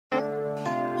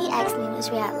He asked me which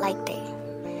way I liked it.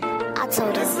 I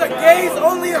told him, This is a gays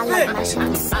only I like event. my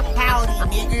shoes. Howdy,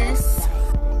 niggas.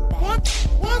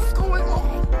 What's going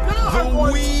on? God,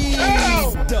 The weed.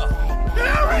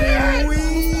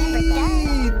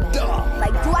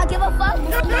 Like, do I give a fuck?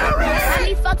 How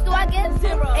many fucks do I give?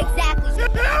 0. Exactly.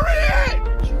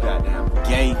 You goddamn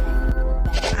gay.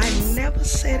 I never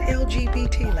said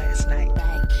LGBT last night.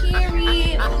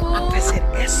 Period. I said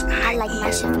I like my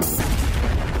SIE. shoes.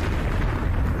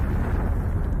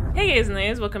 Hey gays and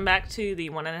ladies, welcome back to the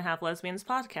 1.5 Lesbians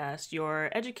podcast, your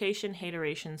education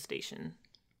hateration station.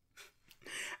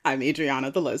 I'm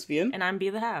Adriana the Lesbian. And I'm Be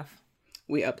the Half.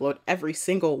 We upload every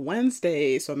single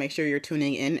Wednesday, so make sure you're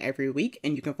tuning in every week,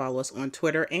 and you can follow us on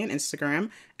Twitter and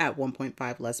Instagram at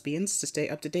 1.5 Lesbians to stay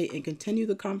up to date and continue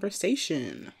the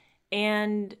conversation.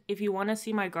 And if you want to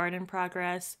see my garden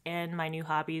progress and my new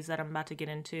hobbies that I'm about to get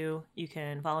into, you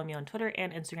can follow me on Twitter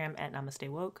and Instagram at Namaste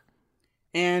Woke.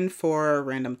 And for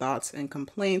random thoughts and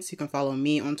complaints, you can follow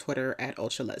me on Twitter at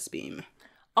UltraLesbian.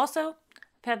 Also,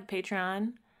 I have a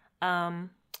Patreon.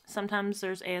 Sometimes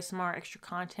there's ASMR extra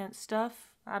content stuff.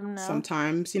 I don't know.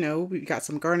 Sometimes, we got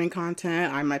some gardening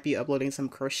content. I might be uploading some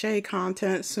crochet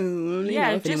content soon.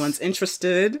 Yeah, if anyone's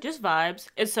interested. Just vibes.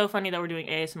 It's so funny that we're doing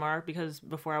ASMR because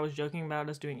before I was joking about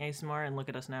us doing ASMR and look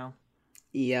at us now.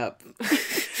 Yep.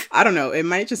 I don't know. It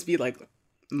might just be like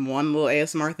one little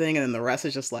ASMR thing and then the rest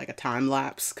is just like a time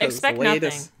lapse. Expect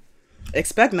nothing.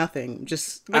 Expect nothing.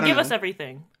 Just But give us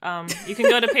everything. You can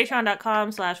go to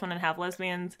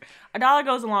patreon.com/1.5lesbians. $1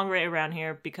 goes a long way around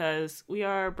here because we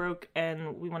are broke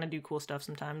and we want to do cool stuff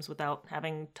sometimes without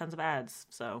having tons of ads.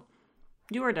 So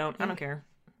do or don't. I don't care.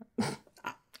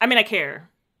 I mean, I care.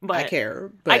 But I care,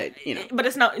 but but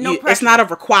it's not pressure. It's not a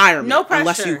requirement. No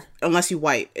pressure. Unless you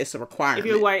white, it's a requirement.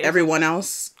 If you're white, everyone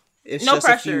else, it's no just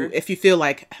pressure. if you feel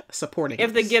like supporting. If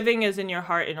us. the giving is in your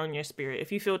heart and on your spirit,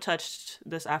 if you feel touched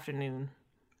this afternoon,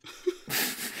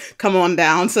 come on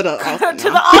down to the altar. to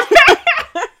the altar.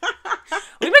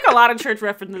 We make a lot of church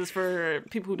references for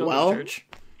people who don't go to church.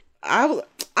 I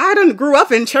didn't grew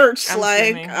up in church. I'm like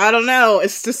assuming. I don't know.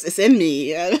 It's in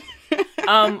me.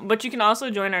 But you can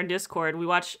also join our Discord.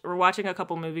 We're watching a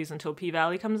couple movies until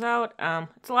P-Valley comes out.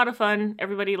 It's a lot of fun.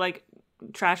 Everybody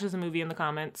trashes a movie in the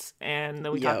comments, and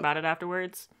then we talk about it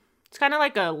afterwards. It's kind of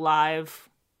like a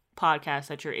live podcast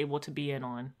that you're able to be in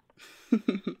on.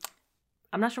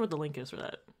 I'm not sure what the link is for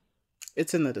that.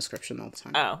 It's in the description all the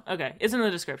time. Oh, okay. It's in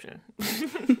the description.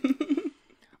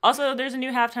 Also, there's a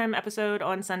new halftime episode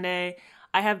on Sunday.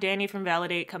 I have Danny from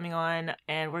Validate coming on,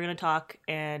 and we're going to talk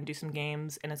and do some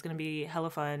games, and it's going to be hella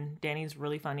fun. Danny's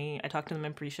really funny. I talked to him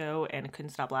in pre-show and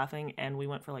couldn't stop laughing, and we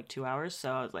went for like 2 hours,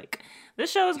 so I was like, this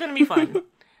show is going to be fun.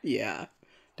 Yeah,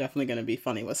 definitely going to be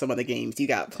funny with some of the games you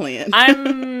got planned.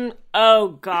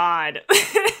 Oh, God.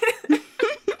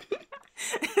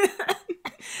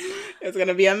 It's going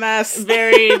to be a mess.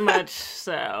 Very much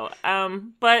so.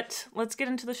 But let's get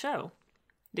into the show.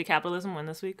 Did capitalism win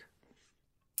this week?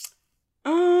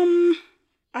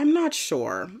 I'm not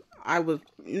sure.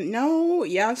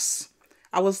 Yes.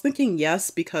 I was thinking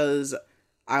yes because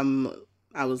I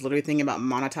was literally thinking about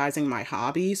monetizing my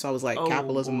hobby. So I was like,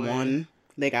 capitalism won.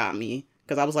 They got me.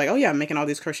 Because I was like, oh yeah, I'm making all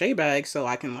these crochet bags so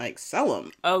I can sell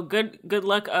them. Oh, good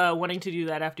luck wanting to do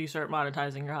that after you start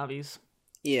monetizing your hobbies.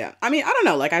 Yeah. I mean, I don't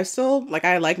know. I still,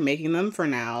 I like making them for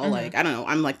now. Mm-hmm. I don't know.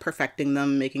 I'm perfecting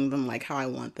them, making them how I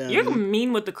want them. You're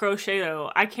mean with the crochet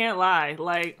though. I can't lie.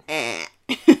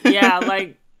 Yeah,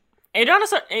 Adriana,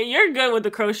 you're good with the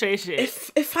crochet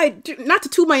shit. If I do, not to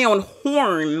toot my own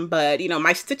horn, but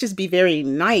my stitches be very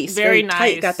nice, very nice.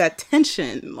 tight, got that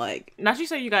tension. Not you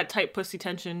say you got tight pussy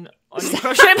tension on your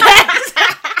crochet bags.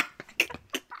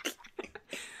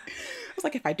 It's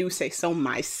if I do say so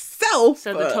myself.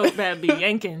 So the tote bag be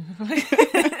yanking.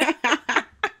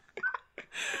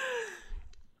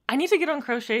 I need to get on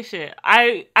crochet shit.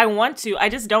 I want to. I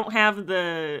just don't have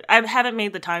I haven't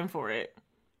made the time for it.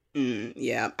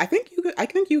 Yeah, I think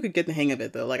you could get the hang of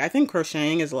it though. I think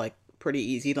crocheting is pretty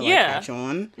easy to catch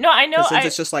on. No, I know. Since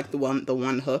it's just the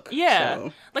one hook. Yeah,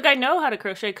 so. I know how to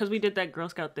crochet because we did that Girl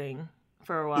Scout thing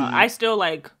for a while. I still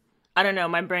I don't know.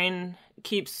 My brain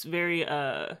keeps very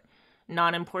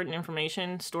non-important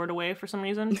information stored away for some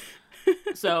reason.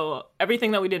 So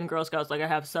everything that we did in Girl Scouts, I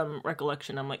have some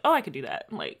recollection. I'm oh, I could do that.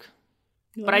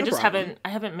 But I just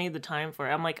haven't made the time for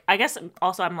it. I guess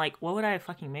also I'm what would I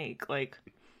fucking make?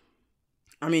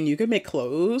 I mean, you could make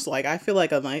clothes. I feel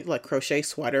a nice crochet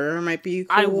sweater might be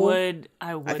cool. I would.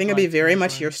 I think it'd be very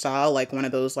much your style, one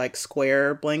of those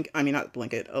square not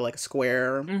blanket,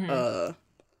 square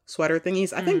sweater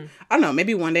thingies. I think, I don't know,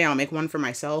 maybe one day I'll make one for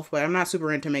myself, but I'm not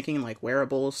super into making like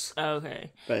wearables.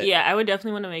 Okay. But yeah, I would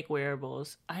definitely want to make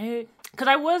wearables. Because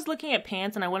I was looking at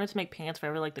pants and I wanted to make pants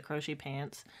forever, like the crochet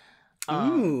pants.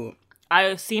 Ooh.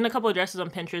 I've seen a couple of dresses on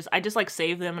Pinterest. I just like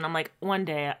save them and I'm like, one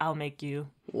day I'll make you.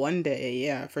 One day,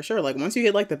 yeah, for sure. Like once you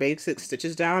get like the basic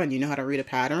stitches down and you know how to read a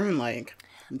pattern, like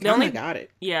you kind of got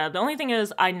it. Yeah, the only thing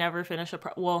is I never finish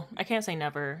well, I can't say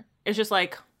never. It's just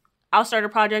like I'll start a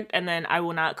project and then I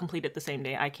will not complete it the same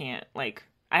day. I can't. Like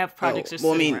I have projects just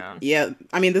sitting around. Yeah,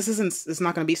 I mean, it's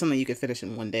not going to be something you can finish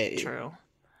in one day. True.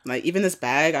 Like even this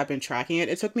bag, I've been tracking it.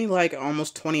 It took me like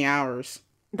almost 20 hours.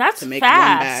 That's to make fast.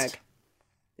 one bag.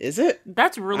 Is it?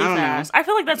 That's really fast. I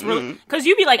feel like that's really... Because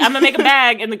you'd be like, I'm going to make a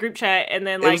bag in the group chat, and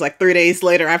then like... It was like 3 days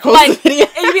later I posted a video.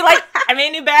 And you'd be like, I made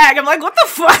a new bag. I'm like, what the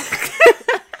fuck?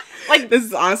 Like, this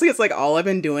is honestly, it's like all I've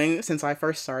been doing since I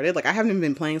first started. Like, I haven't even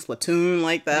been playing Splatoon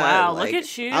like that. Wow, like, look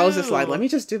at you. I was just like, let me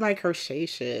just do my crochet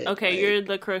shit. Okay, like... you're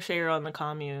the crocheter on the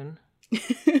commune.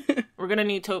 We're going to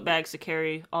need tote bags to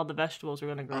carry all the vegetables we're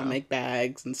going to grow. I'll make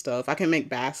bags and stuff. I can make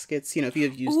baskets, you know, if you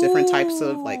have used different types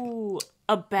of, like,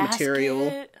 a basket?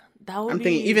 Material. That would I'm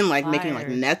thinking even like fire. making like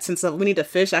nets and stuff. We need to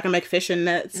fish. I can make fishing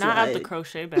nets. Not like... out the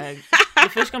crochet bag. The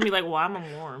fish gonna be like, why am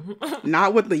I warm?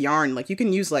 Not with the yarn. Like you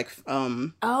can use like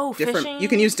different. Fishing? You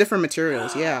can use different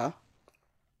materials, yeah.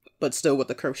 But still with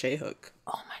the crochet hook.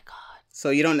 Oh my god. So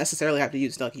you don't necessarily have to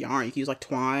use like yarn. You can use like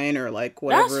twine or like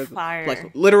whatever. That's fire.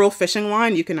 Like literal fishing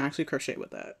line. You can actually crochet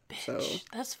with that. Bitch, so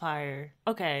that's fire.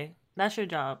 Okay, that's your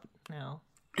job now.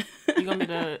 You're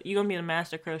gonna be the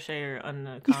master crocheter on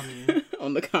the commune.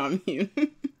 On the commune.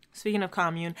 Speaking of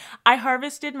commune, I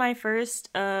harvested my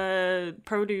first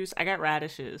produce. I got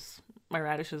radishes. My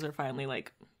radishes are finally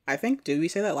like... I think, did we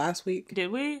say that last week? Did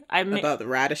we? About the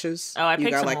radishes? Oh, I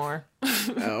picked some like... more.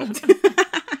 Oh.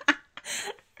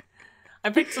 I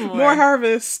picked some more. More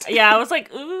harvest. Yeah, I was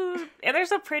like, ooh. And they're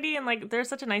so pretty and like they're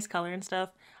such a nice color and stuff.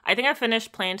 I think I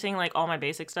finished planting like all my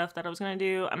basic stuff that I was going to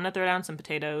do. I'm going to throw down some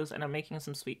potatoes and I'm making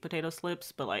some sweet potato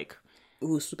slips, but like...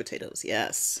 Ooh, sweet potatoes,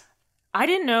 yes. I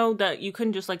didn't know that you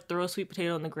couldn't just like throw a sweet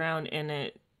potato in the ground and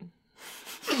it...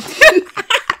 Because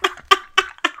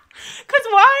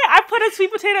why? I put a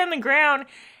sweet potato in the ground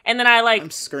and then I like...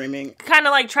 I'm screaming. Kind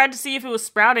of like tried to see if it was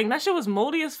sprouting. That shit was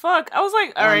moldy as fuck. I was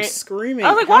like, all right. I'm screaming. I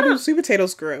was like, how do sweet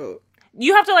potatoes grow?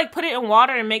 You have to like put it in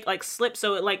water and make like slips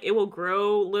so it like it will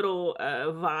grow little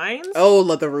vines. Oh,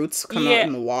 let the roots come out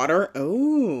in the water.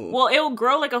 Oh. Well, it'll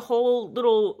grow like a whole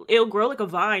little. It'll grow like a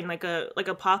vine, like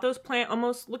a pothos plant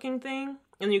almost looking thing.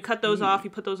 And you cut those off. You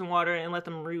put those in water and let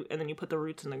them root, and then you put the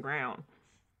roots in the ground.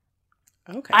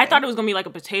 Okay. I thought it was gonna be like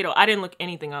a potato. I didn't look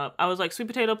anything up. I was like sweet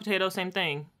potato, same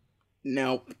thing.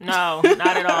 Nope. No,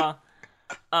 not at all.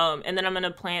 And then I'm gonna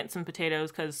plant some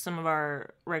potatoes because some of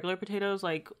our regular potatoes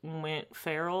like went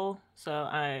feral. So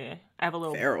I have a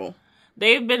little feral.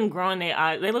 They've been growing their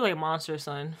eyes. They look like a monster,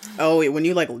 son. Oh, when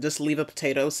you like just leave a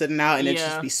potato sitting out and it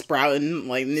just be sprouting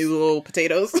like new little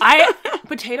potatoes.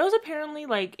 Potatoes apparently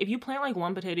like if you plant like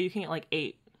one potato, you can get like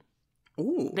 8.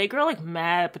 Ooh. They grow like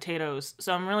mad potatoes,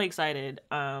 so I'm really excited.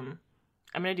 I'm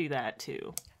gonna do that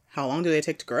too. How long do they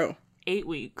take to grow? 8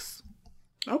 weeks.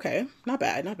 Okay, not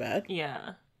bad.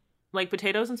 Yeah. Like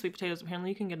potatoes and sweet potatoes,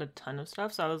 apparently you can get a ton of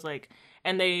stuff. So I was like,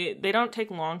 and they don't take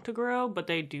long to grow, but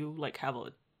they do like have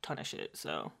a ton of shit.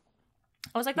 So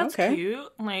I was like, that's cute.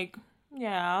 I'm like,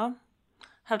 yeah.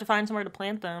 Have to find somewhere to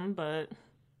plant them, but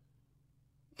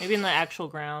maybe in the actual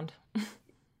ground.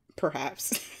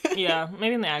 Perhaps. Yeah,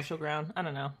 maybe in the actual ground. I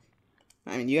don't know.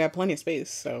 I mean, you have plenty of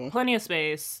space, so. Plenty of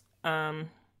space. But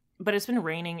it's been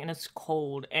raining and it's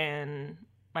cold and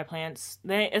my plants,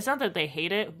 it's not that they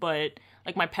hate it, but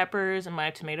like my peppers and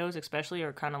my tomatoes especially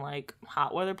are kind of like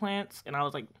hot weather plants. And I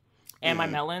was like, and my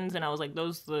melons, and I was like,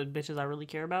 those are the bitches I really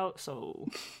care about. So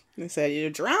they said, you're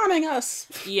drowning us.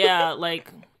 Yeah, like,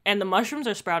 and the mushrooms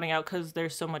are sprouting out because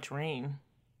there's so much rain.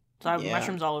 So I have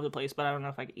mushrooms all over the place, but I don't know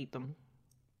if I could eat them.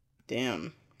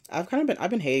 Damn. I've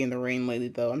been hating the rain lately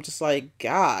though. I'm just like,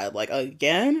 God, like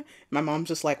again? My mom's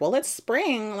just like, well, it's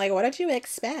spring. Like, what did you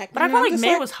expect? But I felt like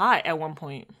May was hot at one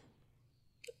point.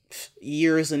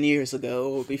 Years and years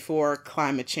ago, before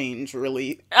climate change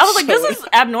really. I was like, this is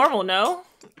abnormal, no?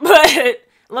 But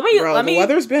let me. The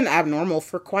weather's been abnormal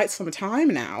for quite some time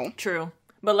now. True.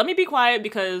 But let me be quiet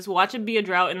because watch it be a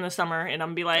drought in the summer and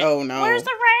I'm be like, oh no, where's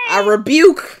the rain? I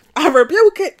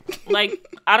rebuke it.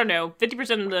 Like, I don't know,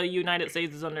 50% of the United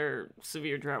States is under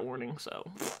severe drought warning, so.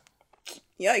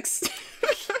 Yikes.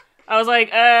 I was like,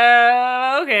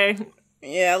 okay.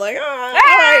 Yeah, like,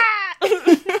 alright.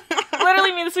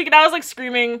 Literally me this weekend, I was like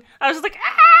screaming. I was just like,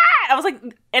 ah! I was like,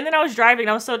 and then I was driving and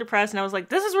I was so depressed and I was like,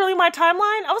 this is really my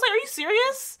timeline? I was like, are you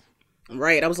serious?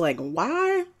 Right. I was like,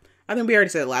 why? I think we already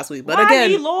said it last week, but Why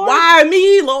again, me, Lord? why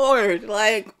me, Lord?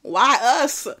 Like, why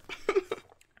us?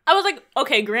 I was like,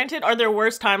 okay, granted, are there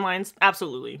worse timelines?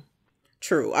 Absolutely.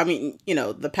 True. I mean,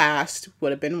 the past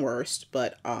would have been worse,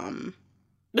 but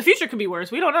the future could be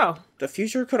worse. We don't know. the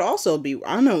future could also be.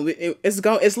 I don't know.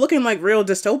 It's looking like real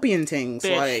dystopian things.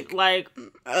 Bitch, Like,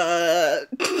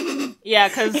 yeah,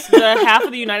 because the half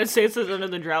of the United States that's under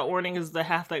the drought warning is the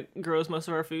half that grows most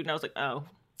of our food, and I was like, oh.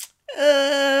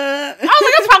 I was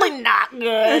like, that's probably not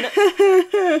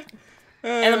good.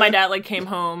 And then my dad came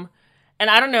home, and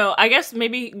I don't know. I guess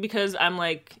maybe because I'm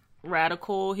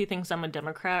radical, he thinks I'm a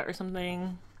Democrat or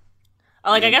something.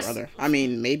 I guess. Brother. I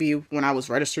mean, maybe when I was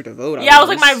registered to vote. Yeah, I was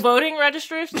like, my voting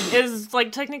registration is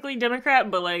technically Democrat,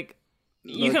 but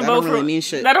you can vote for. Really mean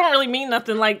shit. That don't really mean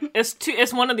nothing.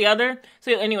 It's one or the other.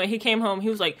 So anyway, he came home. He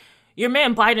was like, your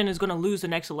man Biden is gonna lose the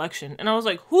next election, and I was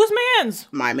like, whose man's?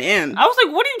 My man. I was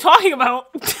like, what are you talking about?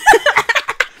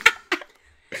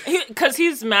 Because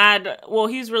he's mad. Well,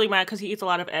 he's really mad because he eats a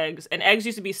lot of eggs, and eggs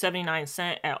used to be 79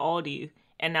 cents at Aldi,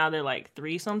 and now they're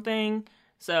 3 something.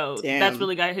 So that's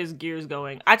really got his gears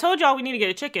going. I told y'all we need to get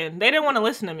a chicken. They didn't want to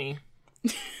listen to me.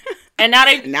 And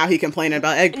now he complaining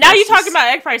about egg prices. Now you talking about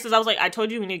egg prices. I was like, I told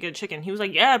you we need to get a chicken. He was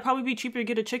like, yeah, it'd probably be cheaper to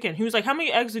get a chicken. He was like, how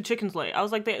many eggs do chickens lay? I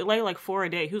was like, they lay 4 a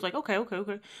day. He was like, okay.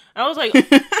 I was like,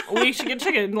 we should get a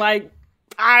chicken. I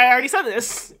already said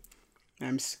this.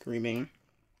 I'm screaming.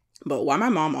 But why my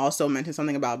mom also mentioned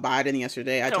something about Biden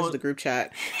yesterday, I just the group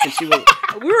chat, and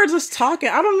we were just talking.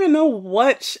 I don't even know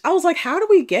what, I was like, how do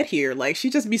we get here? She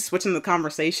just be switching the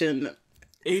conversation.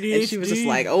 ADHD. And she was just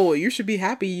like, oh, you should be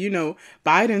happy.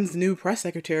 Biden's new press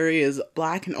secretary is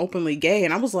black and openly gay.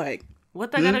 And I was like,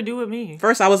 what that got to do with me?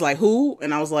 First, I was like, who?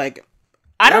 And I was like,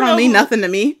 that don't mean nothing to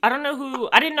me. I don't know who.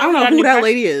 I didn't know. I don't know who that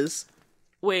lady is.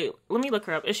 Wait, let me look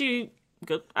her up. Is she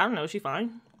good? I don't know. Is she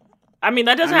fine? I mean,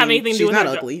 that doesn't have anything to do with her. She's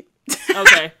not ugly.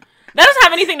 Okay. That doesn't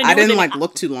have anything to do with it. I didn't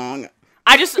look too long.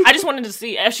 I just wanted to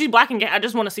see if she's black and gay. I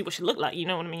just want to see what she looked like. You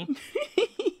know what I mean?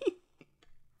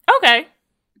 Okay.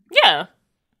 Yeah.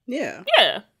 Yeah.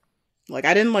 Yeah.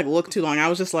 I didn't look too long. I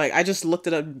was just I just looked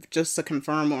it up just to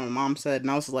confirm what my mom said,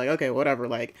 and I was like, okay,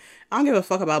 whatever. I don't give a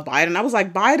fuck about Biden. I was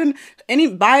like, Biden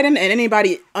and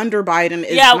anybody under Biden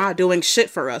is not doing shit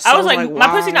for us. I was like, my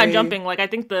pussy not jumping. I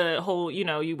think the whole,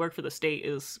 you work for the state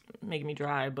is making me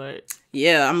dry, but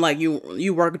yeah, I'm like,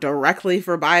 you work directly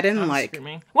for Biden. I'm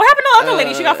screaming. What happened to the other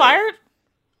lady? She got fired?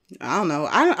 I don't know.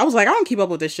 I was like, I don't keep up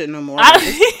with this shit no more.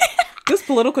 This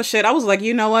political shit, I was like,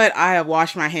 you know what? I have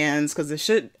washed my hands because this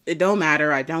shit, it don't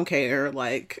matter. I don't care.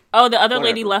 The other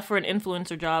lady left for an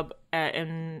influencer job at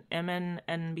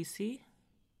MNBC.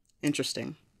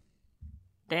 Interesting.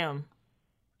 Damn.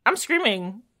 I'm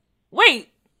screaming. Wait,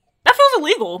 that feels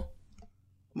illegal.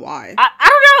 Why? I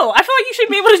don't know. I feel like you should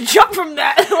be able to jump from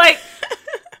that.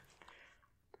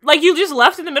 You just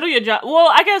left in the middle of your job. Well,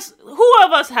 I guess who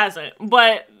of us hasn't?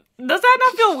 But does that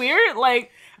not feel weird?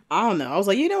 I don't know. I was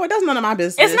like, that's none of my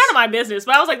business. It's none of my business.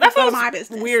 But I was like, that feels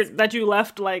weird that you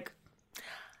left, I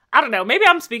don't know. Maybe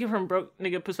I'm speaking from broke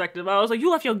nigga perspective. I was like, you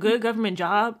left your good government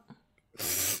job?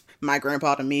 My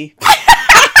grandpa to me.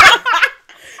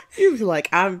 He was like,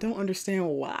 I don't understand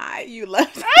why you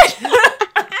left.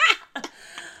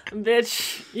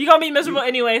 Bitch, you gonna be miserable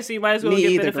anyway, so you might as well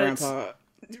get benefits. Grandpa.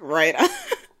 Right.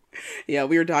 Yeah,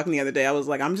 we were talking the other day. I was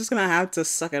like, I'm just gonna have to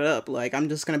suck it up. I'm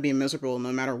just gonna be miserable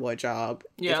no matter what job.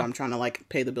 Yeah. If I'm trying to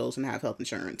pay the bills and have health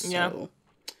insurance. Yeah. So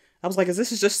I was like, is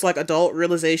this just adult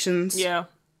realizations? Yeah.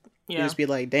 Yeah. You just be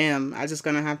like, damn, I just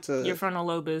gonna have to. Your frontal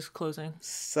lobe is closing.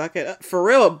 Suck it up. For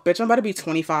real, bitch, I'm about to be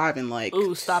 25 in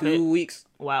Ooh, stop 2 weeks.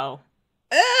 Wow.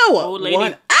 Ew! Old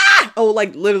lady.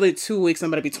 Literally 2 weeks, I'm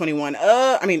about to be 21.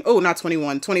 Not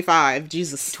 21, 25.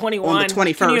 Jesus. 21. On the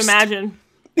 21st. Can you imagine?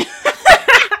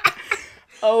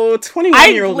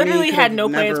 21-year-old me. I literally had no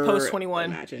plans post 21.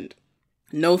 Imagined.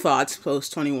 No thoughts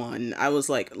post 21. I was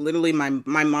literally my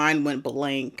mind went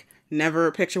blank.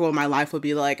 Never picture what my life would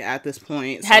be like at this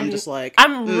point. So I'm just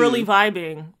I'm really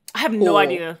vibing. I have no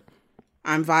idea.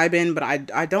 I'm vibing, but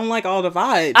I don't like all the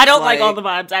vibes. I don't like all the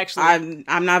vibes, actually.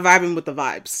 I'm not vibing with the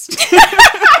vibes.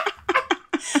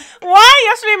 Why?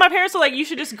 Yesterday my parents were like, you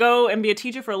should just go and be a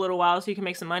teacher for a little while so you can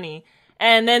make some money.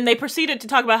 And then they proceeded to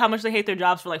talk about how much they hate their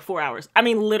jobs for 4 hours. I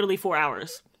mean, literally 4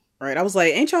 hours. Right. I was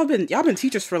like, ain't y'all been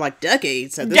teachers for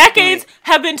decades at this Decades point.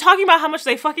 Have been talking about how much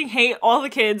they fucking hate all the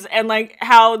kids and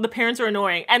how the parents are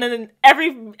annoying. And then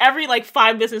every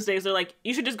 5 business days, they're like,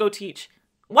 you should just go teach.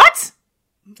 What?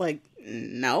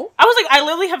 No. I was like, I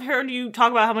literally have heard you talk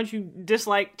about how much you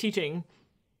dislike teaching.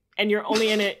 And you're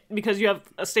only in it because you have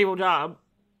a stable job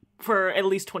for at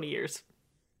least 20 years.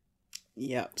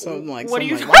 Yep. So I'm like, What do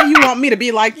you- why do you want me to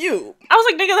be like you? I was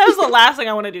like, nigga, that was the last thing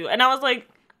I want to do. And I was like,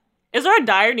 is there a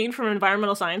dire need for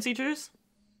environmental science teachers?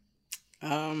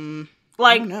 I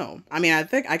Like, don't know. I mean,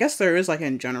 I guess there is, like,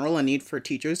 in general, a need for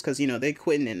teachers because, you know, they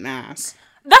quitting in mass.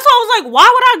 that's why I was like, why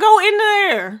would I go in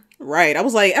there? Right. I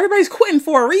was like, everybody's quitting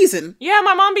for a reason. Yeah,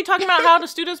 my mom be talking about how the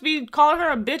students be calling her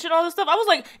a bitch and all this stuff. I was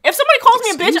like, if somebody calls me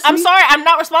a bitch, Excuse I'm me? sorry, I'm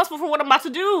not responsible for what I'm about to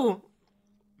do.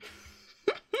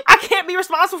 I can't be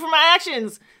responsible for my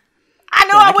actions. I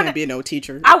know I I wouldn't can't be no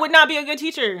teacher. I would not be a good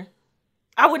teacher.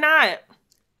 I would not.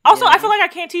 Also, I feel like I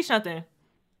can't teach nothing.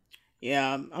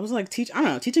 Yeah, I was like, I don't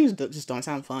know, teaching just don't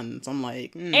sound fun. So I'm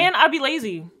like, And I'd be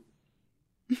lazy.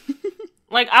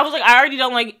 Like, I was like, I already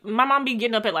don't like, my mom be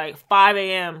getting up at like 5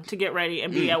 a.m. to get ready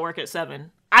and be at work at 7.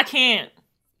 I can't.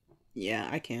 yeah,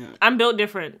 I can't. I'm built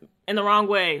different in the wrong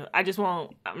way. I just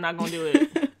won't. I'm not going to do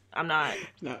it. I'm not.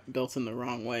 Not built in the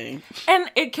wrong way.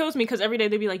 And it kills me because every day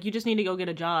they'd be like, you just need to go get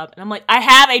a job. And I'm like, I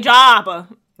have a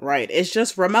job. Right, it's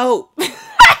just remote.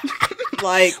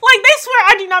 Like, they swear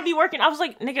I do not be working. I was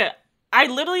like, nigga, I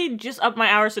literally just upped my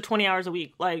hours to 20 hours a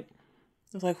week. Like,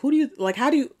 it's like, how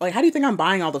do you think I'm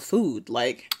buying all the food?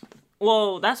 Like,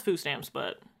 well, that's food stamps,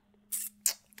 but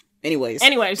anyways.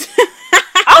 I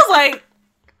was like,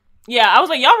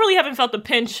 y'all really haven't felt the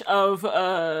pinch of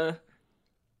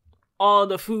all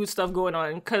the food stuff going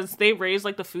on because they raised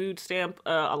like the food stamp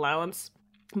allowance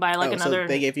by like another. So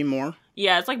they gave you more.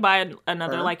 Yeah, it's like by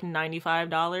another like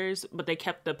 $95, but they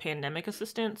kept the pandemic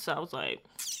assistance. So I was like,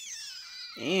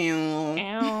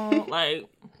 Ew. like,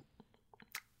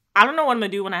 I don't know what I'm gonna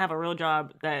do when I have a real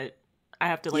job that I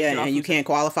have to like. Yeah, get off and you of. can't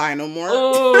qualify no more.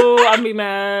 Oh, I'd be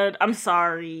mad. I'm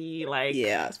sorry. Like,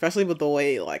 Yeah, especially with the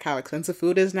way, like, how expensive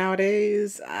food is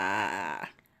nowadays. I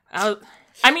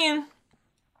mean,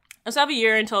 I still have a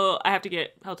year until I have to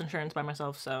get health insurance by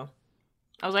myself. So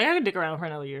I was like, I could dick around for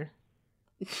another year.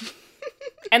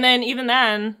 And then even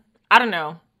then, I don't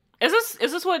know. Is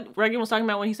this what Reagan was talking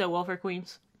about when he said welfare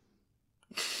queens?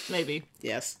 Maybe.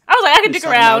 Yes. I was like, I could dick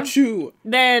around. You.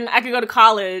 Then I could go to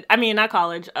college. I mean, not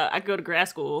college. I could go to grad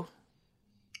school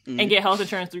and get health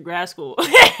insurance through grad school.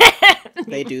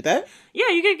 They do that? Yeah,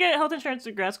 you could get health insurance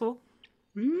through grad school.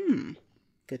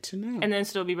 Good to know. And then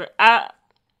still be... maybe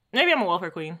I'm a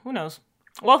welfare queen. Who knows?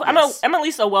 Well, Yes. I'm at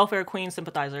least a welfare queen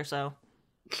sympathizer, so...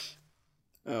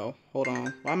 Oh, hold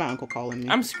on. Why my uncle calling me?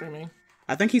 I'm screaming.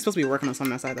 I think he's supposed to be working on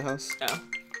something outside the house. Oh.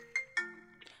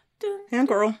 Hey,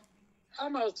 girl.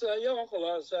 I'm outside, your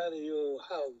uncle outside of your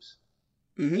house.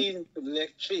 Mm-hmm. Needing some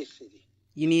electricity.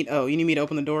 You need me to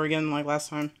open the door again like last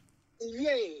time?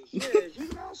 Yes. You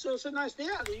know, so it's a nice day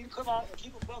out there. You can come out and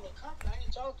keep a brother company. I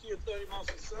ain't talked to you 30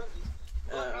 months of Sundays.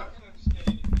 But I can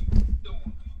understand if you don't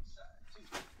want to come outside,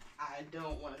 too. I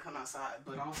don't want to come outside,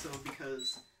 but also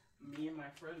because me and my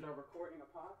friend are recording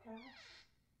a podcast.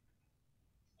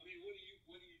 I mean, what are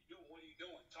you doing? What are you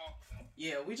doing? Talk.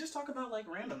 Yeah, we just talk about, like,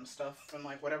 random stuff and,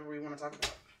 like, whatever we want to talk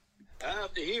about. I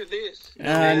have to hear this.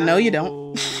 No, you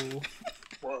don't.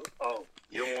 Well,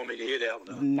 you don't want me to hear that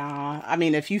one? Nah, I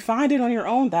mean, if you find it on your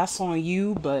own, that's on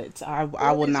you, but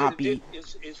I will not be.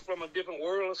 It's from a different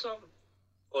world or something?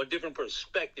 Or a different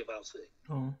perspective, I'll say.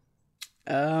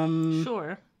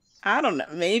 Sure. I don't know.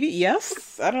 Maybe,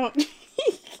 yes. I don't. So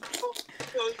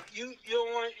you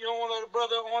don't want to let a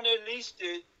brother on at least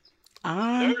to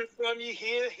learn from you,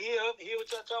 hear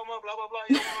what y'all talking about, blah, blah, blah.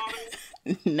 You don't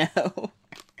want to No.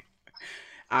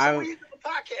 So what are you doing a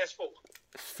podcast for?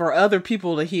 For other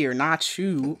people to hear, not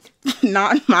you.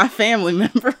 Not my family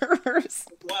members.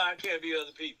 Why can't be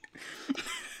other people?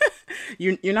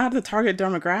 You're not the target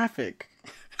demographic.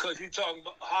 Because you're talking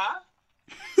about, huh?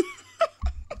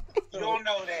 You don't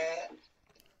know that.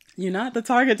 You're not the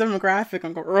target demographic,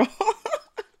 Uncle Earl.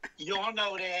 You don't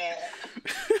know that.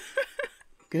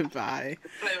 Goodbye.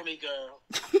 Play with me, girl.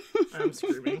 I'm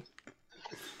screaming.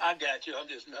 I got you. I'm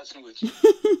just messing with you.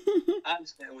 I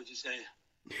understand what you're saying.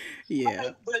 Yeah.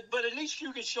 But at least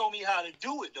you can show me how to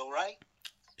do it, though, right?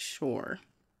 Sure.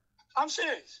 I'm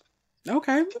serious.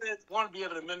 Okay. I want to be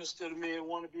able to minister to me and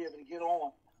want to be able to get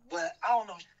on. But I don't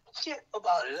know shit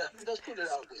about it. Let's put it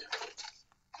out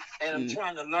there. And I'm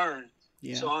trying to learn.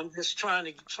 Yeah. So I'm just trying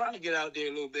to get out there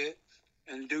a little bit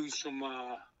and do some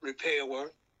repair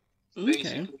work. Okay.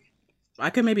 Basically. I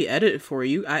could maybe edit it for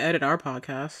you. I edit our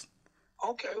podcast.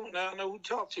 Okay, well, now I know who to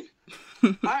talk to.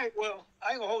 All right, well,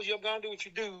 I ain't going to hold you up. Going to do what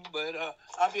you do, but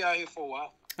I'll be out here for a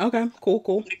while. Okay,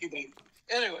 cool. Thank you, baby.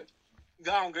 Anyway,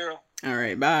 go on, girl. All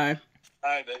right, bye. All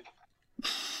right, baby.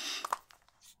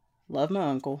 Love my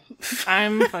uncle.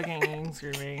 I'm fucking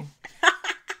screaming.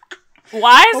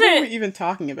 Why is What were we it? even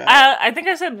talking about? I think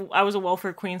I said I was a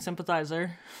welfare queen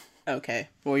sympathizer. Okay.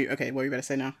 What were you going to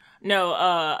say now? No,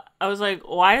 I was like,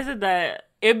 why is it that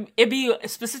it be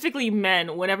specifically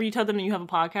men, whenever you tell them you have a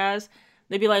podcast,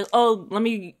 they'd be like,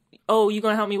 you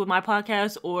gonna help me with my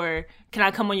podcast? Or can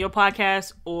I come on your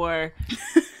podcast? Or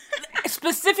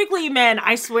specifically men,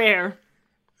 I swear.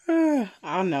 I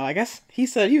don't know. I guess he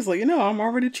was like, I'm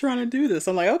already trying to do this.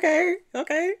 I'm like, okay.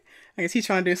 I guess he's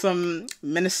trying to do some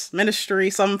ministry,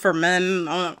 something for men.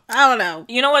 I don't know.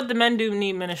 You know what? The men do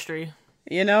need ministry.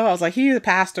 I was like, he's a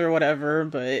pastor or whatever,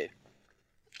 but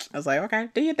I was like, okay,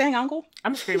 do your thing, uncle.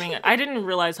 I'm screaming. I didn't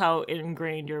realize how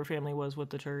ingrained your family was with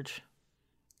the church.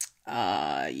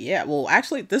 Yeah. Well,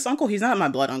 actually, this uncle, he's not my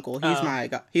blood uncle.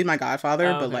 He's my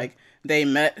godfather, but like they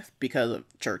met because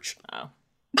of church. Oh.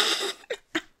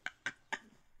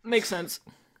 Makes sense.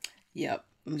 Yep.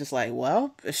 I'm just like,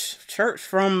 well, church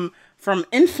from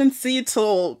infancy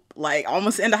till like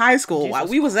almost into high school. While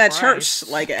we was at church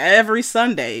like every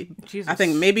Sunday. Jesus. I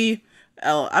think maybe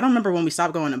I don't remember when we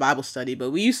stopped going to Bible study, but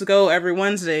we used to go every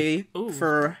Wednesday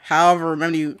for however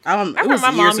many. I remember my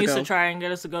mom used to try and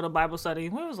get us to go to Bible study.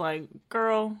 We was like,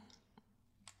 girl.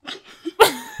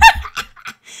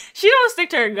 She don't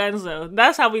stick to her guns though.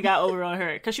 That's how we got over on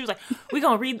her, because she was like, we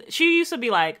gonna read. She used to be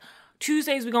like,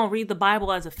 Tuesdays we gonna read the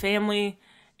Bible as a family.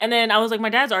 And then I was like, my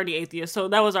dad's already atheist, so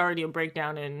that was already a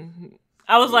breakdown. And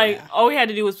I was like, all we had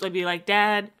to do was be like,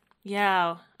 Dad,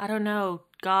 I don't know,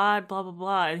 God, blah, blah,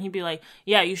 blah. And he'd be like,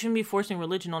 yeah, you shouldn't be forcing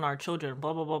religion on our children,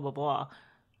 blah, blah, blah, blah, blah.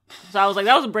 So I was like,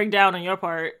 that was a breakdown on your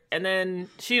part. And then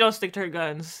she don't stick to her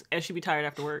guns, and she'd be tired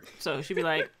after work. So she'd be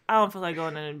like, I don't feel like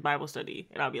going to Bible study.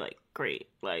 And I'll be like, great.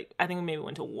 Like, I think we maybe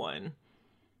went to one.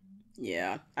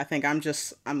 Yeah, I think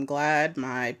I'm glad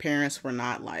my parents were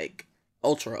not like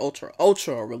ultra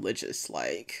religious.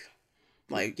 Like,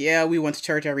 yeah, we went to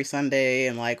church every Sunday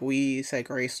and like we said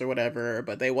grace or whatever,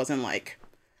 but they wasn't like.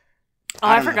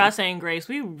 I forgot saying grace.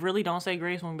 We really don't say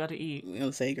grace when we're about to eat. We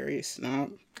don't say grace. No.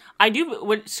 I do.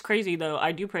 What's crazy though,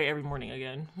 I do pray every morning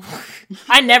again.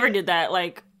 I never did that.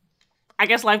 Like, I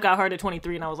guess life got hard at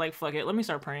 23, and I was like, fuck it, let me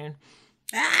start praying.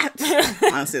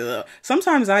 Honestly though,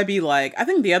 sometimes I be like, I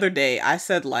think the other day I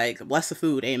said like, bless the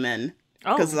food, amen.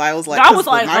 Because I was like,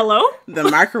 hello? The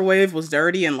microwave was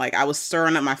dirty, and like I was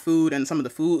stirring up my food, and some of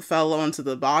the food fell onto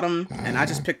the bottom, and I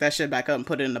just picked that shit back up and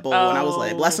put it in the bowl, and I was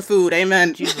like, bless the food,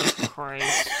 amen. Jesus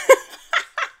Christ.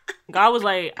 God was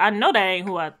like, I know that ain't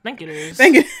who I think it is.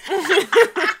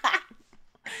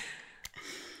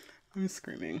 I'm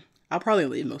screaming. I'll probably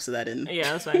leave most of that in.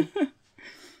 Yeah, that's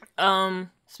fine.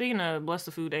 Speaking of bless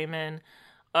the food, amen.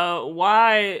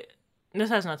 Why? This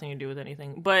has nothing to do with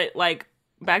anything, but like,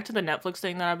 back to the Netflix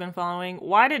thing that I've been following.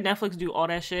 Why did Netflix do all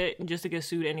that shit just to get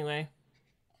sued anyway?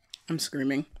 I'm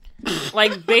screaming.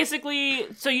 Like, basically,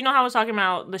 so you know how I was talking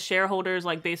about the shareholders,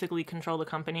 like, basically control the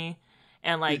company,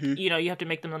 and like, you have to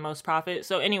make them the most profit.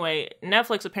 So anyway,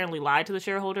 Netflix apparently lied to the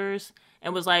shareholders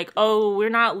and was like, oh, we're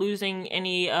not losing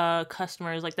any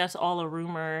customers. Like, that's all a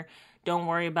rumor. Don't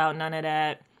worry about none of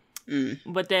that.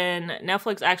 But then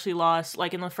Netflix actually lost,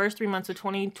 like, in the first 3 months of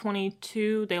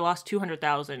 2022, they lost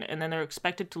 200,000, and then they're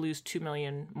expected to lose 2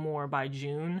 million more by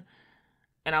June.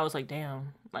 And I was like,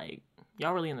 damn, like,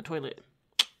 y'all really in the toilet.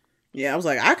 Yeah, I was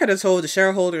like, I could have told the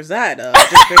shareholders that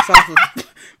just based off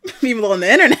of people on the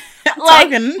internet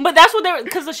talking. But that's what they were,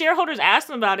 because the shareholders asked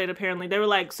them about it. Apparently, they were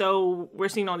like, so we're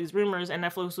seeing all these rumors, and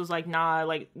Netflix was like, nah,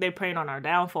 like, they're preying on our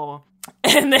downfall.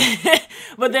 And then,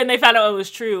 but then they found out it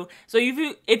was true. So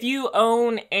if you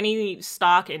own any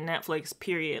stock in Netflix,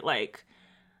 period, like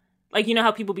you know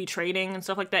how people be trading and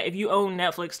stuff like that. If you own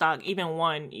Netflix stock, even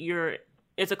one,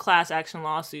 it's a class action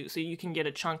lawsuit, so you can get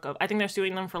a chunk of. I think they're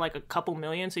suing them for like a couple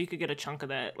million, so you could get a chunk of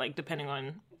that, like depending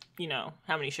on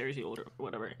how many shares you hold or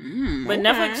whatever. But okay.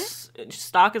 Netflix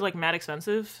stock is like mad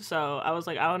expensive, so I was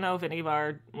like, I don't know if any of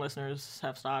our listeners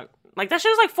have stock. Like, that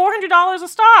shit is like $400 a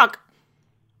stock.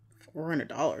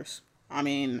 $400. I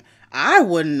mean, I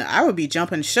would be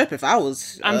jumping ship if I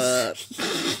was. I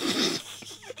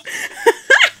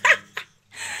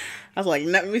was like,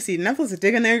 let me see, Netflix is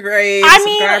digging their grave. I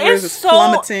mean, it's so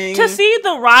plummeting. To see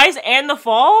the rise and the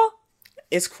fall,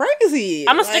 it's crazy.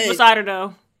 I'm gonna stick beside her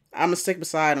though. I'm gonna stick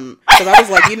beside him because I was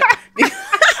like,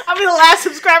 I'll be the last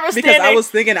subscriber standing.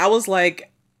 Because I was like,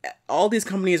 all these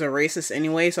companies are racist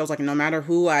anyway, so I was like, no matter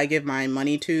who I give my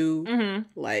money to,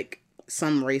 like,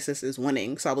 some racist is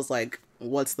winning. So I was like,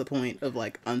 what's the point of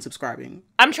like unsubscribing?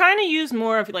 I'm trying to use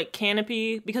more of like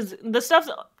Canopy, because the stuff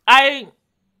I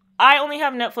only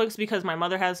have Netflix because my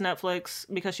mother has Netflix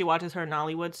because she watches her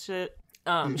Nollywood shit.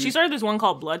 She started this one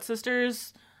called Blood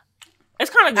Sisters, It's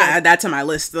kind of good. I add that to my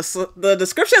list. The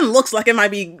description looks like it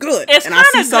might be good. It's and I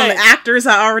see some good. actors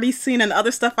I already seen and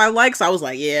other stuff I like, so I was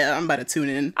like, yeah, I'm about to tune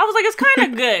in. I was like, it's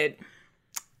kind of good.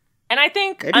 And I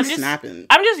think I'm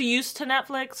just used to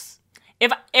Netflix.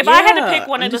 If I had to pick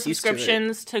one of the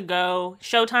subscriptions to go,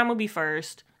 Showtime would be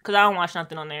first, because I don't watch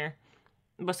nothing on there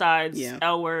besides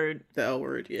L Word. The L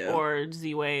Word, yeah. Or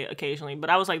Z-Way occasionally. But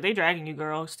I was like, they dragging you,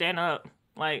 girl. Stand up.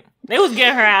 Like, they was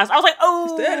getting her ass. I was like,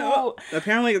 oh. Stand up.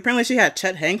 Apparently she had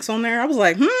Chet Hanks on there. I was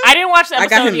like, I didn't watch the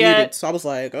episode yet. I got him muted, so I was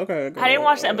like, okay. Girl. I didn't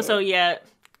watch the episode yet.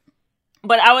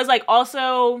 But I was like,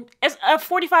 also, it's a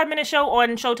 45-minute show on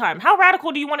Showtime. How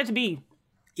radical do you want it to be?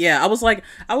 Yeah, I was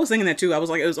thinking that too. I was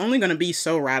like, it was only going to be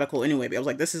so radical anyway. But I was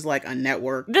like, this is like a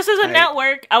network. This is a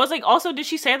network. I was like, also, did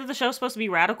she say that the show's supposed to be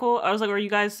radical? I was like, were you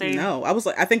guys saying? No, I was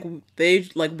like, I think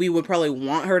we would probably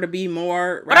want her to be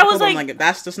more radical. But I was like, if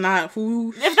that's just not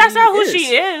who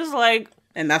she is, like.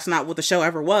 And that's not what the show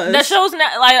ever was. The show's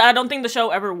not, like, I don't think the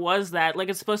show ever was that. Like,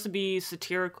 it's supposed to be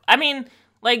satirical. I mean,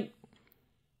 like,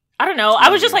 I don't know. I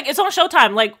was just like, it's on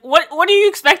Showtime. Like, what are you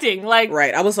expecting? Like,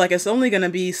 right. I was like, it's only going to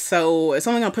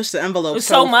push the envelope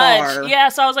so much. Far. Yeah.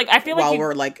 So I was like, I feel like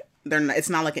we're like, it's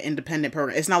not like an independent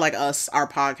program. It's not like us, our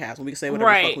podcast, where we can say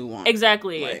whatever the fuck we want.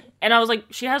 Exactly. Like, and I was like,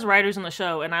 she has writers in the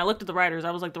show. And I looked at the writers. I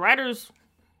was like, the writers.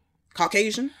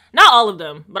 Caucasian? Not all of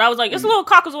them. But I was like, it's a little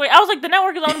caucus away. I was like, the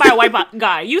network is owned by a white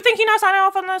guy. You think he's not signing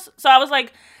off on this? So I was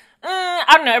like,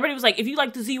 I don't know. Everybody was like, if you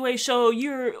like the Z-Way show,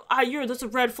 that's a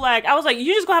red flag. I was like,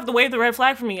 you just gonna have to wave the red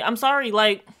flag for me. I'm sorry.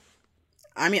 Like,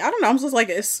 I mean, I don't know. I'm just like,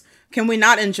 can we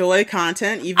not enjoy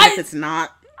content even if it's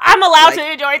not? I'm allowed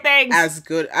to enjoy things as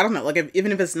good. I don't know. Like,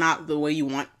 even if it's not the way you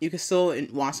want, you can still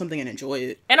watch something and enjoy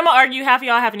it. And I'm gonna argue half of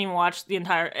y'all haven't even watched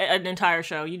an entire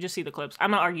show. You just see the clips.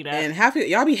 I'm gonna argue that. And half of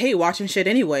y'all be hate watching shit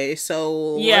anyway.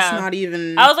 So let's not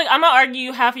even. I was like, I'm gonna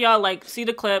argue half of y'all like see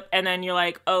the clip and then you're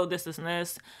like, oh, this and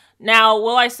this. Now,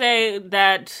 will I say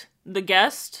that the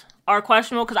guests are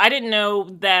questionable? Because I didn't know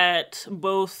that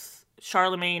both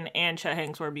Charlamagne and Chet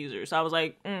Hanks were abusers. So I was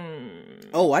like,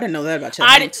 Oh, I didn't know that about Chet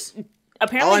Hanks.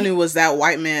 Apparently, all I knew was that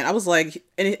white man. I was like,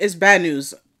 and it's bad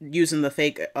news using the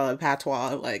fake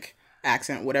patois, like,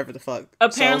 accent, whatever the fuck.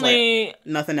 Apparently, so like,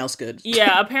 nothing else good.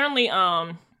 Yeah, apparently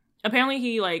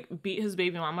he, like, beat his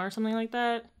baby mama or something like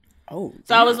that. Oh.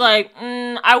 So I was like,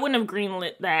 I wouldn't have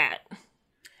greenlit that.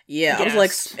 Yeah, I was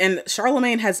like, and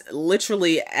Charlamagne has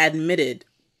literally admitted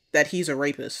that he's a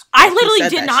rapist. I literally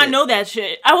did not know that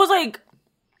shit. I was like...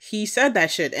 He said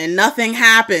that shit, and nothing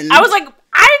happened. I was like,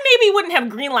 I maybe wouldn't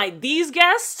have greenlight these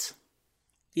guests.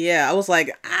 Yeah, I was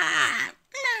like,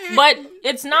 But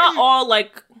it's not all,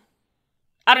 like...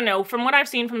 I don't know. From what I've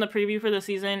seen from the preview for the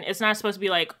season, it's not supposed to be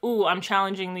like, ooh, I'm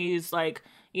challenging these, like,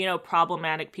 you know,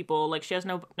 problematic people. Like, she has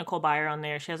no Nicole Byer on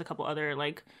there. She has a couple other,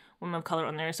 like... women of color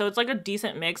on there, so it's like a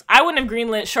decent mix. I wouldn't have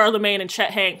greenlit Charlamagne and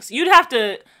Chet Hanks. You'd have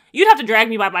to drag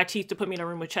me by my teeth to put me in a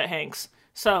room with Chet Hanks.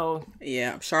 So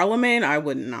yeah, Charlamagne, I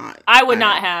would not. I would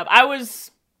not have. I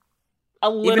was a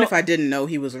little. Even if I didn't know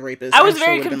he was a rapist, I was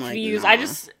very confused. Like, nah.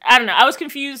 I don't know. I was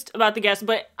confused about the guests,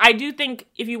 but I do think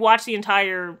if you watch the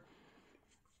entire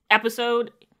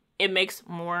episode, it makes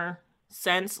more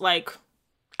sense. Like,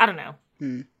 I don't know.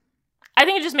 I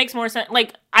think it just makes more sense.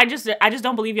 Like, I just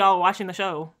don't believe y'all are watching the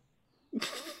show.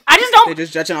 I just don't. They're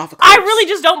just judging off of clips. I really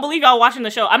just don't believe y'all watching the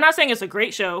show. I'm not saying it's a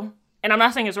great show, and I'm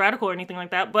not saying it's radical or anything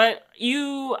like that, but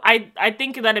I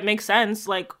think that it makes sense.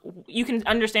 Like, you can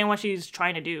understand what she's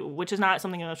trying to do, which is not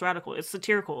something that's radical. It's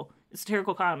satirical. It's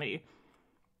satirical comedy.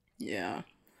 Yeah.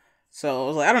 So, I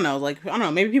was like, I don't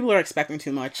know. Maybe people are expecting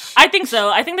too much. I think so.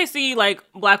 I think they see, like,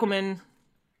 black women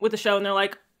with the show, and they're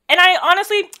like... And I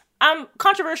honestly...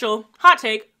 controversial, hot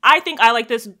take. I think I like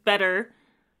this better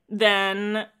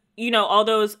than, you know, all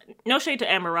those, no shade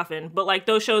to Amber Ruffin, but like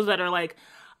those shows that are like,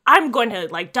 I'm going to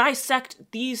like dissect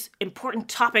these important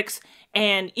topics,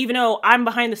 and even though I'm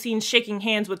behind the scenes shaking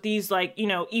hands with these like, you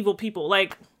know, evil people,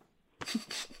 like,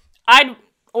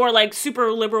 or like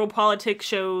super liberal politics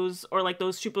shows, or like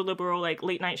those super liberal like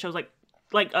late night shows,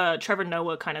 like Trevor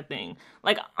Noah kind of thing.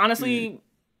 Like, honestly,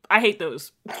 I hate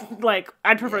those. Like,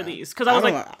 I'd prefer these. Because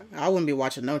I wouldn't be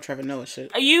watching no Trevor Noah shit.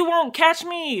 You won't catch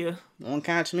me. Won't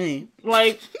catch me.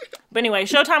 Like, but anyway,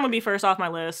 Showtime would be first off my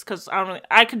list. Because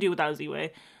I could do without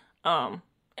Z-Way.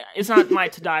 It's not my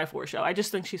to die for show. I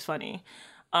just think she's funny.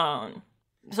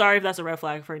 Sorry if that's a red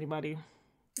flag for anybody.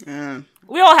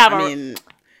 We all have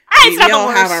we all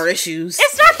have our issues.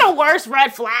 It's not the worst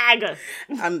red flag.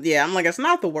 I'm like, it's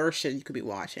not the worst shit you could be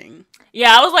watching.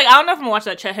 Yeah, I was like, I don't know if I'm gonna watch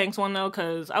that Chet Hanks one though,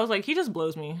 because I was like, he just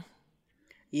blows me.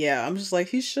 Yeah, I'm just like,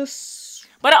 he's just...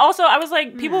 But also, I was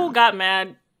like, people got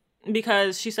mad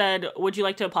because she said, "Would you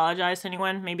like to apologize to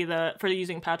anyone? Maybe for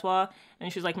using patois?"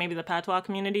 And she's like, "Maybe the patois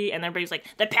community." And everybody's like,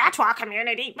 "The patois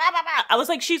community." Blah blah blah. I was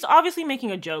like, she's obviously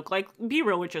making a joke. Like, be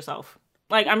real with yourself.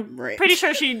 Like, I'm pretty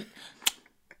sure she.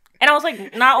 And I was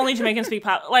like, not only Jamaicans speak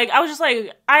patois. Like, I was just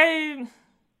like, I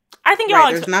think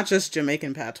y'all. There's not just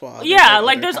Jamaican patois.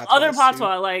 There's other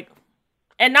patois. Like,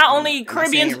 and not only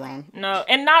Caribbeans. No,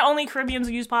 and not only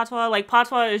Caribbeans use patois. Like,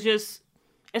 patois is just.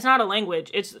 It's not a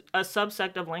language. It's a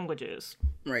subsect of languages.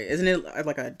 Right. Isn't it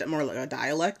like more like a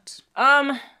dialect?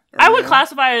 I would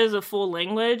classify it as a full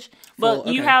language, but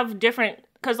you have different,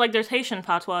 because like there's Haitian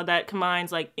patois that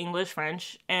combines like English,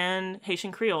 French, and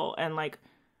Haitian Creole, and like,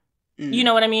 you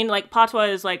know what I mean? Like patois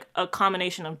is like a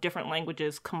combination of different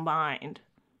languages combined.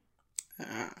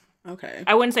 Okay.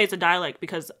 I wouldn't say it's a dialect,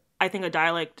 because I think a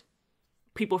dialect,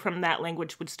 people from that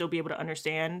language would still be able to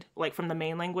understand, like from the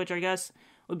main language, I guess,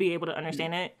 would be able to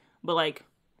understand it. But like,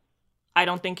 I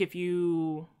don't think if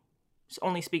you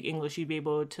only speak English, you'd be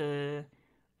able to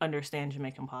understand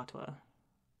Jamaican patois.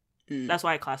 That's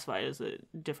why I classify it as a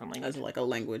different language. As like a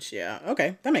language, yeah.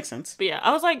 Okay, that makes sense. But yeah,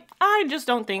 I was like, I just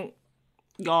don't think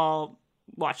y'all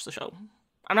watch the show.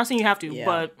 I'm not saying you have to,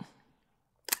 but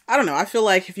I don't know. I feel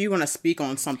like if you want to speak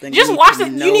on something, just watch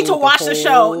it. You need to watch the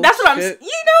show. That's what I'm. You know,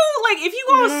 like if you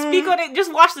gonna speak on it,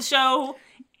 just watch the show.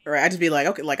 Right, I just be like,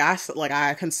 okay, like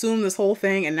I consumed this whole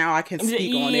thing, and now I can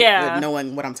speak on it with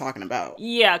knowing what I'm talking about.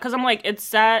 Yeah, because I'm like, it's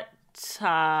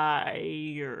satire.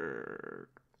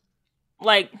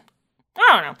 Like, I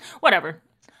don't know, whatever.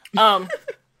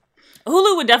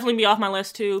 Hulu would definitely be off my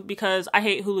list too, because I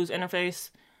hate Hulu's interface.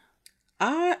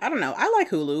 I don't know. I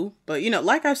like Hulu, but you know,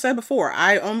 like I've said before,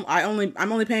 I'm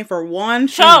only paying for one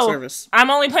streaming service. I'm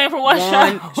only paying for one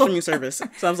streaming service.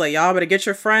 So I was like, y'all better get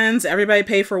your friends. Everybody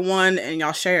pay for one, and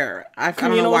y'all share. I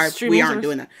don't know why we aren't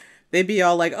doing that. They'd be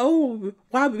all like, "Oh,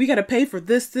 why we gotta pay for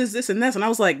this, and this," and I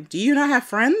was like, "Do you not have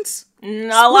friends?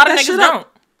 No, a lot of niggas don't.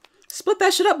 Split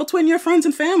that shit up between your friends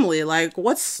and family. Like,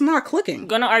 what's not clicking?"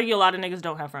 Gonna argue a lot of niggas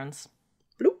don't have friends.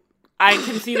 Bloop. I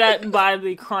can see that by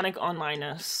the chronic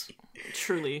onlineness.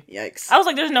 Truly. Yikes. I was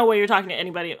like, there's no way you're talking to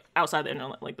anybody outside the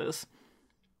internet like this.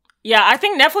 Yeah, I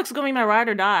think Netflix is gonna be my ride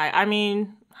or die. I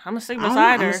mean, I'm gonna stick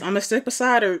beside her. I'm gonna stick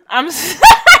beside her. I'm gonna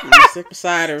stick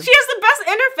beside her. She has the best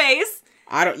interface.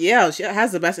 She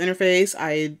has the best interface.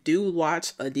 I do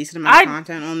watch a decent amount of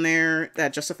content on there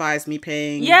that justifies me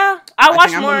paying. Yeah, I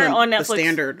watch more on Netflix. The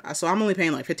standard. So I'm only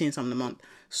paying like $15 something a month.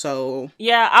 So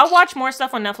yeah, I'll watch more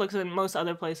stuff on Netflix than most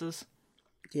other places.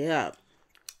 Yeah.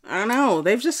 I don't know.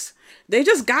 They just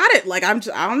got it. Like I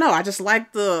don't know. I just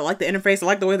like the interface. I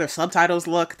like the way their subtitles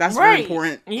look. That's very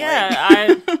important. Yeah,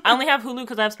 I only have Hulu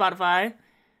because I have Spotify.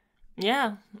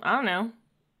 Yeah, I don't know.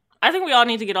 I think we all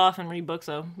need to get off and read books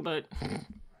though. But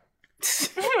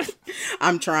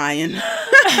I'm trying.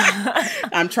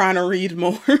 I'm trying to read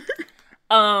more.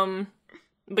 But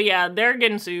yeah, they're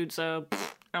getting sued. So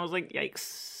I was like,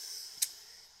 yikes.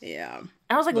 Yeah.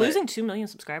 I was like, losing 2 million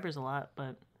subscribers is a lot,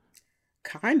 but.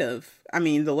 Kind of. I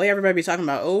mean, the way everybody be talking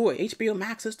about, oh, HBO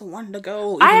Max is the one to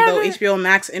go, even though HBO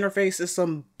Max interface is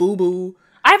some boo-boo.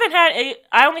 I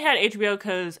only had HBO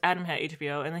because Adam had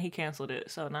HBO, and then he canceled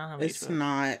it, so now I have HBO. It's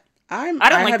not. I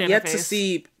have yet to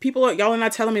see, y'all are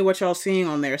not telling me what y'all seeing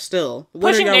on there still.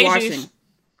 What are y'all watching?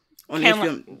 On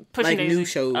HBO, like new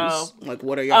shows. Oh. Like,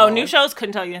 what are y'all? Oh, new shows?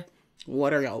 Couldn't tell you.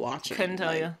 What are y'all watching? Couldn't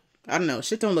tell you. I don't know.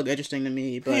 Shit don't look interesting to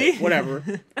me, but whatever.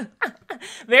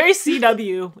 Very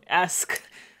CW-esque.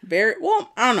 Very,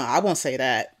 well, I don't know. I won't say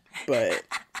that, but.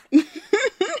 It's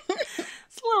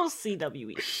a little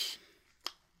CW-ish.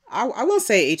 I will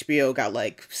say HBO got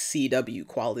like CW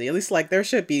quality. At least like there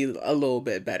should be a little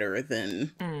bit better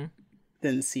than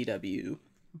CW.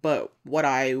 But what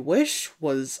I wish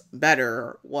was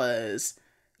better was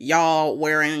y'all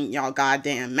wearing y'all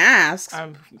goddamn masks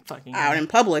out in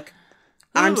public.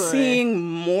 I'm seeing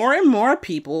more and more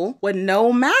people with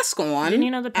no mask on. Didn't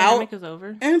you know the pandemic is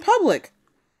over? In public.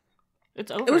 It's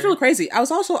over. It was really crazy. I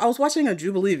was watching a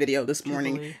Jubilee video this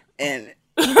morning and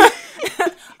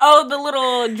oh, the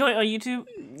little joint on YouTube?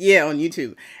 Yeah, on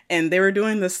YouTube. And they were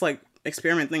doing this like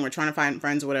experiment thing. We're trying to find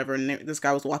friends or whatever, and this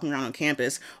guy was walking around on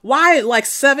campus. Why like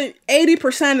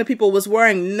 80% of people was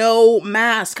wearing no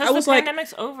mask? Because the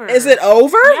pandemic's over. Is it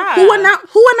over? Yeah.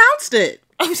 Who announced it?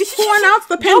 Who announced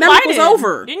the pandemic was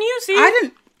over? Didn't you see? I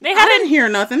didn't hear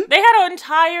nothing. They had an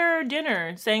entire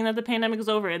dinner saying that the pandemic is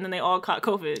over, and then they all caught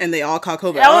COVID. That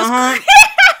was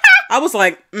I was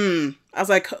like,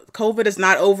 COVID is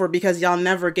not over because y'all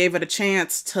never gave it a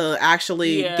chance to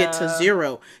actually get to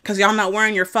zero. Because y'all not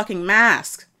wearing your fucking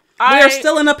mask. We are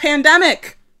still in a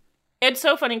pandemic. It's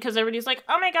so funny because everybody's like,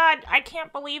 oh my God, I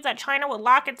can't believe that China would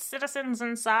lock its citizens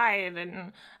inside.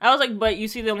 And I was like, but you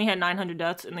see, they only had 900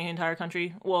 deaths in the entire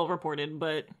country. Well, reported,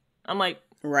 but I'm like.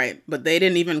 Right, but they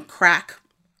didn't even crack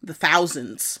the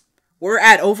thousands. We're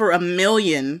at over 1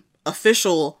 million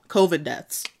official COVID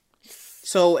deaths.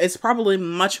 So it's probably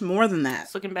much more than that.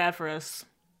 It's looking bad for us.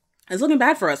 It's looking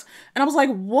bad for us. And I was like,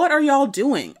 what are y'all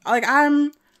doing? Like,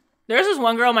 There's this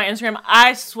one girl on my Instagram,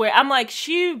 I swear, I'm like,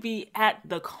 she be at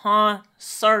the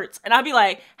concerts. And I'd be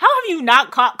like, how have you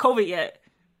not caught COVID yet?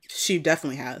 She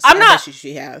definitely has. I bet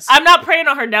she has. I'm not praying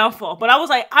on her downfall, but I was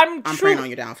like, I'm praying on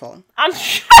your downfall. I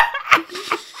was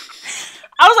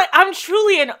like, I'm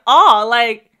truly in awe.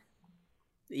 Like,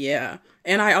 yeah.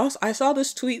 And I saw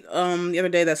this tweet the other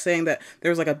day that's saying that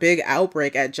there was like a big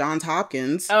outbreak at Johns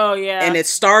Hopkins. Oh yeah. And it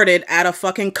started at a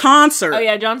fucking concert. Oh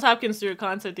yeah, Johns Hopkins threw a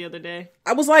concert the other day.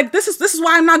 I was like, this is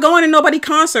why I'm not going to nobody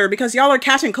concert, because y'all are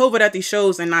catching COVID at these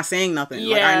shows and not saying nothing.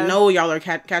 Yeah. Like, I know y'all are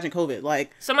catching COVID.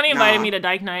 Like, somebody invited me to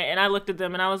Dyke Night and I looked at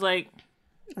them and I was like,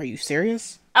 are you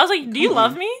serious? I was like, do you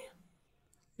love me?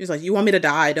 He was like, you want me to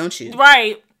die, don't you?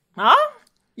 Right. Huh?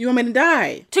 You want me to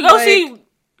die? To go see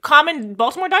Common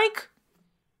Baltimore Dyke?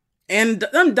 And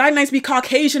them Dyke Nights be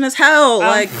Caucasian as hell.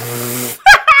 Like,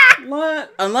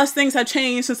 what? Unless things have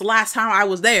changed since the last time I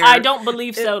was there. I don't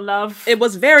believe so, love. It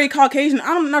was very Caucasian.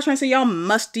 I'm not trying to say y'all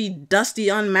musty, dusty,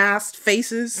 unmasked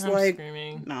faces. I'm like,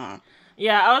 screaming. Nah.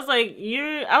 Yeah, I was like,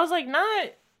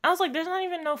 there's not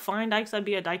even no fine dykes that'd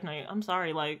be a Dyke Night. I'm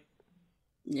sorry, like.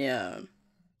 Yeah.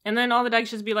 And then all the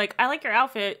dykes just be like, I like your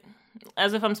outfit.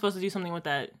 As if I'm supposed to do something with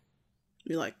that.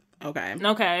 Be like, okay.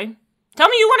 Okay. Tell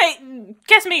me you want to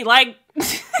kiss me. Like, I'm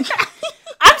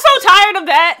so tired of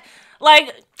that.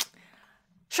 Like,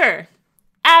 sure.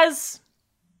 As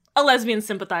a lesbian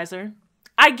sympathizer,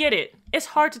 I get it. It's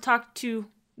hard to talk to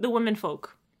the women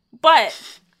folk. But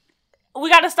we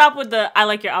got to stop with the I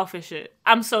like your outfit shit.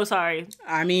 I'm so sorry.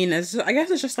 I mean, I guess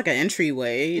it's just like an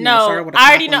entryway. No,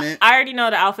 I already know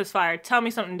the outfit's fire. Tell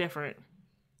me something different.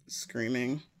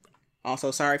 Screaming.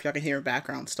 Also, sorry if y'all can hear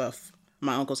background stuff.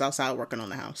 My uncle's outside working on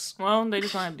the house. Well, they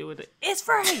just don't have to do with it. It's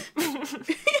free.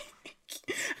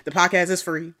 The podcast is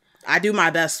free. I do my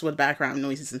best with background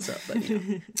noises and stuff, but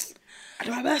I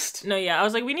do my best. No, yeah, I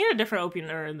was like, we need a different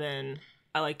opener than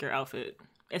I like your outfit.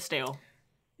 It's stale.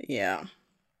 Yeah,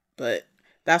 but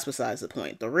that's besides the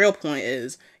point. The real point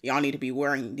is y'all need to be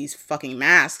wearing these fucking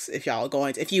masks if y'all are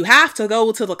going to. If you have to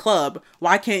go to the club,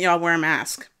 why can't y'all wear a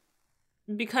mask?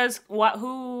 Because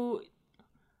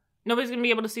nobody's gonna be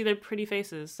able to see their pretty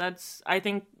faces. I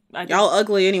think y'all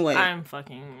ugly anyway. I'm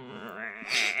fucking.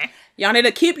 Y'all need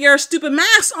to keep your stupid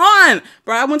masks on,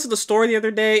 bro. I went to the store the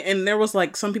other day and there was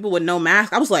like some people with no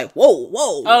mask. I was like, whoa.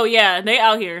 Oh yeah, they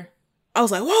out here. I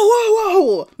was like,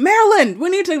 whoa, Maryland, we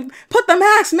need to put the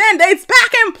mask mandates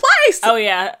back in place. Oh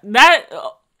yeah, that.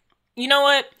 You know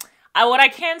what? What I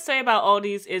can say about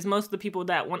Aldi's is most of the people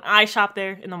that when I shop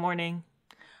there in the morning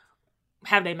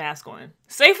have their mask on.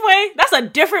 Safeway, that's a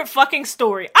different fucking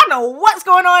story. I don't know what's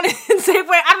going on in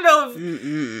Safeway. I don't know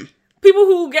if people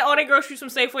who get all their groceries from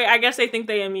Safeway, I guess they think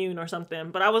they immune or something.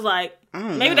 But I was like,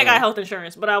 maybe they got health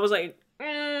insurance. But I was like,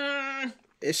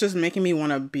 It's just making me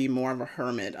want to be more of a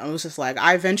hermit. I was just like,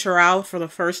 I venture out for the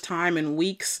first time in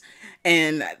weeks.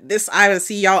 And I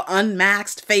see y'all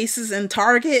unmasked faces in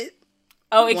Target.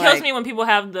 Oh, it kills me when people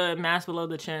have the mask below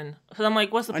the chin. So I'm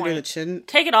like, what's the point? Under the chin?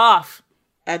 Take it off.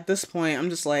 At this point, I'm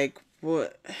just like,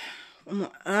 what?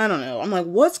 I don't know. I'm like,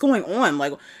 what's going on?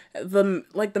 Like,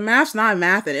 the math's not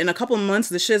math. In a couple of months,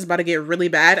 the shit's about to get really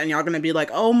bad, and y'all gonna be like,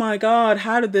 oh my god,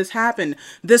 how did this happen?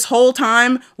 This whole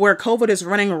time where COVID is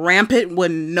running rampant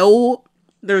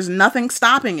there's nothing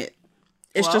stopping it.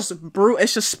 It's just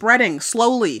it's just spreading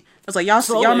slowly. It's like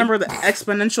y'all remember the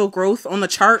exponential growth on the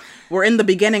chart? We're in the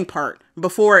beginning part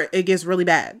before it gets really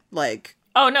bad. Like,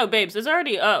 oh no, babes, it's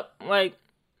already up. Like,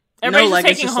 everybody's just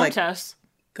taking home tests.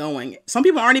 Going. Some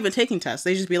people aren't even taking tests.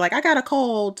 They just be like, I got a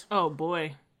cold. Oh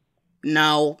boy.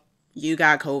 No, you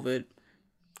got COVID.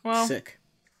 Well, sick.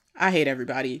 I hate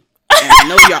everybody. And I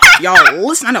know y'all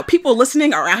listen. I know people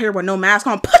listening are out here with no mask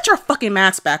on. Put your fucking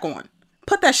mask back on.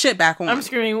 Put that shit back on. I'm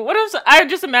screaming. What if I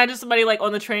just imagine somebody like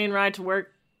on the train ride to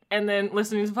work and then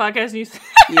listening to the podcast and you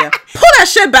yeah. Pull that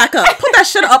shit back up. Put that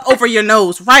shit up over your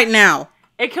nose right now.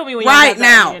 It killed me when you got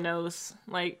that in your nose.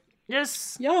 Like,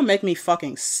 just y'all make me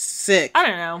fucking sick. I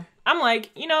don't know. I'm like,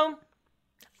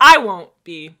 I won't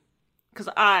be, because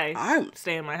I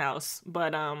stay in my house.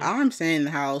 But I'm staying in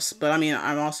the house. But I mean,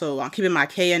 I'm keeping my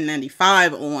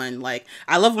KN95 on. Like,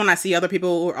 I love when I see other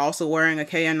people who are also wearing a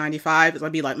KN95.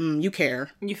 I'd be like, you care.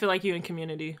 You feel like you in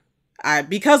community.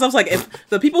 Because I was like, if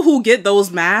the people who get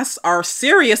those masks are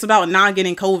serious about not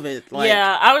getting COVID, like,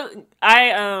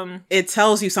 yeah, it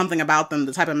tells you something about them,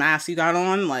 the type of mask you got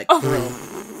on, like, for real.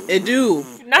 It do.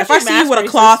 Not if I see you with a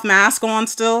cloth mask on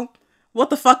still, what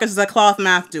the fuck is that cloth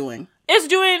mask doing? It's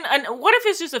doing, what if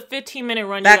it's just a 15-minute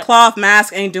run? That cloth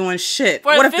mask ain't doing shit.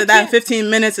 What if that 15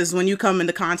 minutes is when you come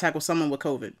into contact with someone with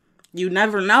COVID? You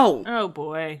never know. Oh,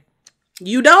 boy.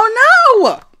 You don't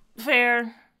know.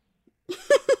 Fair.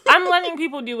 I'm letting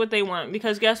people do what they want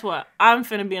because guess what? I'm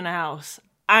finna be in the house.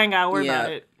 I ain't gotta worry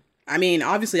about it. I mean,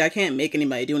 obviously, I can't make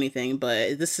anybody do anything,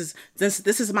 but this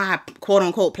is my quote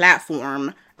unquote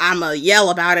platform. I'ma yell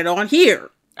about it on here.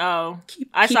 Oh, keep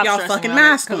y'all fucking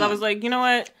masks on. Because I was like, you know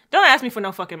what? Don't ask me for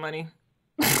no fucking money.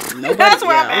 Nobody, That's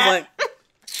where I'm at. I was like,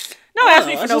 don't ask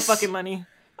me for no fucking money.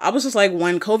 I was just like,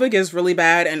 when COVID gets really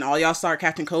bad and all y'all start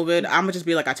catching COVID, I'm gonna just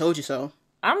be like, I told you so.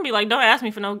 I'm gonna be like, don't ask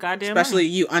me for no goddamn Especially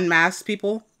money. You unmasked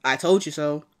people. I told you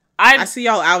so. I see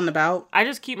y'all out and about. I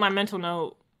just keep my mental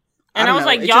note. And I was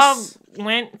like, y'all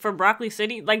went for Broccoli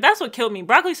City? Like, that's what killed me.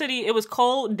 Broccoli City, it was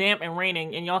cold, damp, and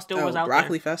raining, and y'all still was out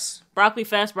Broccoli there. Fest. Broccoli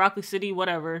Fest, Broccoli City,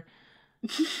 whatever.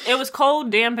 It was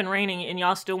cold, damp, and raining, and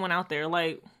y'all still went out there,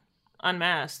 like,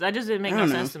 unmasked. That just didn't make no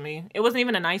sense to me. It wasn't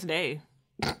even a nice day.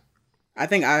 I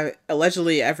think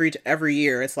allegedly every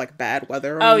year it's like bad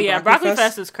weather. Oh yeah, Broccoli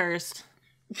Fest is cursed.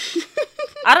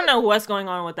 I don't know what's going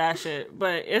on with that shit,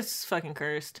 but it's fucking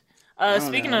cursed.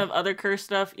 Speaking of other cursed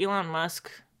stuff, Elon Musk,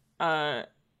 I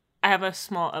have a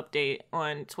small update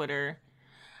on Twitter.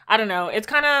 I don't know. It's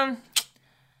kind of,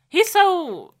 he's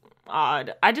so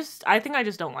odd. I think I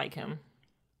just don't like him.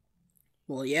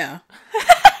 Well, yeah.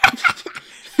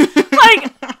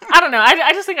 Like, I don't know.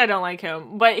 I just think I don't like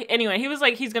him. But anyway, he was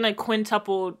like, he's going to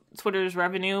quintuple Twitter's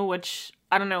revenue, which,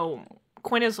 I don't know.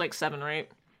 Quint is like 7, right?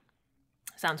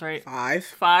 Sounds right.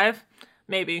 5?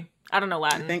 Maybe. I don't know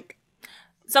Latin. I think.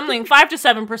 Something 5 to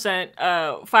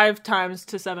 7%, 5 times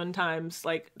to 7 times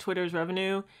like Twitter's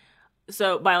revenue.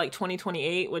 So by like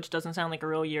 2028, which doesn't sound like a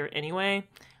real year anyway.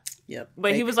 Yep.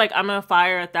 But he was like, I'm gonna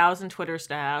fire 1,000 Twitter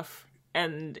staff.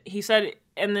 And he said,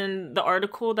 and then the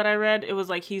article that I read, it was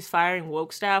like he's firing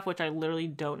woke staff, which I literally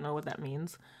don't know what that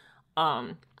means.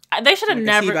 They should have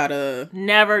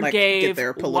never like, gave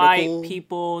white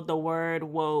people the word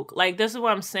woke. Like, this is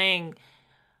what I'm saying.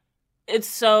 It's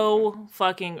so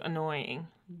fucking annoying.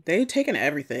 They've taken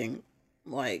everything.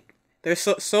 Like, there's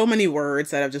so many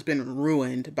words that have just been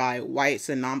ruined by whites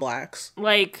and non-blacks.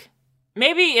 Like,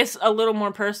 maybe it's a little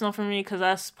more personal for me because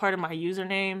that's part of my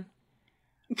username.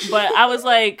 But I was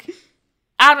like,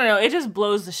 I don't know. It just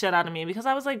blows the shit out of me because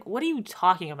I was like, what are you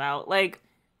talking about? Like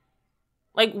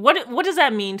what does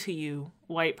that mean to you,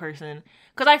 white person?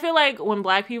 Because I feel like when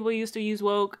black people used to use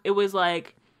woke, it was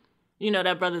like, you know,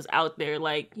 that brother's out there,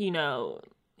 like, you know,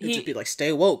 it'd just be like,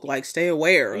 stay woke, like, stay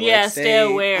aware. Yeah, like, stay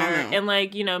aware. And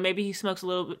like, you know, maybe he smokes a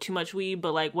little bit too much weed,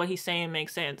 but like what he's saying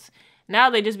makes sense. Now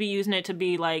they just be using it to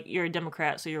be like, you're a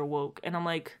Democrat, so you're woke. And I'm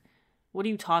like, what are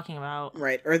you talking about?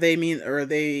 Right. Or they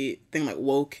think like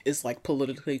woke is like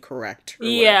politically correct.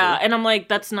 Yeah. And I'm like,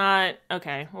 that's not,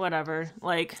 okay, whatever.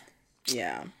 Like,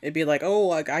 yeah. It'd be like, oh,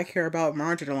 like, I care about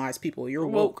marginalized people. You're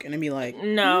woke. And it'd be like,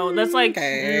 no, that's like,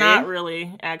 not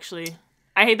really, actually.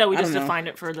 I hate that we just defined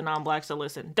it for the non-blacks to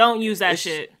listen. Don't use that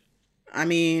shit. I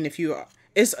mean, if you,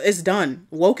 it's done.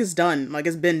 Woke is done. Like,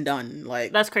 it's been done.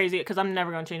 Like, that's crazy because I'm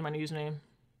never going to change my username.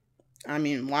 I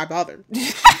mean, why bother?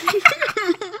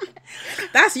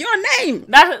 That's your name.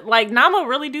 That, like, Nama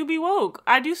really do be woke.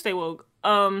 I do stay woke.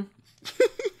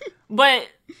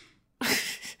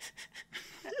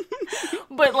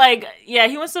 But like, yeah,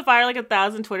 he wants to fire like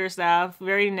 1,000 Twitter staff,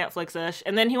 very Netflix-ish,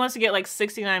 and then he wants to get like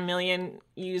 69 million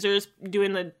users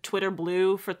doing the Twitter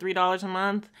Blue for $3 a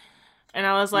month. And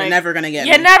I was like, you're never gonna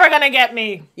get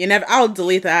me. I'll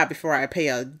delete the app before I pay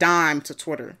a dime to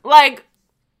Twitter. Like,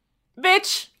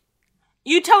 bitch,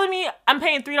 you telling me I'm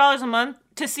paying $3 a month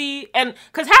to see, and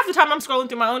because half the time I'm scrolling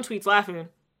through my own tweets laughing.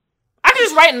 I can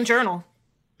just write in a journal.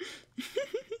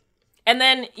 And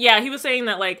then, yeah, he was saying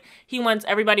that, like, he wants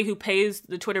everybody who pays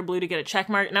the Twitter Blue to get a check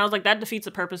mark. And I was like, that defeats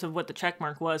the purpose of what the check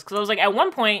mark was. Because I was like, at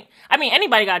one point, I mean,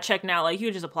 anybody got a check now. Like, you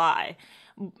would just apply.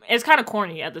 It's kind of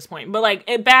corny at this point. But,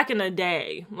 like, back in the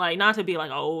day, like, not to be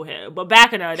like, oh, hell, but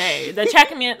back in the day, the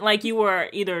check meant, like, you were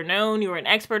either known, you were an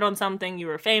expert on something, you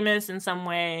were famous in some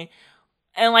way.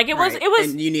 And, like, it was...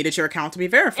 And you needed your account to be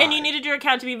verified. And you needed your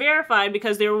account to be verified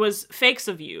because there was fakes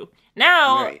of you.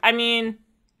 Now, I mean...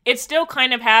 It still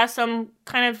kind of has some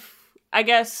kind of, I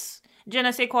guess, je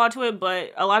ne sais quoi to it,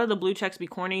 but a lot of the blue checks be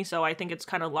corny, so I think it's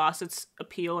kind of lost its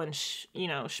appeal and,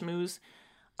 schmooze.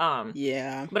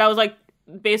 Yeah. But I was like,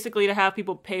 basically to have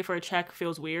people pay for a check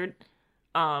feels weird.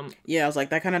 Yeah, I was like,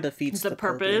 that kind of defeats the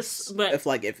purpose. But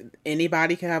if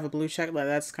anybody could have a blue check, like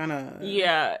that's kind of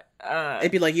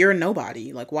it'd be like, you're a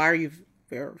nobody. Like, why are you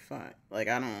verified? Like,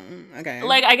 I don't. Okay.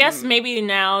 Like, I guess maybe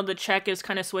now the check is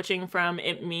kind of switching from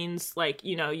it means like,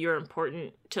 you know, you're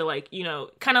important to like, you know,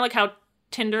 kind of like how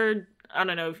Tinder. I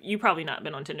don't know if you probably not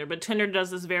been on Tinder, but Tinder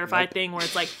does this verified thing where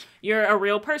it's like you're a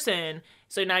real person,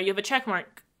 so now you have a check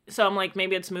mark. So I'm like,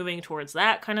 maybe it's moving towards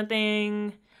that kind of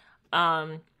thing.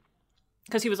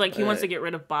 Because he was like, he wants to get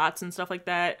rid of bots and stuff like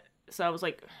that. So I was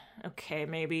like, okay,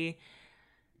 maybe.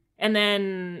 And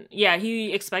then, yeah,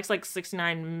 he expects like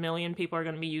 69 million people are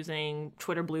going to be using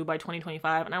Twitter Blue by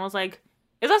 2025. And I was like,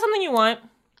 is that something you want?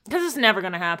 Because it's never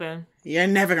going to happen. You're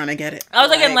never going to get it. I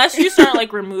was like, unless you start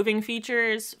like removing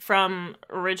features from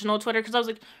original Twitter. Because I was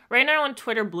like, right now on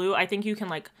Twitter Blue, I think you can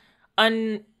like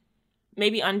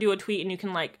maybe undo a tweet and you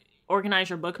can like organize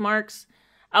your bookmarks.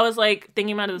 I was like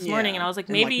thinking about it this morning and I was like,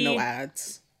 maybe like, no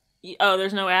ads. Oh,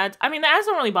 there's no ads. I mean, the ads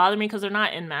don't really bother me because they're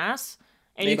not en masse.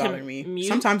 And they you bother can me. Mute.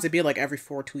 Sometimes it'd be like every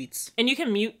 4 tweets. And you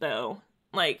can mute though.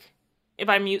 Like if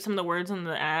I mute some of the words in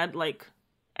the ad, like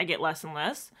I get less and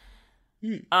less.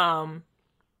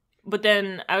 But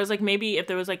then I was like, maybe if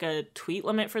there was like a tweet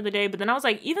limit for the day, but then I was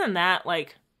like, even that,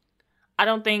 like, I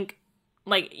don't think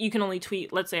like you can only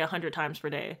tweet, let's say 100 times per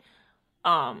day.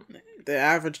 The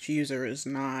average user is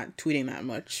not tweeting that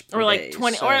much per or like day,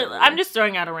 20 so... or I'm just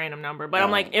throwing out a random number, but I'm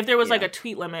like, if there was like a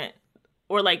tweet limit,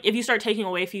 or like if you start taking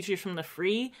away features from the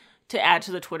free to add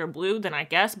to the Twitter Blue, then I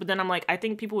guess. But then I'm like, I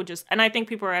think people would just, and I think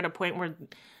people are at a point where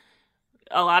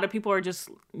a lot of people are just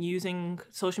using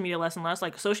social media less and less.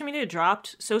 Like social media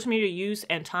use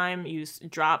and time use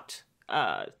dropped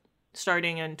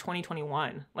starting in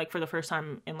 2021, like for the first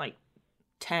time in like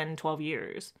 10, 12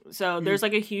 years. So there's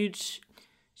like a huge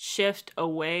shift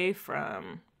away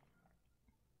from.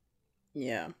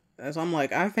 Yeah. So I'm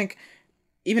like, I think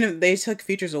even if they took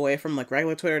features away from like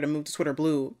regular Twitter to move to Twitter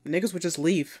Blue, niggas would just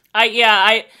leave. I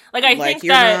think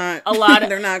that a lot of,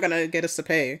 they're not gonna get us to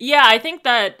pay. Yeah, I think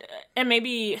that, and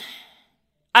maybe,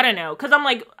 I don't know, because I'm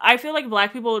like, I feel like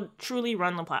black people truly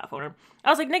run the platform. I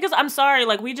was like, niggas, I'm sorry,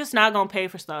 like, we just not gonna pay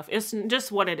for stuff. It's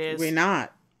just what it is. We're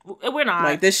not.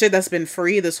 Like, this shit that's been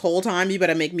free this whole time, you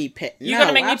better make me pay. You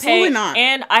gotta make me pay. Not.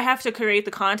 And I have to create the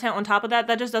content on top of that.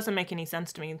 That just doesn't make any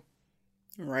sense to me.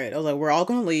 Right. I was like, we're all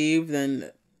gonna leave,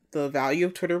 then the value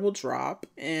of Twitter will drop,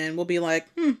 and we'll be like,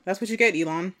 that's what you get,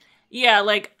 Elon. Yeah,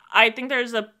 like, I think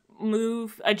there's a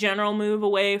general move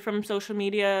away from social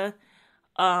media.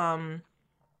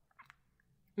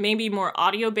 Maybe more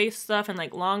audio-based stuff and,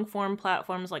 like, long-form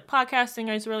platforms like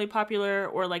podcasting is really popular,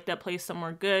 or, like, that plays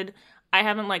somewhere good. I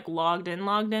haven't, like, logged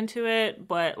into it,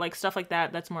 but, like, stuff like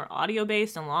that that's more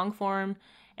audio-based and long-form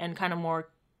and kind of more,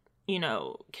 you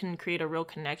know, can create a real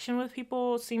connection with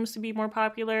people seems to be more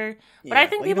popular. But I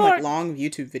think people even, like, long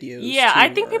YouTube videos. Yeah, I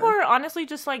think people are honestly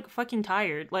just, like, fucking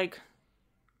tired. Like,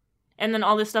 and then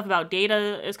all this stuff about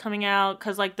data is coming out,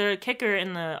 because, like, the kicker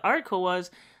in the article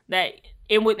was that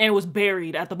it was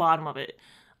buried at the bottom of it.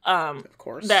 Of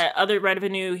course. That other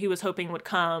revenue he was hoping would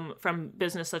come from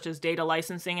business such as data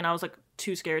licensing, and I was like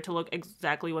too scared to look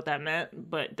exactly what that meant,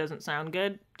 but it doesn't sound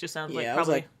good. Just sounds like probably. I was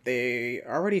like, they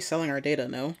already selling our data,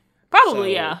 no?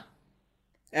 Probably, yeah.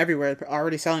 Everywhere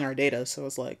already selling our data, so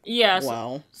it's like,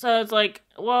 wow. So it's like,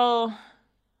 well,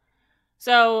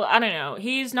 so I don't know.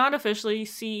 He's not officially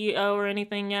CEO or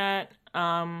anything yet,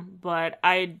 but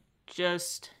I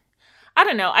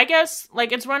don't know. I guess,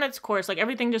 like, it's run its course. Like,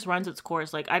 everything just runs its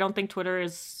course. Like, I don't think Twitter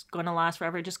is going to last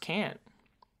forever. It just can't.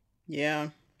 Yeah.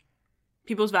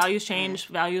 People's values change.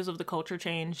 Values of the culture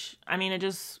change. I mean,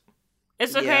 it's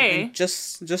okay.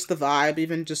 Just the vibe,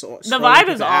 even just... The vibe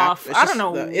is off. I don't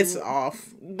know. It's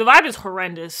off. The vibe is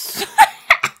horrendous.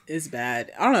 It's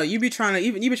bad. I don't know. You be trying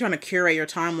to curate your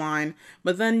timeline,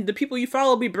 but then the people you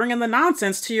follow be bringing the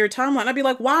nonsense to your timeline. I'd be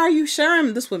like, why are you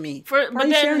sharing this with me? Why are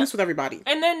you sharing this with everybody?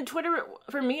 And then Twitter,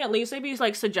 for me at least, they'd be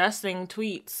like suggesting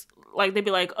tweets. Like they'd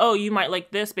be like, oh, you might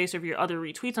like this based off your other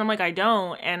retweets. And I'm like, I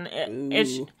don't. And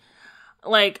it's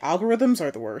like algorithms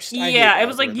are the worst. Yeah, it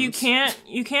was like you can't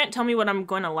tell me what I'm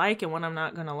going to like and what I'm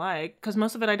not going to like, because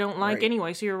most of it I don't like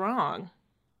anyway. So you're wrong.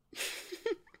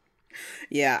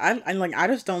 Yeah, I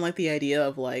just don't like the idea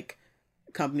of, like,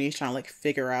 companies trying to, like,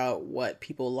 figure out what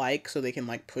people like so they can,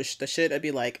 like, push the shit. I'd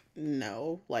be like,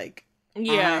 no, like...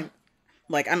 Yeah.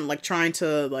 I'm, like, trying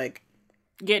to, like...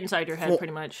 Get inside your head,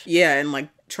 pretty much. Yeah, and, like,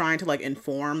 trying to, like,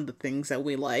 inform the things that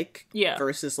we like. Yeah.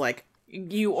 Versus, like...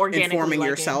 You organically informing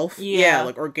yourself. Yeah,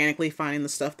 like, organically finding the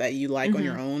stuff that you like on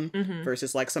your own.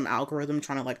 Versus, like, some algorithm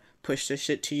trying to, like, push this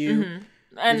shit to you.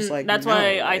 And like, that's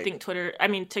why I think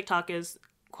TikTok is...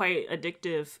 quite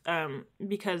addictive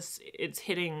because it's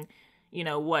hitting,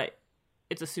 what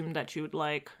it's assumed that you would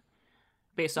like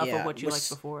based off of what you liked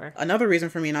before. Another reason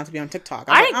for me not to be on TikTok.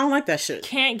 I don't like that shit.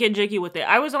 Can't get jiggy with it.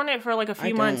 I was on it for like a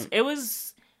few months.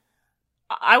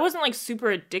 I wasn't like super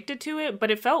addicted to it,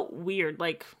 but it felt weird.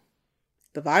 Like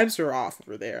the vibes were off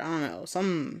over there. I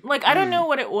don't know. I don't know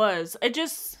what it was. It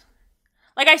just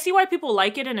like I see why people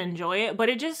like it and enjoy it, but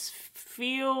it just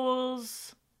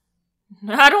feels,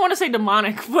 I don't want to say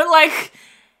demonic, but like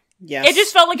yes. It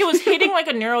just felt like it was hitting like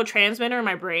a neurotransmitter in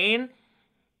my brain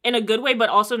in a good way, but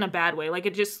also in a bad way. Like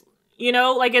it just,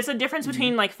 like it's a difference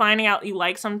between like finding out you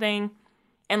like something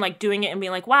and like doing it and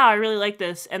being like, wow, I really like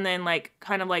this. And then like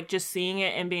kind of like just seeing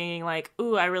it and being like,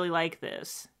 ooh, I really like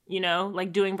this,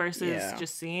 like doing versus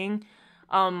just seeing.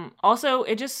 Also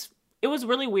it was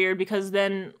really weird because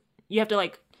then you have to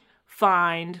like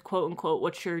find quote unquote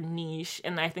what's your niche.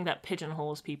 And I think that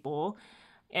pigeonholes people.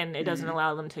 And it doesn't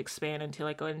allow them to expand into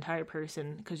like an entire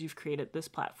person because you've created this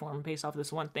platform based off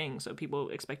this one thing. So people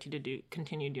expect you to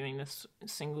continue doing this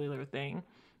singular thing.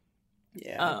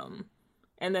 Yeah.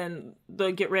 And then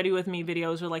the get ready with me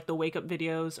videos or like the wake up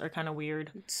videos are kind of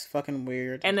weird. It's fucking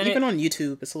weird. And then even on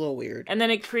YouTube, it's a little weird. And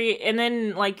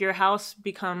then like your house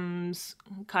becomes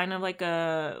kind of like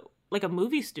a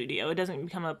movie studio. It doesn't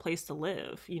become a place to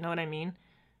live. You know what I mean?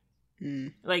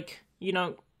 Like,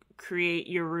 create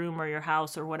your room or your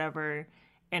house or whatever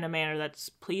in a manner that's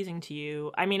pleasing to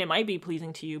you. I mean, it might be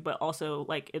pleasing to you, but also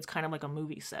like it's kind of like a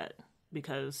movie set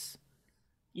because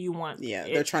you want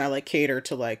they're trying to like cater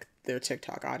to like their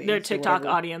TikTok audience. Their TikTok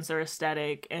audience, their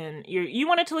aesthetic, and you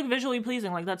want it to look visually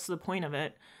pleasing. Like that's the point of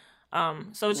it.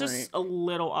 So it's just a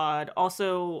little odd.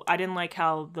 Also, I didn't like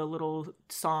how the little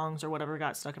songs or whatever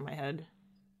got stuck in my head.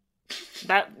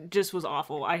 That just was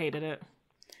awful. I hated it.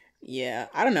 Yeah,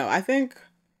 I don't know.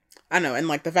 I know, and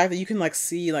like the fact that you can like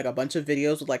see like a bunch of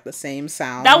videos with like the same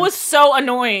sound. That was so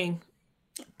annoying.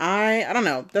 I don't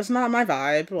know. That's not my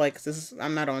vibe. Like this is why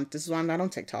I'm not on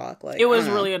TikTok. Like it was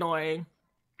really annoying.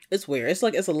 It's weird. It's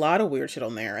like it's a lot of weird shit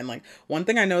on there. And like one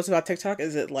thing I noticed about TikTok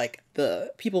is that like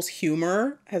the people's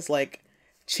humor has like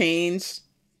changed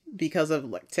because of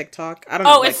like TikTok. I don't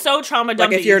know. Oh, it's so trauma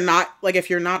dumpy. Like if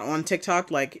you're not on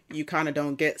TikTok, like you kind of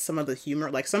don't get some of the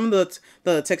humor. Like some of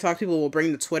the TikTok people will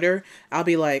bring to Twitter. I'll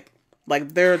be like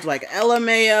they're like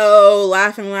LMAO,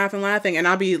 laughing, and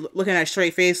I'll be looking at a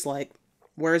straight face like,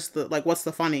 what's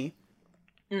the funny?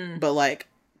 But like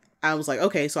I was like,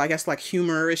 okay, so I guess like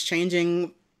humor is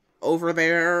changing over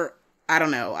there. I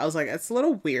don't know. I was like, it's a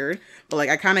little weird, but like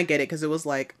I kind of get it because it was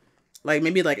like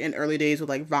maybe like in early days with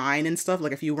like Vine and stuff.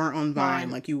 Like if you weren't on Vine,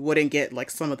 like you wouldn't get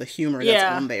like some of the humor that's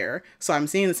on there. So I'm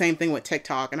seeing the same thing with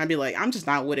TikTok, and I'd be like, I'm just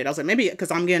not with it. I was like, maybe because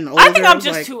I'm getting older. I think I'm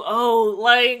just like, too old.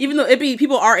 Like even though it'd be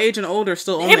people our age and older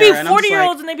still on there. It'd be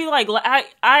 40-year-olds and they'd be like,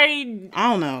 I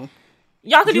don't know.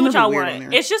 Y'all can do what y'all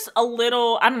want. It's just a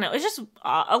little. I don't know. It's just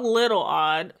a little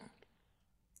odd.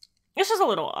 It's just a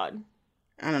little odd.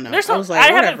 I don't know.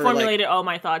 I haven't formulated all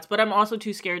my thoughts, but I'm also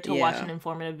too scared to watch an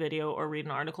informative video or read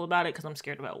an article about it because I'm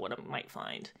scared about what I might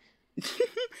find.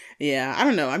 Yeah, I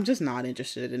don't know. I'm just not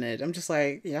interested in it. I'm just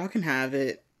like, y'all can have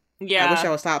it. Yeah. I wish I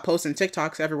would stop posting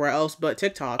TikToks everywhere else but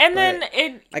TikTok. And then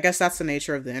I guess that's the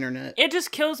nature of the internet. It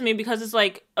just kills me because it's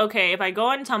like, okay, if I go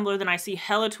on Tumblr, then I see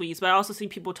hella tweets, but I also see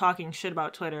people talking shit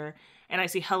about Twitter, and I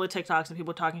see hella TikToks and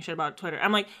people talking shit about Twitter.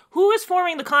 I'm like, who is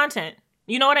forming the content?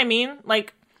 You know what I mean?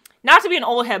 Like, not to be an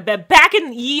old head, but back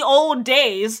in ye old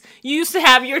days, you used to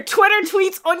have your Twitter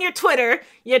tweets on your Twitter,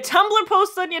 your Tumblr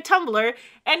posts on your Tumblr,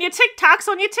 and your TikToks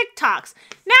on your TikToks.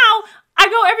 Now, I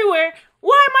go everywhere.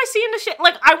 Why am I seeing the shit?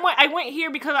 Like, I went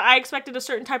here because I expected a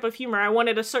certain type of humor. I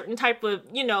wanted a certain type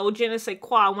of, je ne sais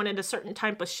quoi. I wanted a certain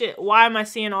type of shit. Why am I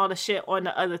seeing all the shit on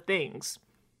the other things?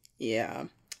 Yeah.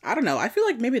 I don't know. I feel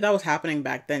like maybe that was happening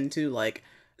back then, too. Like,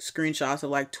 screenshots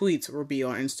of like tweets would be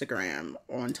on Instagram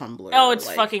or on Tumblr. Oh, it's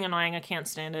like, fucking annoying. I can't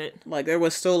stand it. Like there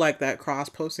was still like that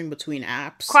cross-posting between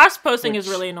apps. Cross-posting is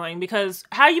really annoying because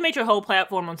how you make your whole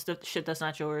platform on shit that's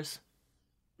not yours?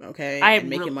 Okay, and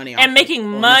making money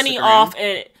off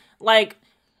it. Like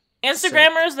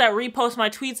Instagrammers that repost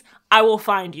my tweets, I will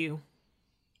find you.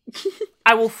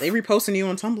 They reposting you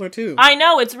on Tumblr too. I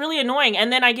know, it's really annoying.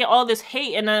 And then I get all this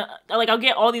hate and I'll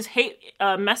get all these hate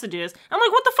messages. I'm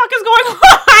like, what the fuck is going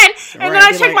on? And then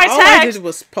I check my tags. All I did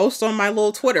was post on my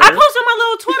little Twitter. I post on my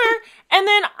little Twitter and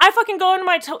then I fucking go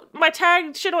into my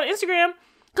tag shit on Instagram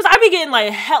because I be getting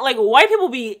like white people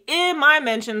be in my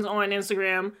mentions on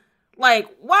Instagram. Like,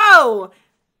 whoa.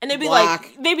 And they'd be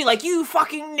like, you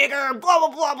fucking nigger, blah, blah,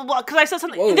 blah, blah, blah. Because I said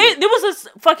something. There was this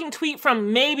fucking tweet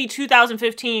from maybe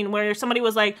 2015 where somebody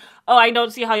was like, oh, I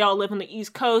don't see how y'all live on the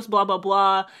East Coast, blah, blah,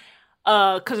 blah.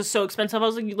 because it's so expensive. I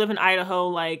was like, you live in Idaho,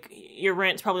 like your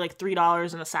rent's probably like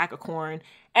 $3 and a sack of corn.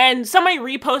 And somebody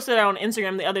reposted it on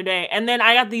Instagram the other day, and then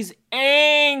I got these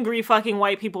angry fucking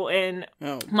white people in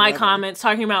my comments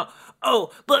talking about, blah,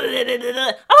 blah, blah, blah,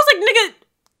 blah. I was like, nigga,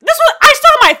 this was, I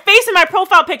still have my face in my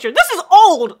profile picture. This is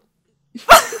old.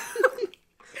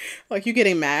 Like, you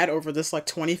getting mad over this, like,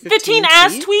 2015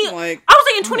 ass tweet? Like, I was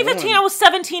like, in 2015, I was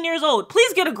 17 years old.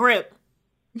 Please get a grip.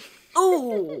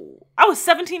 Ooh. I was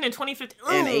 17 in 2015. Ooh.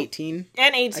 And 18.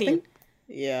 And 18.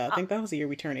 I think that was the year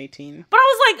we turned 18. But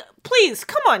I was like, please,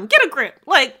 come on, get a grip.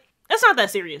 Like, it's not that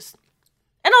serious.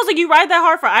 And I was like, you ride that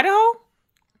hard for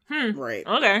Idaho? Right.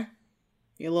 Okay.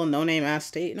 Your little no-name ass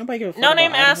state. Nobody give a fuck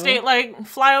No-name about ass Idaho. state, like,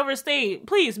 fly over state.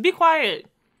 Please, be quiet.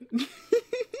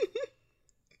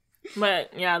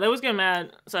 But, yeah, they was getting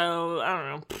mad. So, I don't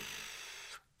know.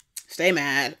 Stay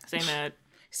mad. Stay mad.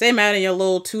 Stay mad in your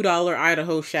little $2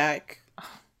 Idaho shack.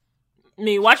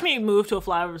 Watch me move to a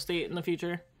flyover state in the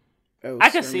future. I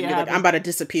can see it. Like, I'm about to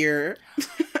disappear.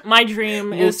 My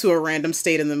dream is to a random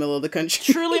state in the middle of the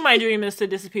country. Truly, my dream is to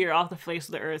disappear off the face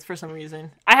of the earth for some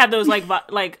reason. I have those I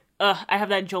have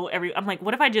that jolt I'm like,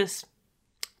 what if I just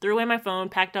threw away my phone,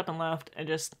 packed up and left, and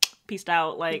just peaced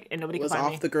out, like, and nobody could find me.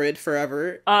 Was off the grid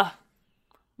forever.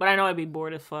 But I know I'd be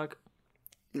bored as fuck.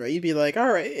 Right, you'd be like,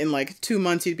 all right, in like 2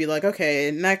 months, you'd be like,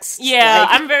 okay, next. Yeah,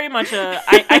 like... I'm very much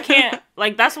I can't,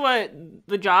 like, that's what,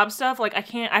 the job stuff, like,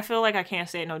 I feel like I can't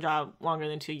stay at no job longer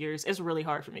than 2 years. It's really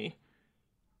hard for me.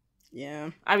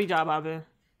 Yeah. I be job hopping.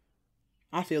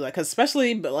 I feel like, cause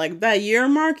especially, but like, that year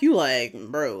mark, you like,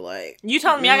 bro, like. You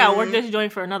telling me I gotta work this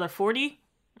joint for another 40?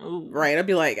 Ooh. Right, I'd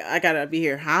be like, I gotta be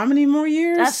here how many more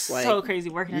years? That's like, so crazy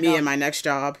working me and my next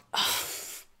job.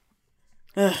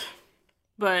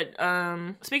 But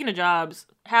speaking of jobs,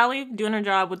 Hallie doing her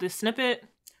job with this snippet.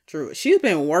 True. She's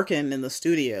been working in the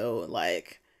studio,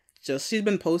 like, she's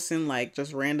been posting, like,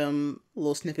 just random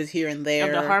little snippets here and there.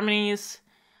 Of the harmonies.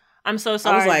 I'm so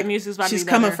sorry. I was like, the music's about to be she's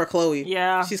coming for Chloe.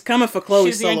 Yeah. She's coming for Chloe's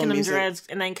she's solo yanking music. them dreads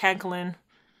and then cackling.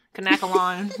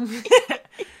 Knackle-on.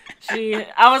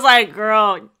 I was like,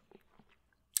 girl,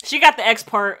 she got the X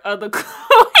part of the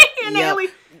Chloe and Haley.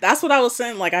 That's what I was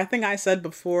saying. Like, I think I said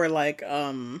before, like,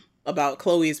 about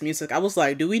Chloe's music. I was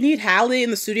like, do we need Hallie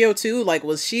in the studio too? Like,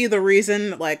 was she the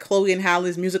reason, like, Chloe and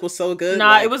Hallie's music was so good?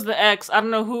 Nah, like, it was the X. I don't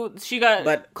know who she got,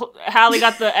 but Hallie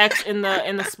got the X in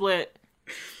the split.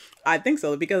 I think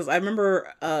so, because I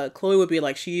remember Chloe would be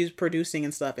like, she's producing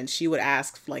and stuff, and she would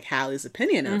ask like Hallie's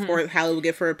opinion, and of course Hallie would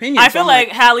give her opinion. I feel like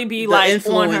Hallie be like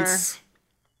influence. On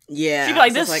her. Yeah, she'd be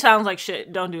like, "This sounds like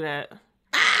shit. Don't do that."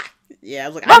 Yeah, I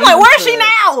was like, I'm like, where's she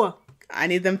now? I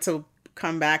need them to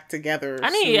come back together.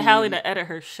 I need Hallie to edit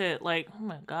her shit. Like, oh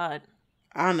my god.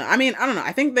 I don't know. I mean, I don't know.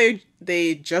 I think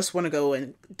they just want to go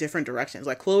in different directions.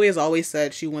 Like, Chloe has always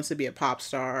said she wants to be a pop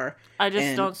star. I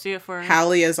just don't see it for her.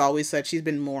 Hallie has always said she's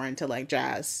been more into, like,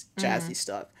 jazzy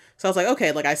stuff. So I was like,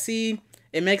 okay, like, I see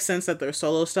it makes sense that their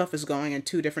solo stuff is going in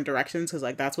two different directions, because,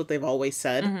 like, that's what they've always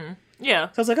said. Mm-hmm. Yeah.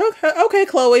 So I was like, okay,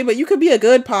 Chloe, but you could be a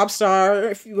good pop star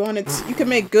if you wanted to. You could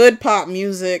make good pop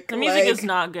music. The music is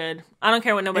not good. I don't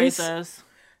care what nobody says.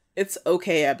 It's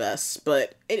okay at best,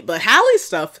 but Hallie's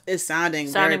stuff is sounding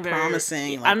very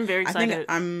promising. Like, I'm very excited. I think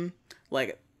I'm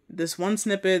like this one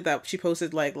snippet that she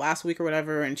posted like last week or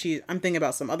whatever, and I'm thinking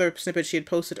about some other snippets she had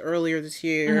posted earlier this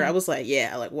year. Mm-hmm. I was like,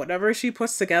 yeah, like whatever she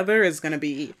puts together is gonna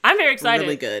be. I'm very excited.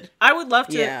 Really good. I would love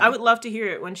to. Yeah. I would love to hear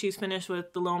it when she's finished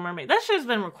with The Little Mermaid. That shit's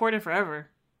been recorded forever.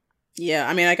 Yeah,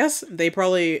 I mean, I guess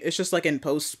it's just like in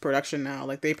post-production now.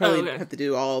 Like, they probably have to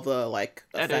do all the, like,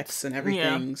 effects and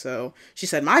everything. Yeah. So, she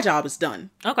said, my job is done.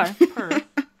 Okay.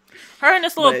 Her and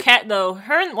this little cat, though.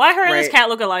 Why her and this cat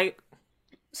look alike?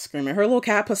 Screaming. Her little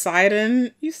cat,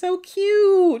 Poseidon, you so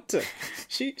cute.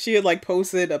 She had, like,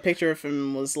 posted a picture of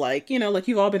him, was like, you know, like,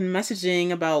 you've all been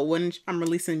messaging about when I'm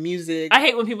releasing music. I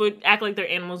hate when people act like their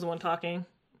animal's the one talking.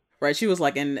 Right, she was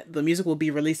like, and the music will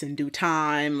be released in due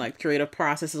time. Like, creative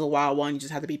process is a wild one. You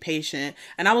just have to be patient.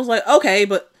 And I was like, okay,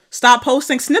 but stop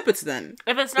posting snippets then.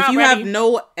 If you have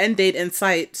no end date in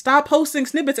sight, stop posting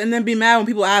snippets and then be mad when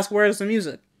people ask, where's the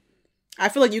music? I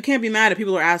feel like you can't be mad if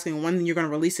people are asking when you're going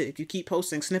to release it if you keep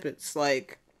posting snippets.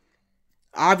 Like,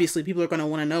 obviously, people are going to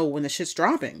want to know when the shit's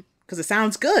dropping. Because it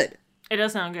sounds good. It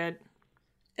does sound good.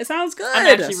 It sounds good. I'm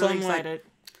actually really excited.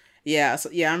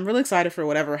 Like, I'm really excited for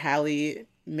whatever Hallie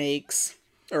makes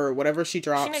or whatever she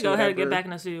drops. She need to go ahead and get back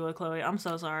in the studio with Chloe. I'm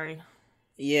so sorry.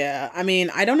 Yeah, I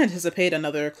mean, I don't anticipate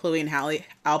another Chloe and Hallie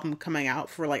album coming out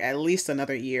for like at least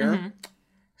another year. Mm-hmm.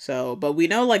 So, but we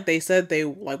know, like, they said they,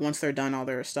 like, once they're done all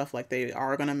their stuff, like, they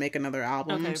are gonna make another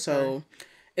album. Okay, so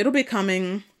it'll be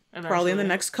coming eventually. Probably in the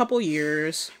next couple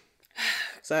years.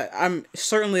 So I'm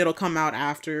certainly it'll come out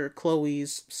after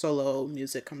Chloe's solo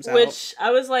music comes out. Which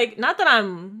I was like, not that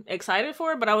I'm excited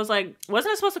for, but I was like,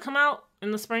 wasn't it supposed to come out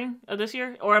in the spring of this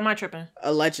year? Or am I tripping?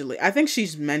 Allegedly. I think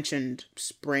she's mentioned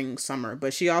spring, summer,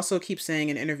 but she also keeps saying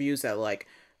in interviews that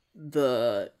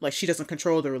she doesn't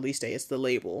control the release date, it's the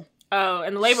label. Oh,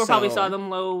 and the label probably saw them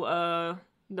low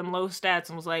stats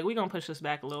and was like, we gonna push this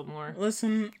back a little more.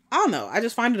 Listen, I don't know. I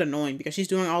just find it annoying because she's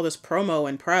doing all this promo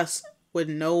and press with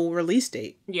no release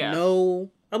date. Yeah.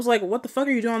 I was like, what the fuck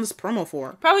are you doing this promo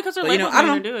for? Probably because her label's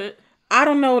going to do it. I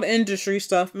don't know the industry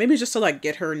stuff. Maybe just to like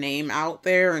get her name out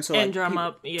there and drum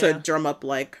up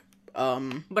like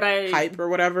but I hype or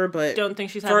whatever. But don't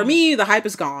think she's for me, the hype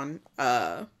is gone.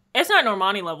 It's not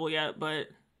Normani level yet, but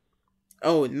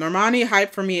Normani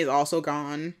hype for me is also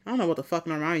gone. I don't know what the fuck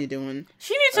Normani doing.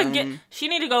 She needs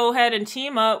to go ahead and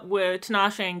team up with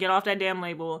Tinashe and get off that damn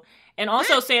label. And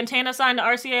also, Santana signed to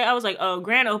RCA. I was like, oh,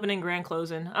 grand opening, grand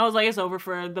closing. I was like, it's over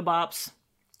for the bops.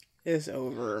 It's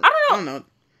over. I don't know.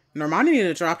 Normani need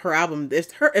to drop her album.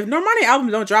 If Normani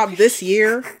album don't drop this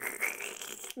year,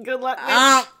 good luck,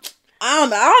 bitch. I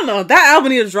don't know. That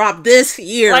album need to drop this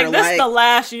year. Like, this is the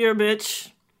last year,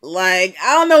 bitch. Like,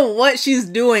 I don't know what she's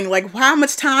doing. Like, how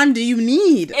much time do you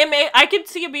need? I could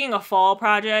see it being a fall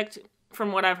project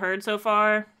from what I've heard so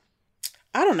far.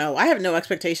 I don't know. I have no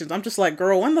expectations. I'm just like,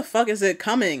 girl, when the fuck is it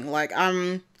coming? Like, I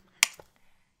wouldn't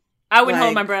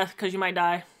hold my breath because you might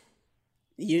die.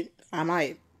 I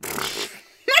might.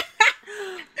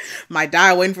 Might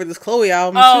die waiting for this Chloe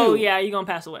album, too. Oh, yeah, you're gonna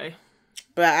pass away.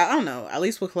 But I don't know. At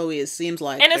least with Chloe, it seems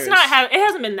like... And it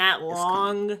hasn't been that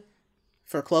long.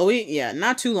 For Chloe? Yeah,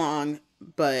 not too long,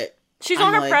 but... She's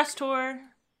on her press tour.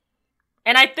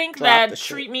 And I think that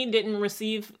Treat Me didn't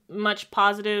receive much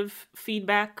positive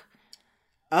feedback.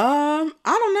 I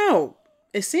don't know.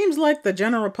 It seems like the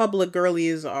general public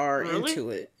girlies are into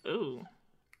it. Ooh.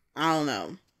 I don't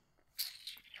know.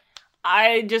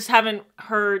 I just haven't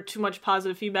heard too much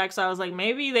positive feedback, so I was like,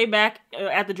 maybe they back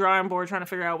at the drawing board trying to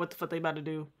figure out what the fuck they about to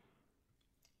do.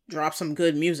 Drop some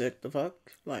good music, the fuck?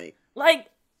 Like, it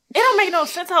don't make no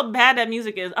sense how bad that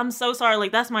music is. I'm so sorry,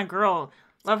 like, that's my girl.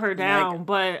 Love her down,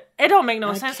 but it don't make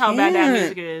no sense how bad that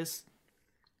music is.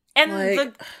 And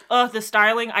the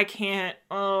styling, I can't.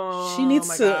 Oh, she needs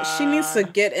to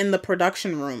get in the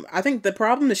production room. I think the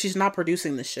problem is she's not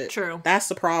producing the shit. True. That's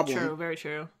the problem. True, very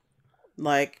true.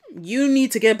 Like, you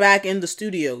need to get back in the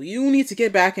studio. You need to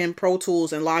get back in Pro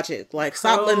Tools and Logic. Like,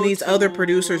 stop letting these other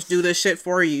producers do this shit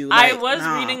for you. Like, I was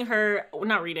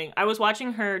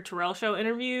watching her Terrell Show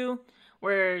interview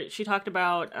where she talked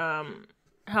about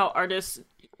how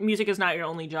music is not your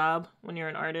only job when you're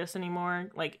an artist anymore.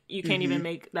 Like, you can't even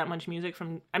make that much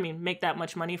make that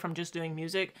much money from just doing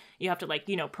music. You have to, like,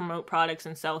 promote products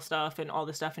and sell stuff and all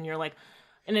this stuff, and you're like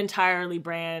an entirely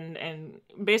brand, and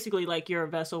basically like you're a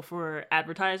vessel for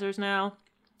advertisers now.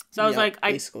 So I was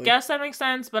I guess that makes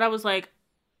sense, but I was like,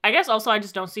 I guess also I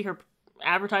just don't see her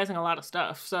advertising a lot of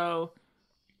stuff. So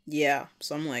yeah,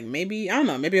 so I'm like, maybe, I don't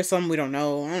know, maybe it's something we don't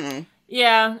know. I don't know.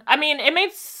 Yeah, I mean, it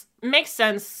makes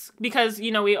sense because,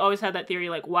 we always had that theory,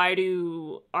 like, why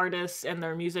do artists and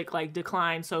their music, like,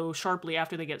 decline so sharply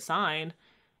after they get signed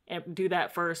and do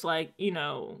that first, like,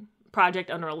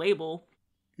 project under a label.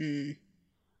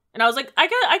 And I was like, I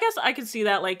guess I could see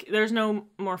that, like, there's no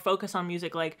more focus on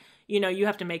music, like, you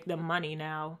have to make them money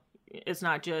now. It's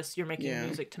not just you're making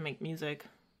music to make music.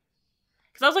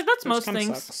 Because I was like, that's most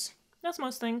things. Sucks. That's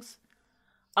most things.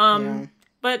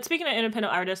 But speaking of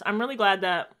independent artists, I'm really glad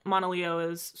that Mauna Leo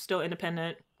is still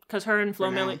independent, because her and Flo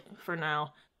Milli for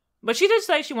now. But she did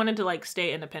say she wanted to, like,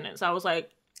 stay independent. So I was like,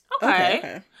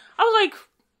 okay. I was like,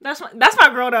 that's my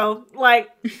girl though. Like,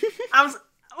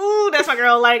 that's my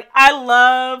girl. Like, I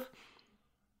love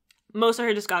most of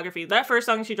her discography. That first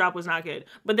song she dropped was not good,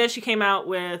 but then she came out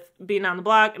with Beating on the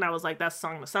Block, and I was like, that's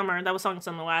Song of the Summer. That was Song of the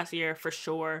Summer last year for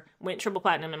sure. Went triple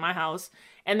platinum in my house.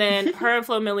 And then her and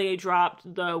Flo Milli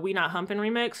dropped the We Not Humpin'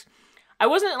 remix. I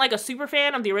wasn't like a super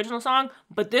fan of the original song,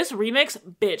 but this remix,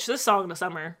 bitch, this Song of the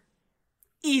Summer,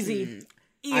 easy.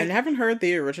 I haven't heard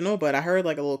the original, but I heard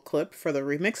like a little clip for the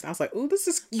remix, and I was like, ooh, this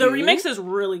is cute. The remix is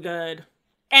really good.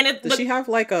 And does she have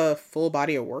like a full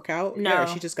body of workout? No. Yeah, or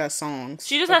she just got songs?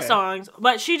 She just has songs,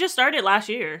 but she just started last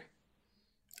year.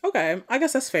 Okay, I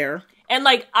guess that's fair. And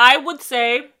like, I would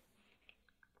say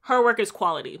her work is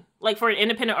quality. Like, for an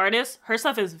independent artist, her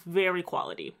stuff is very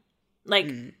quality.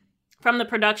 Like, from the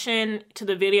production to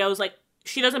the videos, like,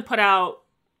 she doesn't put out,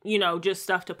 just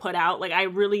stuff to put out. Like, I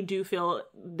really do feel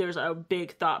there's a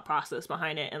big thought process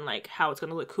behind it, and like how it's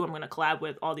going to look, who I'm going to collab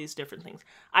with, all these different things.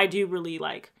 I do really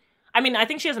like... I mean, I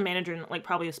think she has a manager and, like,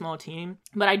 probably a small team,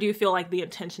 but I do feel like the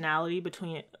intentionality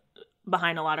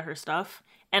behind a lot of her stuff.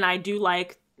 And I do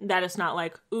like that it's not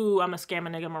like, ooh, I'm a scam a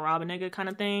nigga, I'm a rob a nigga kind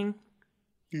of thing.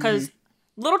 Because a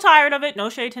little tired of it. No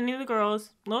shade to any of the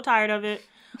girls. A little tired of it.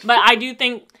 But I do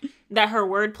think that her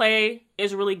wordplay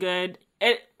is really good.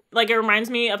 It reminds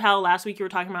me of how last week you were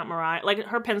talking about Mariah. Like,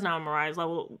 her pen's not on Mariah's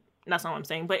level. That's not what I'm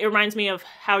saying. But it reminds me of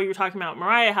how you were talking about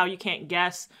Mariah, how you can't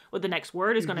guess what the next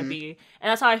word is going to be. And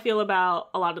that's how I feel about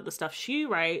a lot of the stuff she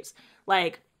writes.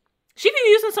 Like, she be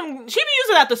using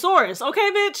that thesaurus,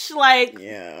 okay, bitch? Like,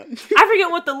 yeah. I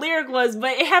forget what the lyric was,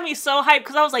 but it had me so hyped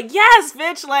because I was like, yes,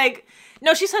 bitch. Like,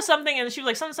 no, she said something and she was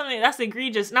like, something, that's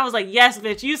egregious. And I was like, yes,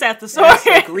 bitch, use that thesaurus.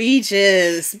 That's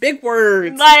egregious. Big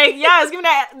words. Like, yes, give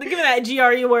me that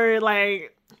GRE word,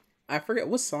 like. I forget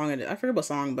what song,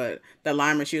 but that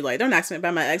line where she was like, don't ask me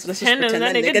about my ex, let's just pretend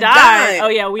that nigga died. Oh,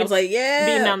 yeah, I was like, yeah.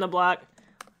 Beating down the block.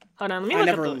 Hold on, let me look. I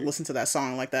never listened to that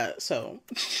song like that, so.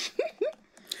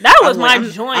 That was my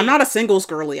joint. I'm not a singles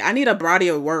girly. I need a body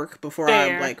of work before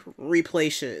I, like,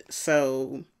 replay shit,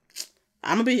 so.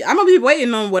 I'm gonna be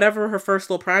waiting on whatever her first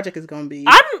little project is gonna be.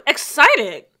 I'm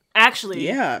excited, actually.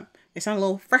 Yeah, it sounds a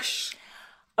little fresh.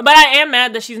 But I am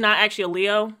mad that she's not actually a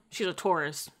Leo. She's a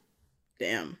Taurus.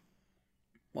 Damn.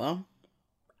 Well,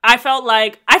 I feel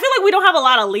like we don't have a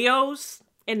lot of Leos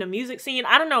in the music scene.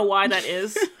 I don't know why that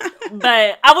is,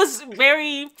 but I was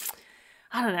very,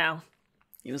 I don't know.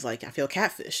 He was like, I feel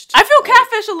catfished. I feel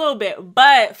catfished a little bit,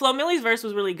 but Flo Milli's verse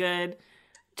was really good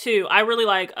too. I really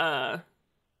like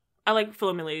I like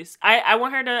Flo Milli's. I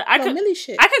want her to. I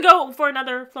could go for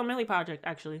another Flo Milli project.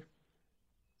 Actually,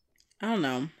 I don't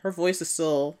know. Her voice is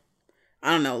still. I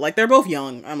don't know. Like, they're both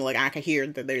young. I'm like, I can hear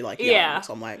that they're like young. Yeah.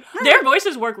 So I'm like, their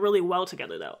voices work really well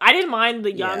together though. I didn't mind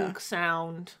the young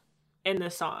sound in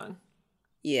this song.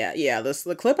 Yeah.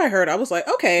 The clip I heard, I was like,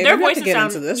 okay, their voices get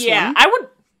into this. Yeah, one.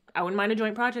 I wouldn't mind a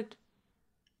joint project.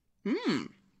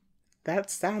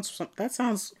 That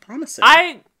sounds promising.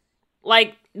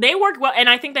 Like, they work well, and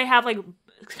I think they have, like,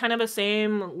 kind of the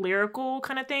same lyrical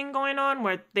kind of thing going on,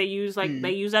 where they use, like,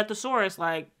 they use that thesaurus,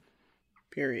 like...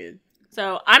 Period.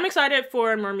 So, I'm excited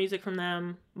for more music from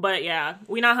them, but yeah,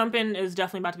 We Not Humpin' is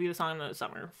definitely about to be the song of the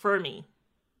summer, for me.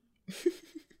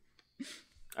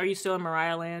 Are you still in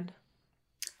Mariah land?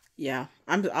 Yeah.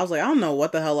 I was like, I don't know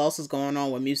what the hell else is going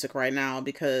on with music right now,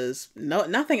 because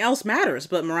nothing else matters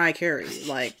but Mariah Carey,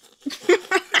 like...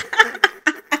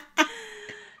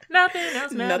 Nothing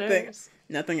else matters.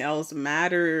 Nothing else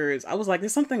matters. I was like,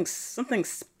 there's something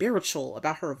spiritual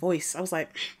about her voice. I was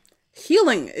like,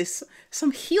 healing is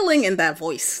some healing in that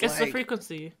voice. It's like, the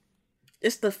frequency.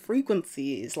 It's the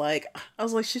frequencies. Like, I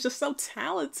was like, she's just so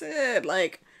talented.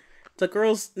 Like, the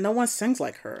girls, no one sings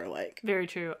like her. Like, very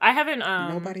true. I haven't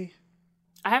nobody.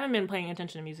 I haven't been paying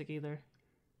attention to music either.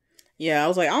 Yeah, I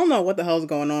was like, I don't know what the hell's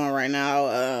going on right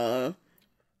now.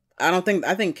 I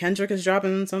think Kendrick is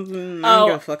dropping something. I don't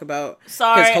give a fuck about his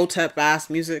Hotep ass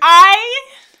music. But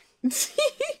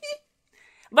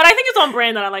I think it's on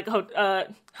brand that I like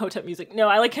Hotep music. No,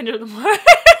 I like Kendrick Lamar.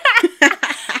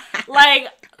 Like,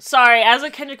 sorry, as a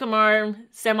Kendrick Lamar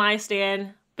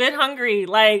semi-stan, been hungry.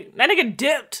 Like, that nigga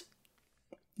dipped.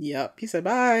 Yep, he said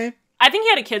bye. I think he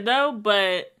had a kid though,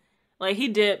 but like he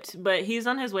dipped, but he's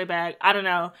on his way back. I don't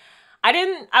know.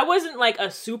 I wasn't like a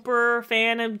super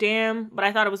fan of Damn, but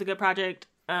I thought it was a good project.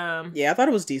 Yeah, I thought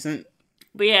it was decent.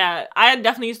 But yeah, I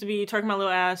definitely used to be twerking my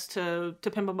little ass to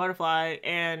Pimp a Butterfly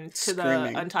and to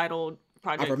the Untitled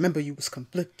project. I remember you was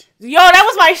conflicted. Yo, that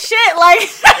was my shit. Like,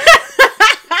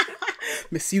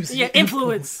 misusing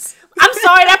influence. I'm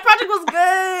sorry, that project was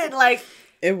good. Like,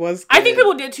 it was good. I think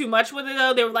people did too much with it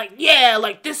though. They were like, yeah,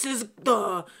 like this is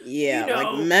the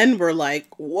like men were like,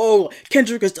 whoa,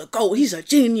 Kendrick is the GOAT, he's a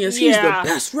genius, he's the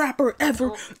best rapper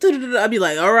ever. I'd be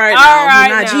like, all right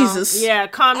now, Jesus. Yeah,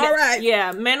 calm down. Right.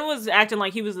 Yeah, men was acting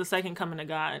like he was the second coming of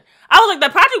God. I was like,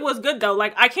 the project was good though.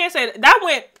 Like, I can't say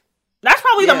that's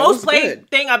probably the most played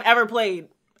thing I've ever played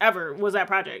was that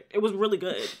project. It was really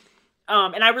good.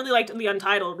 And I really liked the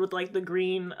Untitled with like the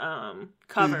green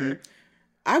cover. Mm-hmm.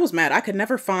 I was mad. I could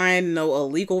never find no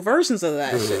illegal versions of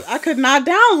that shit. I could not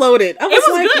download it. I was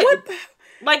like, good. What the?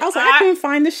 Like, I was like, I couldn't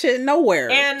find this shit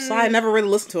nowhere. So I never really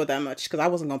listened to it that much because I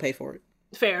wasn't going to pay for it.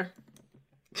 Fair.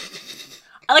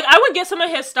 Like, I would get some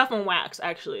of his stuff on Wax,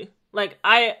 actually. Like,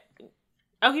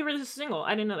 he released a single.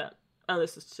 I didn't know that. Oh,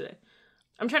 this is today.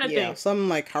 I'm trying to think. Yeah, some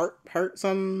like Heart,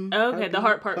 some... Okay, the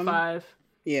Heart Part 5.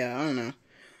 Yeah, I don't know.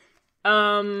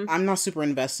 I'm not super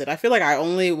invested. I feel like I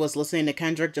only was listening to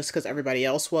Kendrick just because everybody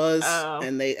else was,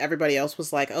 and everybody else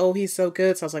was like, "Oh, he's so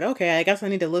good." So I was like, "Okay, I guess I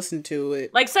need to listen to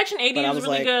it." Like Section 80 was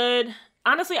really good.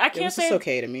 Honestly, I can't say it's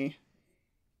okay to me.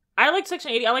 I like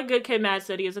Section 80. I like Good Kid, Mad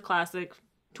City as a classic.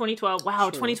 2012. Wow,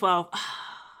 true. 2012.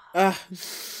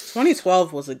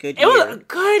 2012 was a good year. It was a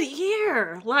good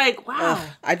year. Like, wow.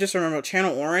 I just remember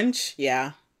Channel Orange.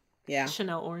 Yeah.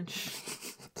 Chanel Orange.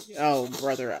 Oh,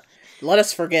 brother. Let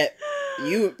us forget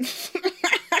you.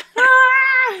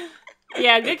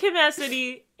 Yeah, Good Kid, Mad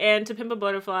City, and To Pimp a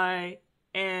Butterfly,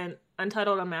 and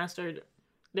Untitled Unmastered.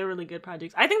 They're really good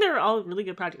projects. I think they were all really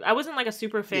good projects. I wasn't like a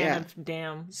super fan of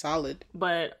Damn. Solid.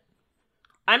 But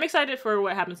I'm excited for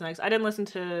what happens next. I didn't listen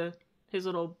to his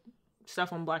little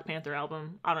stuff on Black Panther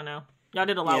album. I don't know. Y'all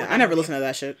did a lot with I never listened to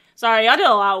that shit. Sorry, y'all did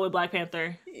a lot with Black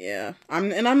Panther. Yeah.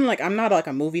 I'm not like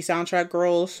a movie soundtrack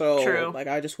girl, so True. like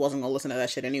I just wasn't gonna listen to that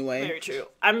shit anyway. Very true.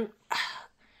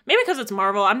 Maybe because it's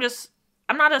Marvel, I'm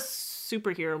not a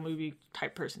superhero movie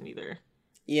type person either.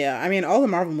 Yeah, I mean all the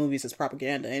Marvel movies is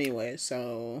propaganda anyway,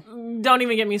 so don't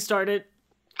even get me started.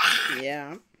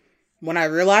 Yeah. When I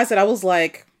realized it, I was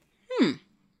like,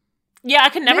 Yeah, I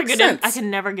can never Makes get sense. I can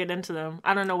never get into them.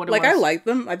 I don't know what it like was. I like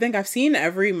them. I think I've seen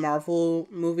every Marvel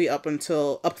movie up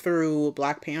through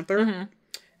Black Panther. Mm-hmm.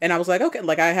 And I was like, okay,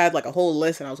 like I had like a whole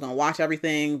list and I was going to watch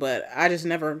everything, but I just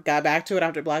never got back to it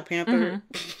after Black Panther.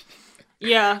 Mm-hmm.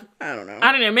 Yeah. I don't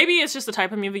know. Maybe it's just the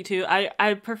type of movie too.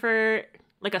 I prefer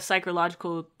like a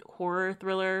psychological horror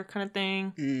thriller kind of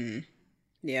thing.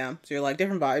 Yeah. So you're like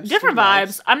different vibes. Different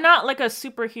vibes. I'm not like a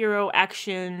superhero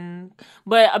action,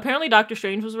 but apparently Doctor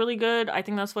Strange was really good. I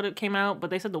think that's what it came out,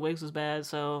 but they said the wigs was bad,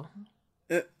 so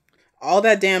all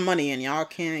that damn money and y'all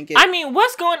can't get... I mean,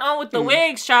 what's going on with the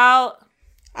wigs, child?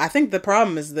 I think the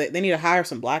problem is that they need to hire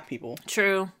some Black people.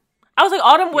 True. I was like,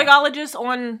 all them wigologists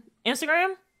on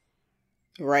Instagram?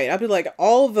 Right. I'd be like,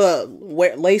 all the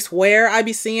lace wear I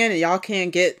be seeing and y'all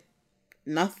can't get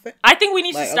nothing. I think we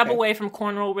need to step away from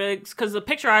cornrow wigs, because the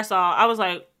picture I saw, I was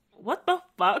like, what the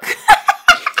fuck?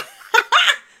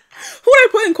 Who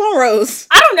they put in cornrows?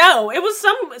 I don't know. It was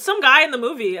some guy in the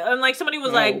movie, and like somebody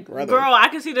was like, brother. girl, I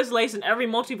can see this lace in every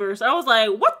multiverse. I was like,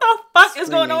 what the fuck is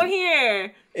going on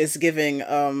here? It's giving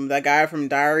that guy from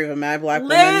Diary of a Mad Black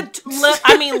Woman.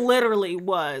 I mean, literally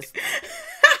was.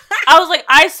 I was like,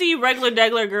 I see regular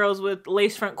degular girls with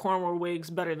lace front cornrow wigs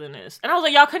better than this. And I was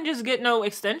like, y'all couldn't just get no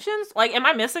extensions? Like, am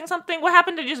I missing something? What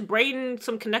happened to just braiding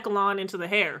some Kanekalon into the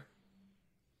hair?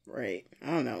 Right.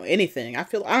 I don't know. Anything. I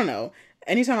don't know.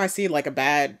 Anytime I see like a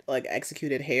bad, like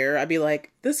executed hair, I'd be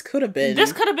like, this could have been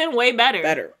way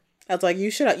better. I was like,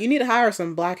 you need to hire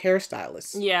some Black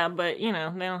hairstylists. Yeah, but you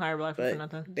know, they don't hire Black people for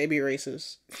nothing. They be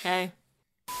racist. Hey.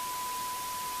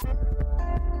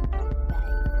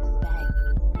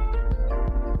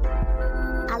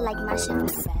 I like my shit.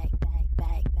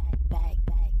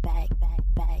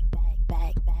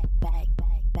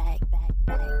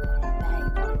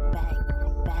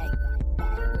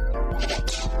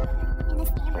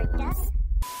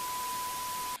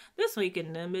 This week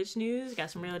in Dumb Bitch News,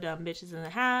 got some real dumb bitches in the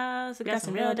house. We got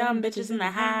some real dumb bitches in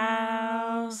the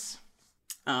house.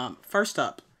 First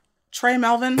up, Trey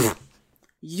Melvin.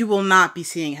 You will not be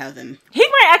seeing heaven. He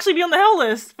might actually be on the hell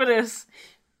list for this.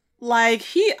 Like,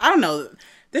 I don't know.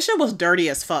 This shit was dirty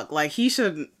as fuck. Like, he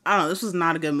should, I don't know, this was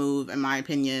not a good move, in my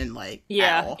opinion, like,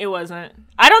 yeah, at all. It wasn't.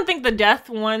 I don't think the death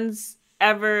ones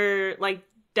ever, like,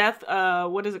 death,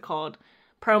 what is it called?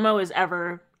 Promo is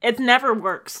ever, it never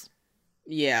works.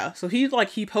 Yeah, so he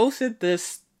posted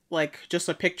this, like, just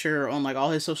a picture on, like,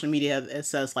 all his social media. It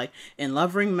says, like, in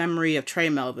loving memory of Trey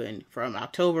Melvin from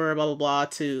October, blah, blah, blah,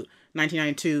 to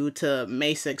 1992 to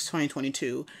May 6,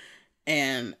 2022.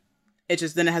 And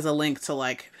then it has a link to,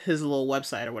 like, his little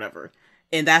website or whatever.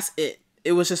 And that's it.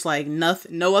 It was just, like,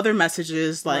 no other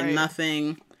messages, like,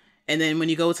 nothing. And then when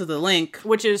you go to the link,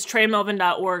 which is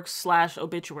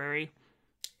treymelvin.org/obituary,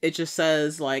 it just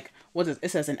says, like,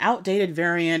 it says an outdated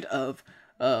variant of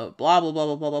blah, blah, blah,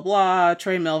 blah, blah, blah, blah.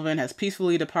 Trey Melvin has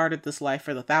peacefully departed this life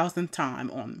for the 1,000th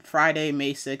time on Friday,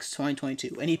 May 6,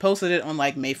 2022. And he posted it on,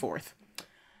 like, May 4th.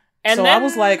 And so then, I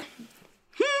was like,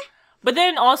 But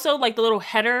then also, like, the little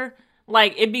header,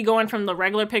 like, it'd be going from the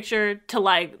regular picture to,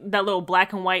 like, that little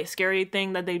black and white scary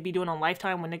thing that they'd be doing on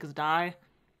Lifetime when niggas die.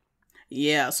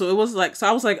 Yeah, so it was like, so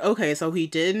I was like, okay, so he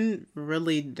didn't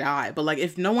really die. But, like,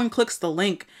 if no one clicks the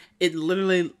link, it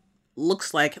literally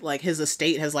looks like his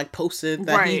estate has, like, posted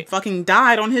that he fucking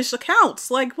died on his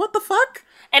accounts. Like, what the fuck?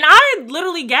 And I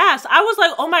literally gasped. I was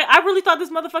like, I really thought this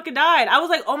motherfucker died. I was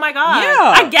like, oh my God.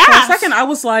 Yeah. I gasped. For a second, I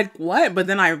was like, what? But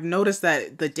then I noticed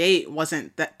that the date was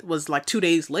like 2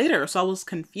 days later. So I was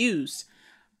confused.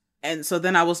 And so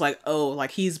then I was like, oh,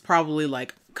 like he's probably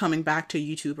like coming back to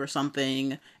YouTube or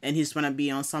something. And he's going to be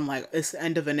on some like, it's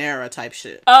end of an era type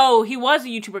shit. Oh, he was a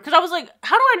YouTuber. Because I was like,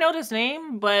 how do I know this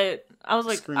name? But I was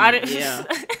like, I didn't. Yeah.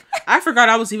 I forgot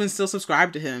I was even still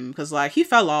subscribed to him. Because like he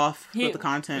fell off with the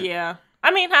content. Yeah. I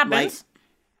mean, happens. Like,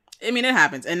 I mean, it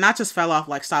happens. And not just fell off,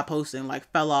 like, stopped posting, like,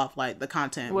 fell off, like, the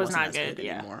content was wasn't not as good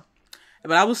anymore.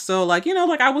 But I was still, like, you know,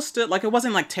 like, I was still, like, it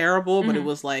wasn't, like, terrible, but it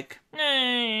was, like,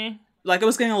 like, it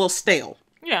was getting a little stale.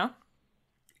 Yeah.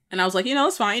 And I was like, you know,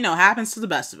 it's fine. You know, it happens to the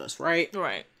best of us, right?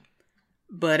 Right.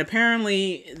 But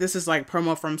apparently, this is, like,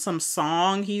 promo from some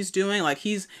song he's doing. Like,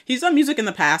 he's done music in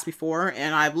the past before,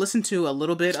 and I've listened to a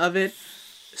little bit of it.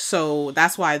 So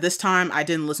that's why this time I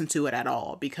didn't listen to it at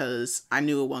all, because I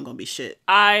knew it wasn't gonna be shit.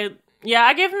 I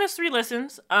gave him this 3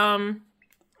 listens. I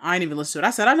didn't even listen to it.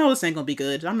 I said, I know this ain't gonna be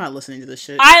good. I'm not listening to this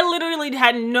shit. I literally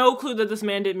had no clue that this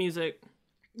man did music.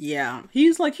 Yeah.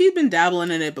 He's been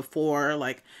dabbling in it before,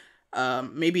 like,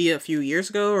 maybe a few years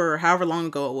ago or however long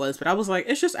ago it was. But I was like,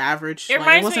 it's just average. It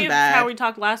reminds me of how we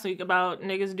talked last week about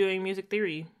niggas doing music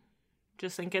theory.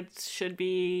 Just think it should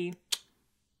be...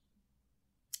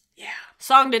 Yeah.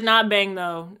 Song did not bang,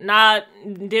 though.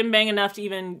 Didn't bang enough to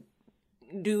even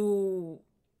do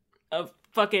a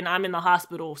fucking I'm in the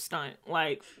hospital stunt,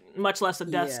 like, much less a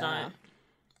death stunt.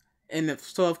 And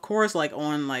so, of course, like,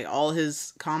 on, like, all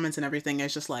his comments and everything,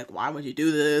 it's just like, why would you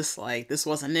do this? Like, this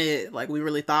wasn't it. Like, we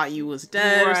really thought you was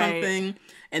dead or something.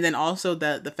 And then also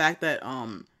the fact that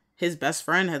his best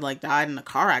friend had, like, died in a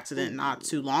car accident not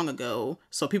too long ago.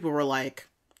 So people were like,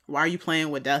 why are you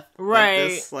playing with death like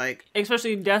this? Like,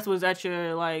 especially death was at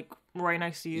your, like, right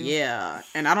next to you. Yeah.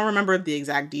 And I don't remember the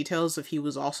exact details if he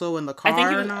was also in the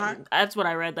car or not. That's what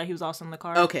I read, that he was also in the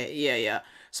car. Okay, yeah.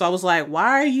 So I was like,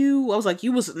 you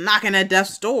was knocking at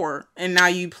death's door and now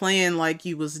you playing like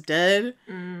you was dead.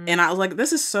 And I was like,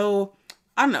 this is so,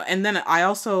 I don't know. And then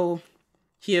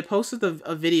he had posted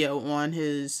a video on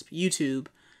his YouTube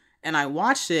and I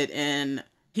watched it and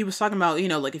he was talking about, you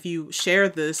know, like, if you share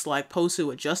this, like, post it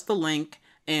with just the link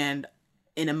and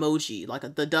an emoji,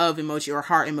 like the dove emoji or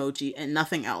heart emoji and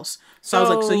nothing else. So I was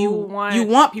like, so you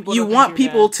want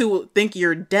people to think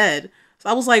you're dead. So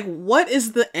I was like, what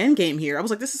is the end game here? I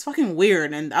was like, this is fucking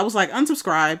weird. And I was like,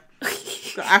 unsubscribe.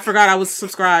 I forgot I was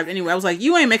subscribed. Anyway, I was like,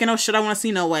 you ain't making no shit I want to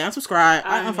see, no way. Unsubscribe.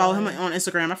 I unfollow him on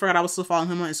Instagram. I forgot I was still following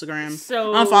him on Instagram.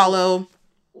 So unfollow.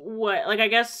 What? Like, I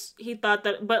guess he thought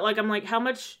that, but, like, I'm like, how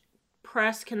much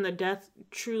press can the death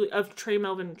of Trey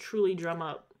Melvin truly drum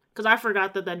up? Because I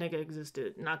forgot that nigga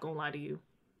existed. Not gonna lie to you.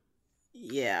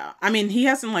 Yeah. I mean, he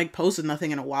hasn't, like, posted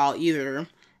nothing in a while either.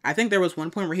 I think there was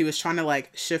one point where he was trying to,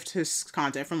 like, shift his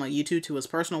content from, like, YouTube to his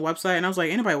personal website. And I was like,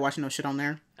 ain't nobody watching no shit on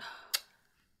there.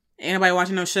 Ain't nobody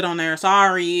watching no shit on there.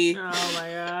 Sorry. Oh,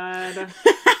 my God.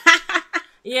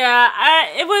 Yeah,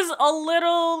 it was a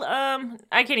little,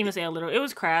 I can't even say a little. It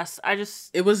was crass.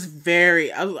 It was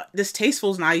very,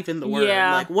 distasteful is not even the word.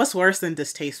 Yeah. Like, what's worse than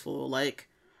distasteful? Like,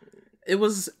 it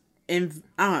was, I don't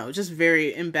know, just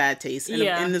very in bad taste. And,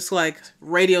 and this, like,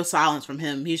 radio silence from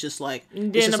him. He's just like,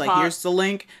 here's the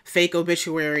link, fake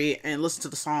obituary, and listen to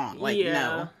the song. Like,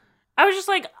 no. I was just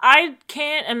like, I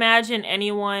can't imagine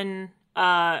anyone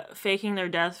faking their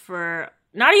death for,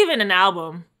 not even an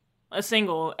album. A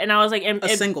single, and I was like,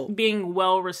 single being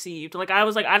well received. Like, I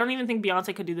was like, I don't even think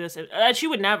Beyonce could do this. She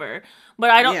would never. But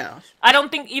I don't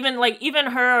think even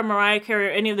her or Mariah Carey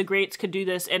or any of the greats could do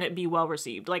this and it be well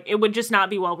received. Like, it would just not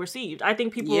be well received. I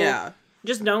think people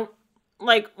just don't,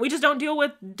 like, we just don't deal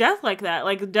with death like that.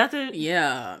 Like, death is...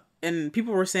 Yeah, and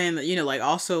people were saying that, you know, like,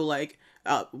 also, like,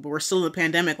 we're still in the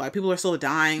pandemic, like, people are still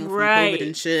dying from COVID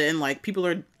and shit, and, like, people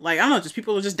are, like, I don't know, just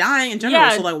people are just dying in general,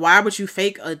 so, like, why would you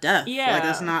fake a death? Yeah. Like,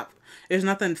 that's not... There's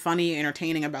nothing funny,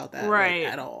 entertaining about that, like,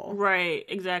 at all. Right,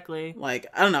 exactly. Like,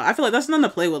 I don't know. I feel like that's nothing to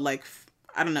play with, like,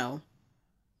 I don't know,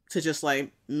 to just, like,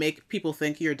 make people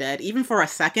think you're dead, even for a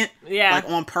second. Yeah. Like,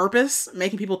 on purpose,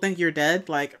 making people think you're dead.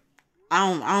 Like, I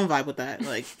don't vibe with that.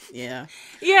 Like, yeah.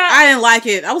 Yeah. I didn't like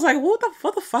it. I was like, what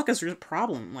the fuck is your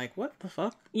problem? Like, what the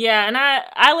fuck? Yeah, and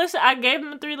I gave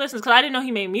him 3 listens because I didn't know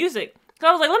he made music. So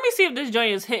I was like, let me see if this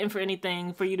joint is hitting for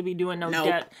anything for you to be doing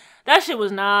death. That shit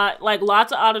was not, like,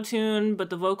 lots of autotune, but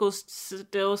the vocals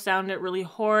still sounded really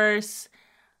hoarse.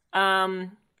 I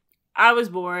was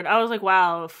bored. I was like,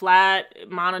 wow, flat,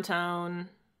 monotone.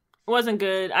 It wasn't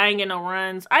good. I didn't get no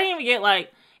runs. I didn't even get,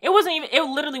 like, it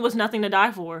literally was nothing to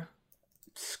die for.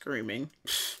 Screaming.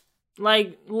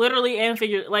 Like, literally and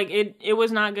figure, like, it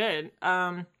was not good.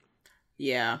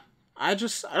 Yeah. I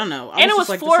don't know. And it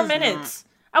was 4 minutes.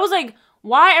 I was like,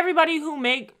 why everybody who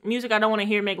make music I don't want to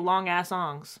hear make long ass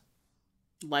songs?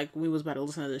 Like, we was about to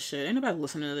listen to this shit. Ain't nobody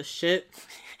listening to this shit.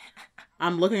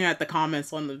 I'm looking at the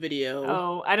comments on the video.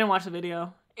 Oh, I didn't watch the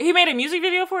video. He made a music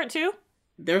video for it too?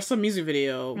 There's some music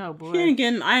video. Oh boy. Here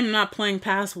again, I'm not playing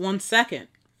past 1 second.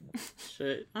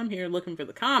 Shit. I'm here looking for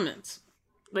the comments.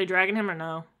 They dragging him or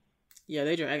no? Yeah,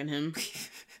 they dragging him.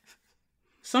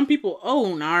 some people,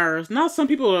 not some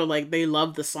people are like, they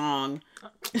love the song.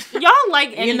 Y'all like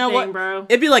anything, you know what, bro?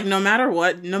 It'd be like, no matter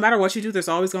what you do, there's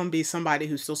always going to be somebody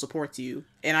who still supports you.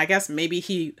 And I guess maybe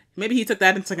he took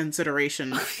that into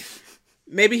consideration.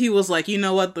 Maybe he was like, you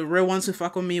know what, the real ones who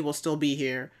fuck with me will still be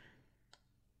here.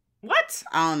 What?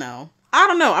 I don't know.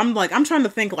 I'm trying to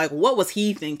think, like, what was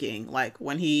he thinking, like,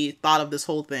 when he thought of this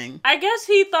whole thing? I guess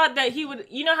he thought that he would,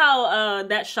 you know how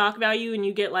that shock value and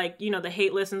you get, like, you know, the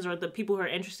hate listens or the people who are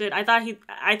interested. I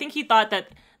think he thought that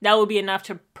would be enough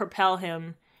to propel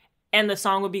him, and the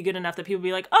song would be good enough that people would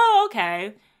be like, oh,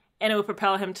 okay, and it would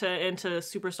propel him into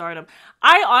superstardom.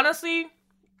 I honestly,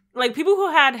 like, people who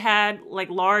had like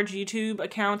large YouTube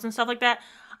accounts and stuff like that,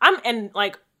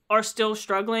 are still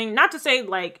struggling. Not to say,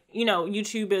 like, you know,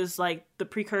 YouTube is like the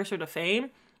precursor to fame,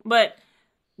 but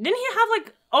didn't he have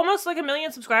like almost like 1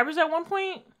 million subscribers at one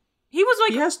point? He was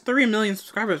like, he has 3 million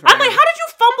subscribers right I'm like, now. how did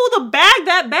you fumble the bag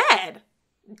that bad?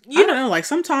 I don't know, like,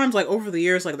 sometimes, like, over the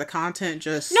years, like, the content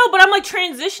just... No, but I'm, like,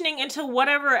 transitioning into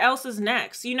whatever else is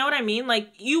next. You know what I mean? Like,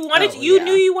 you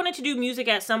knew you wanted to do music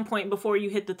at some point before you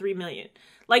hit the 3 million.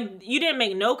 Like, you didn't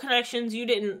make no connections. You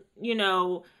didn't, you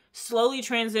know, slowly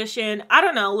transition. I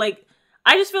don't know. Like,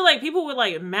 I just feel like people with,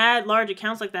 like, mad large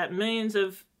accounts like that, millions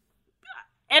of...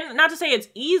 And not to say it's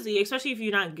easy, especially if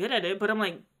you're not good at it, but I'm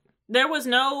like, there was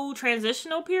no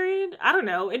transitional period? I don't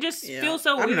know. It just feels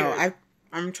so weird. I don't know.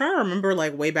 I'm trying to remember,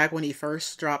 like, way back when he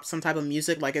first dropped some type of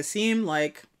music. Like, it seemed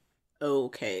like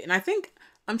okay. And I think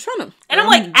I'm trying to... And I'm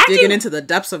like, digging into the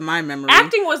depths of my memory.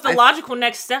 Acting was the logical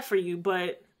next step for you,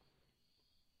 but...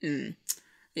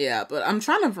 Yeah, but I'm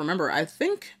trying to remember. I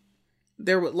think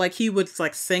there would, like, he would,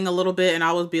 like, sing a little bit, and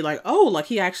I would be like, oh, like,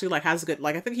 he actually, like, has a good...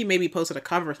 Like, I think he maybe posted a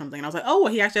cover or something, and I was like, oh,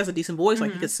 well, he actually has a decent voice.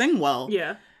 Like, he could sing well.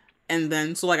 Yeah. And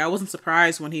then, so, like, I wasn't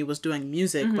surprised when he was doing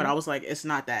music, but I was like, it's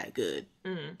not that good.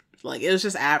 Like, it was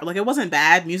just like, it wasn't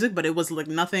bad music, but it was like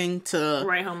nothing to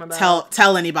write home about.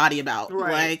 tell anybody about.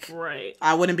 Right, like,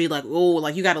 I wouldn't be like, oh,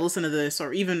 like, you got to listen to this,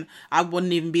 or even I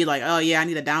wouldn't even be like, oh yeah, I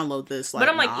need to download this. Like, but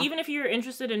I'm like, even if you're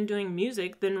interested in doing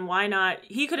music, then why not?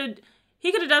 He could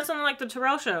have done something like the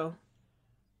Terrell Show.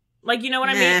 Like, you know what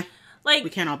I mean? Like,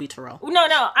 we can't all be Terrell. No,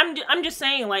 I'm just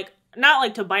saying, like, not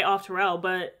like to bite off Terrell,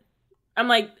 but I'm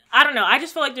like, I don't know. I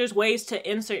just feel like there's ways to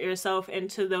insert yourself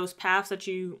into those paths that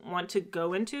you want to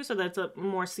go into, so that's a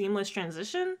more seamless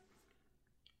transition.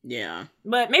 Yeah.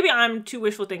 But maybe I'm too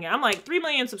wishful thinking. I'm like, 3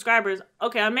 million subscribers.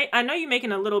 Okay, I know you're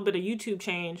making a little bit of YouTube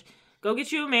change. Go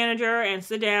get you a manager and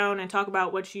sit down and talk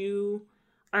about what you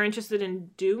are interested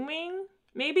in doing.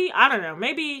 Maybe? I don't know.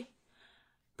 Maybe.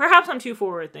 Perhaps I'm too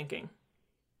forward thinking.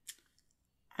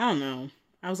 I don't know.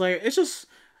 I was like, it's just...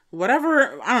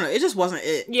 Whatever, I don't know, it just wasn't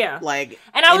it. Yeah. Like,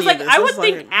 and I was like, I would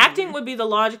think acting would be the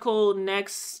logical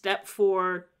next step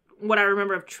for what I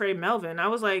remember of Trey Melvin. I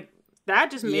was like,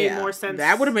 that just made more sense.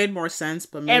 That would have made more sense,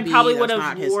 but maybe and probably would that's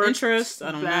have not his interest.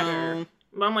 I don't know.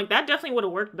 But I'm like, that definitely would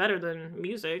have worked better than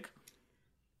music.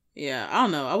 Yeah, I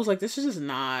don't know. I was like, this is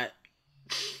not,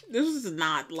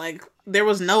 like, there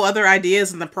was no other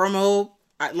ideas in the promo.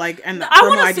 Like, and the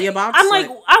promo idea box. I'm like, I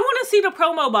want to see the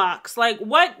promo box. Like,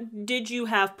 what did you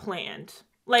have planned?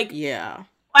 Like, yeah.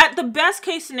 At the best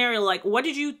case scenario, like, what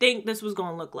did you think this was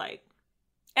going to look like?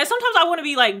 And sometimes I want to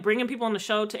be, like, bringing people on the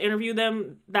show to interview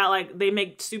them that, like, they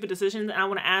make stupid decisions. And I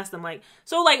want to ask them, like,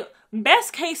 so, like,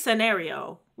 best case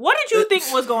scenario, what did you think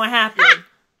was going to happen?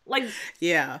 Like,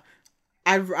 yeah.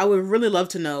 I would really love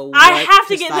to know what I have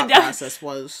to get the process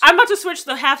was. I'm about to switch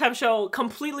the halftime show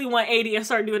completely 180 and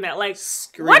start doing that. Like,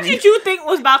 what did you think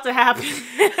was about to happen?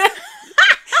 Because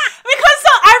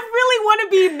I really want to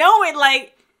be knowing,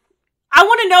 like, I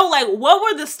want to know, like, what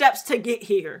were the steps to get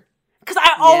here? Because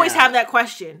I always have that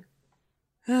question.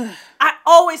 I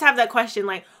always have that question.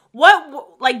 Like,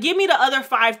 like, give me the other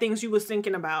 5 things you was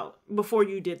thinking about before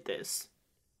you did this.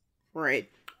 Right.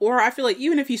 Or I feel like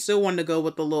even if you still wanted to go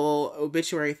with the little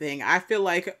obituary thing, I feel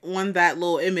like on that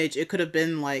little image, it could have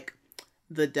been like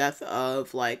the death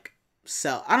of like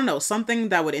I don't know, something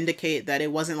that would indicate that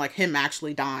it wasn't like him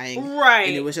actually dying. Right.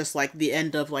 And it was just like the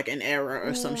end of like an era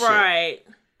or some shit. Right.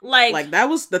 Like that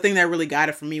was the thing that really got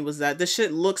it for me, was that this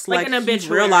shit looks like an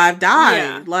obituary. Real life died.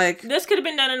 Yeah. Like, this could have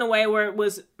been done in a way where it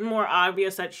was more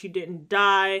obvious that she didn't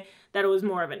die, that it was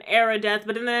more of an era death.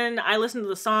 But then I listened to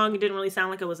the song, it didn't really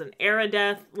sound like it was an era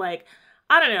death. Like,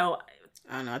 I don't know.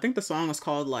 I think the song was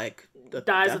called like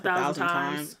Dies 1,000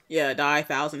 times. Yeah, Die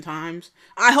 1,000 times.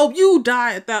 I hope you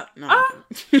die at that. No.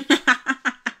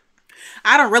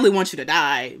 I don't really want you to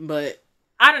die, but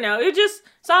I don't know. It just,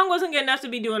 song wasn't good enough to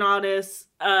be doing all this.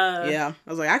 Yeah, I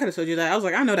was like, I could have told you that. I was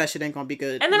like, I know that shit ain't gonna be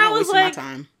good. And then I was like,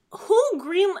 who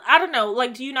I don't know,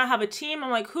 like, do you not have a team? I'm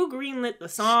like, who greenlit the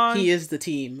song? He is the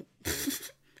team.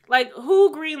 Like,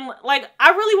 who like, I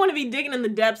really want to be digging in the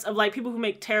depths of, like, people who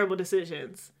make terrible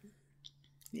decisions.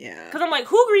 Yeah. Because I'm like,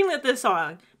 who greenlit this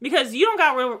song? Because you don't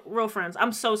got real friends.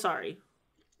 I'm so sorry.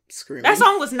 Screaming. That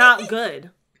song was not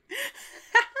good.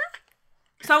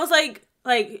 So I was like,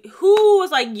 who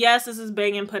was like, yes, this is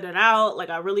banging, put it out. Like,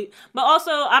 but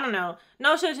also, I don't know.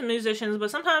 No shit to musicians,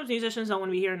 but sometimes musicians don't want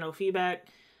to be hearing no feedback.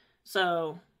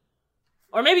 So,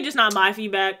 or maybe just not my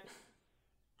feedback.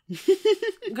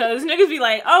 Because niggas be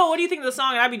like, oh, what do you think of the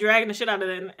song? And I'd be dragging the shit out of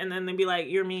it. And then they'd be like,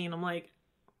 you're mean. I'm like,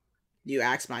 you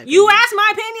asked my opinion. You asked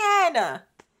my opinion!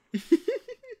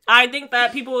 I think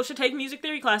that people should take music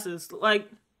theory classes. Like,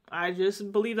 I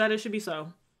just believe that it should be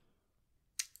so.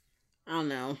 I don't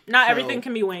know. Not everything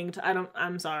can be winged.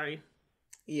 I'm sorry.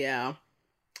 Yeah.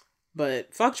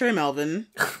 But fuck Trey Melvin.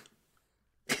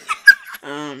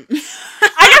 I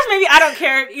guess maybe I don't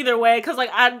care either way, because like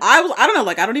I don't know,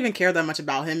 like I don't even care that much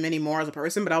about him anymore as a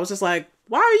person, but I was just like,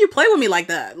 why are you playing with me like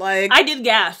that? Like, I did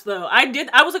gasp though.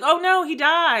 I was like, oh no, he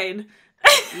died.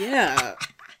 Yeah.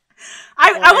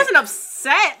 I wasn't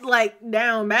upset, like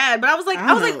down bad, but I was like,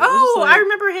 oh, I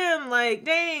remember him. Like,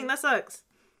 dang, that sucks.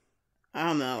 I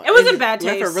don't know. It was in bad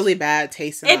taste. It left a really bad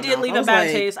taste in my mouth. It did leave a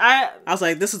bad taste. I was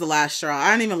like, this is the last straw.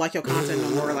 I didn't even like your content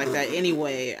no more like that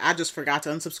anyway. I just forgot to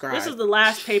unsubscribe. This is the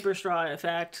last paper straw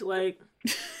effect. Like,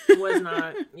 it was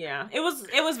not. Yeah. It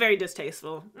was very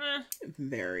distasteful.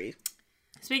 Very.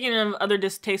 Speaking of other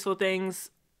distasteful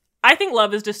things, I think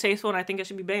love is distasteful and I think it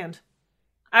should be banned.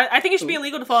 I think it should be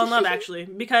illegal to fall in love, actually,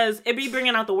 because it be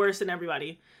bringing out the worst in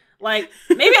everybody. Like,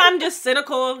 maybe I'm just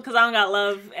cynical because I don't got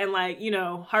love and, like, you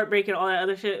know, heartbreak and all that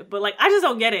other shit. But, like, I just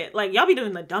don't get it. Like, y'all be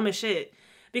doing the dumbest shit.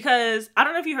 Because, I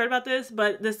don't know if you heard about this,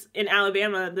 but in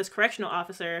Alabama, this correctional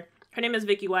officer, her name is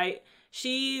Vicky White.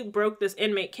 She broke this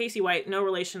inmate, Casey White, no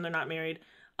relation, they're not married,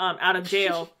 out of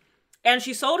jail. And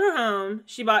she sold her home.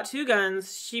 She bought 2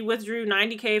 guns. She withdrew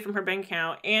 $90K from her bank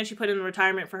account. And she put in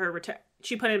retirement for her,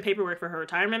 she put in paperwork for her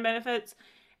retirement benefits.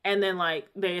 And then, like,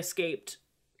 they escaped.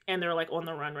 And they're, like, on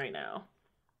the run right now.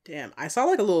 Damn. I saw,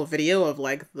 like, a little video of,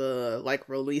 like,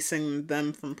 releasing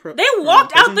them from prison. They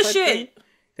walked out the shit.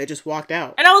 They just walked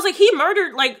out. And I was like, he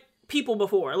murdered, like, people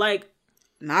before. Like,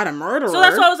 not a murderer. So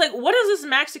that's why I was like, what does this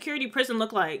max security prison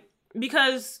look like?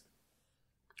 Because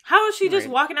how is she just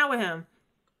walking out with him?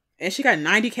 And she got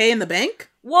 $90K in the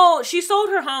bank? Well, she sold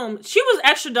her home. She was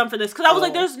extra dumb for this. Because I was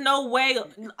like, there's no way.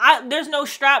 There's no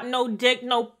strap, no dick,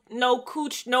 no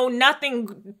cooch, no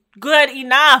nothing good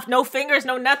enough. No fingers,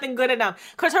 no nothing good enough.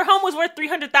 Because her home was worth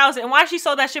 $300,000. And why she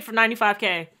sold that shit for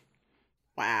 $95K?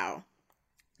 Wow.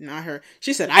 Not her.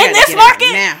 She said, I gotta get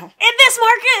it now. In this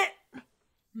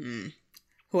market?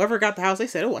 Whoever got the house, they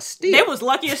said it was steal. They was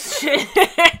lucky as shit.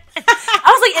 I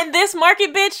was like, in this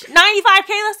market, bitch, $95K,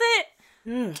 that's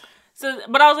it? So,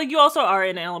 but I was like, you also are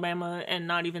in Alabama and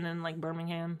not even in, like,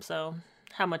 Birmingham, so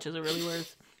how much is it really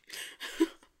worth?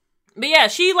 But yeah,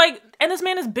 she, like, and this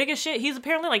man is big as shit. He's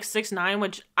apparently, like, 6'9",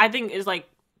 which I think is, like,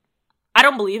 I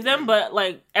don't believe them, but,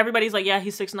 like, everybody's like, yeah,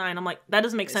 he's 6'9". I'm like, that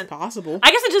doesn't make sense. It's possible.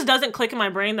 I guess it just doesn't click in my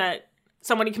brain that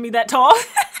somebody can be that tall.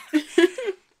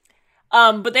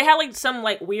 But they had, like, some,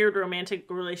 like, weird romantic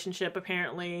relationship,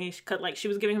 apparently. She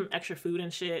was giving him extra food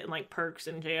and shit and, like, perks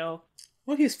in jail.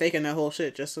 Well, he was faking that whole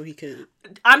shit just so he could...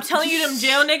 I'm telling you, them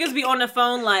jail niggas be on the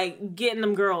phone, like, getting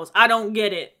them girls. I don't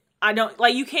get it. I don't...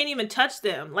 Like, you can't even touch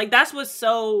them. Like, that's what's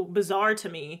so bizarre to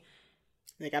me.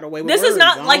 They got away with this words, is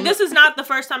not, like, this is not the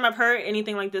first time I've heard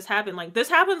anything like this happen. Like, this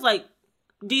happens, like,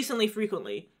 decently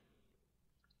frequently.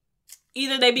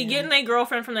 Either they be getting their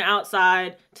girlfriend from the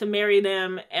outside to marry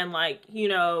them and, like, you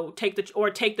know, take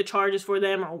the charges for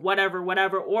them or whatever,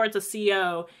 or it's a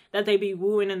CO that they be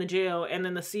wooing in the jail and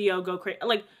then the CO go crazy.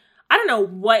 Like, I don't know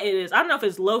what it is. I don't know if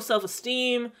it's low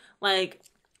self-esteem. Like,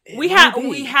 we have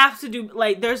to do,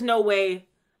 like, there's no way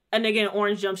a nigga in an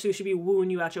orange jumpsuit should be wooing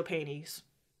you out your panties.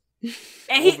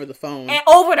 And over the phone. And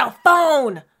over the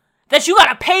phone that you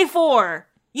gotta pay for.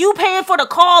 You paying for the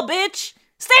call, bitch.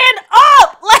 Stand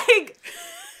up! Like,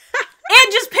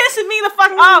 it just pissing me the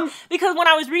fuck off. Because when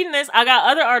I was reading this, I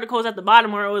got other articles at the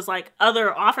bottom where it was like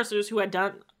other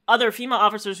female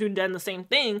officers who'd done the same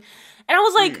thing. And I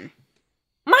was like,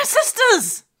 my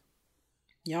sisters!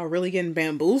 Y'all really getting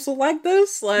bamboozled like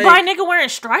this? Like, by a nigga wearing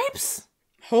stripes?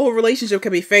 Whole relationship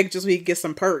could be fake just so we can get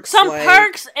some perks.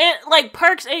 Perks and like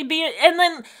perks and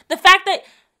then the fact that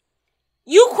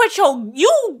you quit now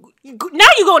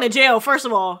you going to jail, first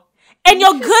of all. And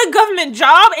your good government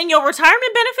job and your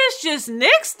retirement benefits just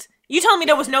nixed? You telling me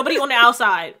there was nobody on the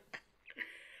outside?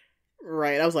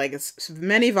 Right. I was like, it's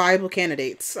many viable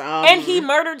candidates. And he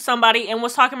murdered somebody and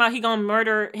was talking about he gonna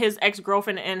murder his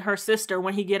ex-girlfriend and her sister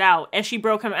when he get out. And she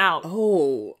broke him out.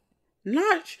 Oh,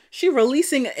 she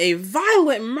releasing a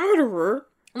violent murderer.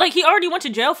 Like, he already went to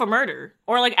jail for murder.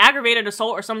 Or, like, aggravated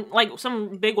assault or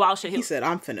some big wild shit. He said,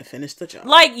 I'm finna finish the job.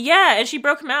 Like, yeah, and she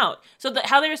broke him out. So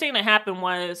how they were saying that happened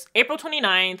was April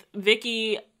 29th,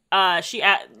 Vicky... she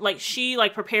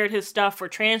prepared his stuff for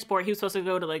transport. He was supposed to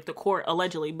go to like the court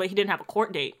allegedly, but he didn't have a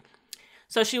court date.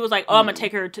 So she was like, "Oh, I'm gonna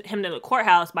take him to the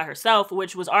courthouse by herself,"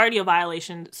 which was already a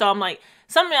violation. So I'm like,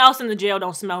 something else in the jail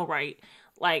don't smell right,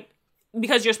 like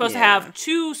because you're supposed to have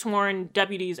 2 sworn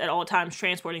deputies at all times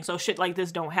transporting. So shit like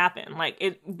this don't happen. Like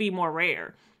it'd be more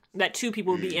rare that 2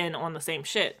 people would be in on the same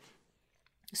shit.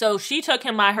 So she took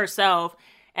him by herself,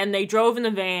 and they drove in the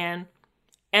van.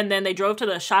 And then they drove to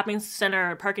the shopping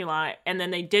center parking lot, and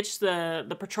then they ditched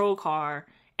the patrol car,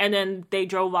 and then they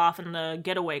drove off in the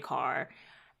getaway car.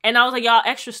 And I was like, y'all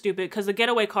extra stupid, because the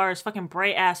getaway car is fucking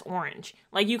bright-ass orange.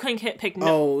 Like, you couldn't pick no...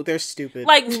 Oh, they're stupid.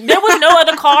 Like, there was no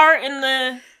other car in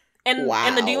the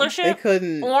dealership? They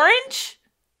couldn't...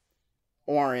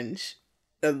 Orange.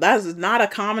 That's not a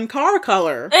common car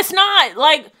color. It's not,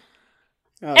 like...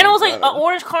 and it was like, an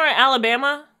orange car in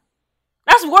Alabama...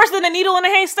 That's worse than a needle in a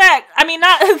haystack. I mean,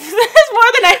 that's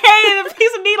more than a hay and a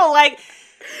piece of needle. Like,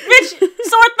 bitch,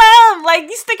 sore thumb. Like,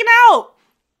 you sticking out.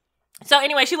 So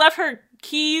anyway, she left her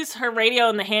keys, her radio,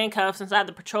 and the handcuffs inside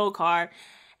the patrol car.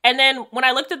 And then when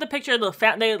I looked at the picture of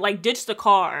they like ditched the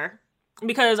car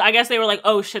because I guess they were like,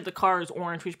 oh shit, the car is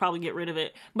orange. We should probably get rid of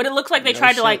it. But it looks like they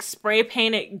tried to like spray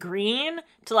paint it green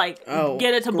to like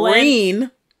get it to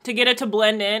blend. To get it to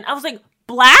blend in. I was like,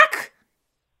 black?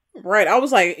 Right, I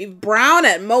was like, brown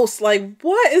at most. Like,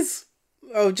 what is...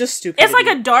 Oh, just stupid. It's like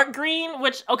a dark green,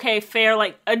 which, okay, fair.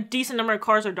 Like, a decent number of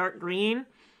cars are dark green.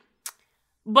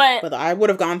 But I would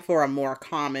have gone for a more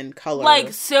common color.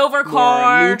 Like, silver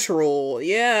car. More neutral.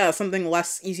 Yeah, something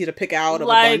less easy to pick out of a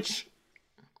bunch.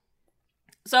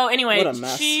 So, anyway,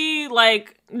 she,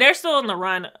 like... They're still in the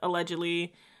run,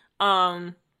 allegedly.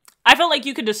 I felt like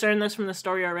you could discern this from the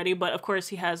story already, but of course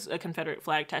he has a Confederate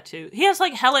flag tattoo. He has,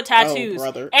 like, hella tattoos. Oh,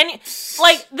 brother. And,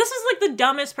 like, this is, like, the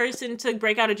dumbest person to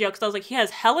break out of jail, because I was like, he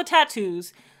has hella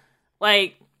tattoos,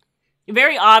 like,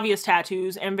 very obvious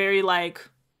tattoos, and very, like,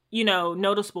 you know,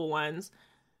 noticeable ones.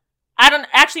 I don't,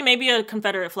 actually, maybe a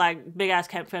Confederate flag, big-ass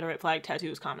Confederate flag tattoo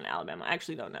is common in Alabama. I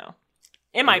actually don't know.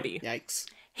 It might be. Yikes.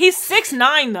 He's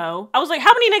 6'9", though. I was like,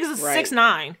 how many niggas is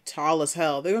 6'9"? Tall as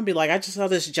hell. They're gonna be like, I just saw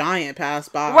this giant pass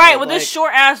by. Right, with this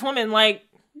short-ass woman, like...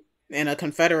 And a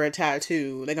Confederate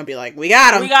tattoo. They're gonna be like, we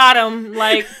got him. We got him.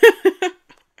 Like...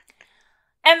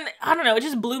 And, I don't know, it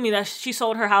just blew me that she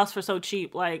sold her house for so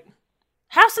cheap. Like,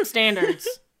 have some standards.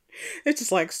 It's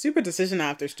just like, stupid decision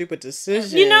after stupid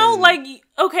decision. You know, like,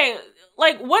 okay,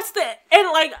 like, what's the... And,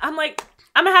 like, I'm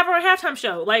gonna have her on halftime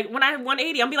show. Like, when I have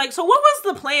 180, I'll be like, so what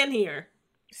was the plan here?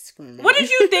 What did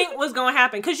you think was going to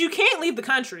happen? Because you can't leave the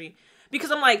country.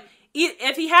 Because I'm like,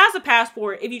 if he has a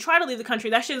passport, if you try to leave the country,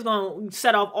 that shit is going to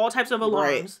set off all types of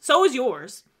alarms. Right. So is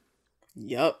yours.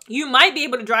 Yep. You might be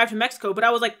able to drive to Mexico, but I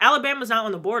was like, Alabama's not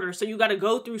on the border, so you got to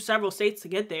go through several states to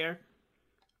get there.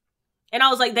 And I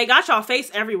was like, they got y'all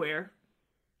face everywhere.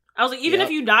 I was like, even if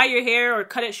you dye your hair or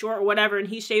cut it short or whatever, and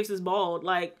he shaves his bald,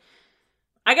 like...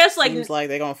 I guess, like... Seems like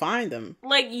they're gonna find them.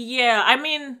 Like, yeah. I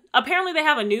mean, apparently they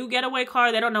have a new getaway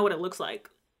car. They don't know what it looks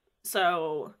like.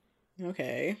 So...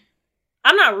 Okay.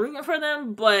 I'm not rooting for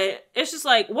them, but it's just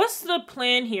like, what's the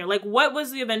plan here? Like, what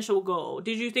was the eventual goal?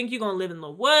 Did you think you're gonna live in the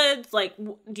woods? Like,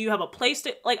 do you have a place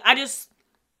to... Like, I just...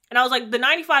 And I was like, the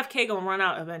 95K gonna run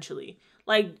out eventually.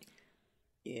 Like...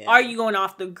 Yeah. Are you going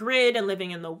off the grid and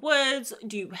living in the woods?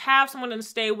 Do you have someone to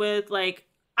stay with? Like...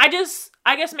 I guess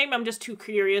maybe I'm just too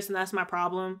curious and that's my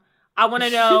problem. I want to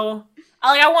know,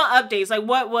 I want updates. Like,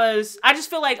 I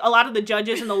just feel like a lot of the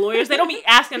judges and the lawyers, they don't be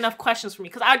asking enough questions for me.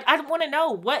 Because I want to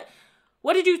know, what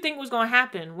did you think was going to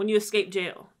happen when you escaped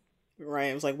jail?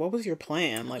 Right. It was like, what was your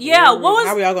plan? Like, yeah, how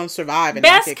are we all going to survive and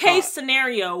best not get case caught?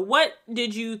 scenario, what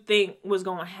did you think was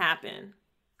going to happen?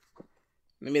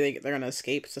 Maybe they're going to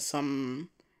escape to some...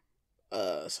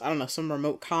 I don't know, some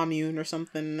remote commune or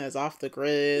something that's off the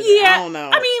grid. Yeah, I don't know.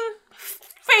 I mean,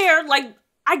 fair, like,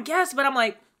 I guess, but I'm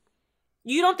like,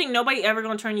 you don't think nobody ever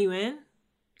gonna turn you in?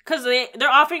 Because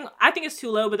they're offering, I think it's too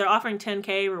low, but they're offering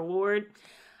 10K reward.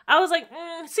 I was like,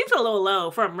 seems a little low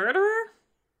for a murderer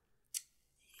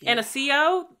and a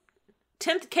CO.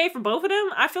 10K for both of them?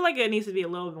 I feel like it needs to be a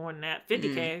little more than that.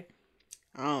 50K.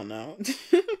 I don't know.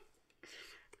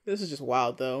 This is just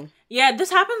wild, though. Yeah, this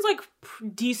happens, like,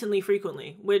 decently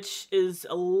frequently, which is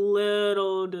a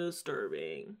little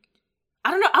disturbing.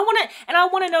 I don't know. I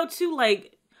want to know too,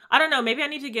 like, I don't know, maybe I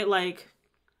need to get, like,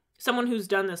 someone who's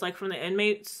done this, like, from the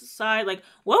inmates side. Like,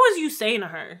 what was you saying to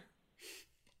her?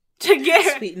 To get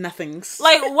her? Sweet nothings.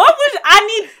 Like, what was,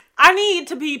 I need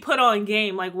to be put on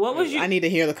game. Like, what was you? I need to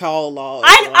hear the call log.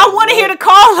 I want to hear the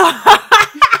call log.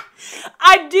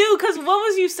 I do, because what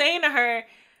was you saying to her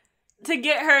to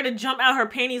get her to jump out her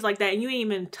panties like that and you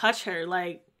ain't even touch her?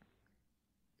 Like,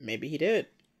 maybe he did.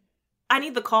 I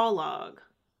need the call log.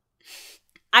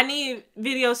 I need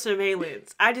video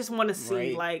surveillance. I just want to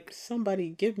see, like...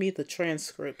 Somebody give me the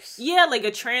transcripts. Yeah, like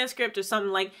a transcript or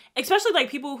something. Like, especially, like,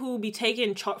 people who be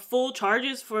taking full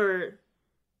charges for...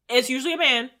 It's usually a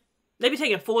man. They be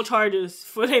taking full charges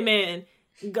for their man.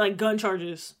 Like, gun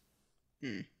charges.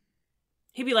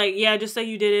 He'd be like, yeah, just say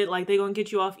you did it. Like, they gonna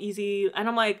get you off easy. And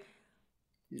I'm like...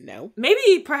 No.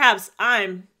 Maybe, perhaps,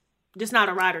 I'm just not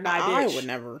a ride or die bitch. I would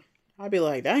never. I'd be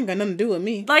like, that ain't got nothing to do with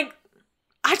me. Like...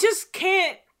 I just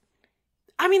can't.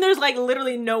 I mean, there's like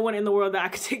literally no one in the world that I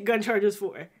could take gun charges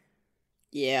for.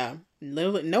 Yeah,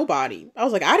 literally nobody. I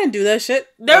was like, I didn't do that shit.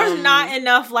 There's not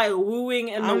enough like wooing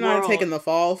in the world. I'm not taking the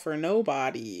fall for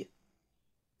nobody.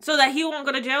 So that he won't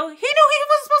go to jail? He knew he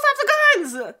was supposed to have the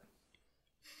guns.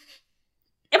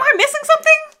 Am I missing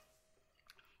something?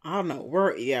 I don't know.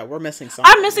 We're missing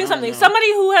something. I'm missing something.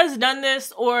 Somebody who has done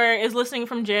this or is listening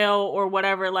from jail or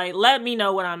whatever, like, let me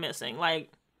know what I'm missing.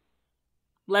 Like,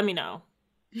 let me know.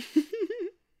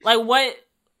 Like, what...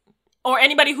 Or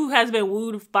anybody who has been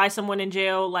wooed by someone in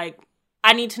jail, like,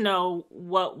 I need to know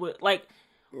what would... Like...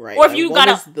 Right. Or if you got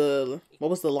what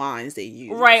was the lines they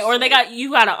used? Right, or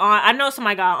you got I know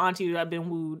somebody got an auntie that been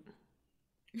wooed.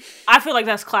 I feel like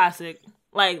that's classic.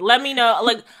 Like, let me know.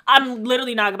 Like, I'm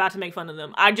literally not about to make fun of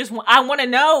them. I want to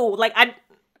know. Like, I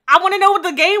want to know what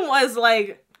the game was,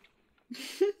 like...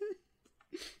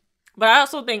 But I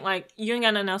also think, like, you ain't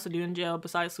got nothing else to do in jail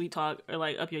besides sweet talk or,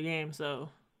 like, up your game, so...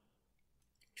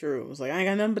 True. It was like, I ain't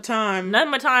got nothing but time. Nothing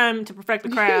but time to perfect the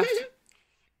craft.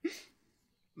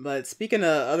 But speaking of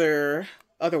other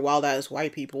wild-ass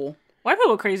white people... White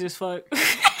people are crazy as fuck.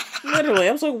 Literally.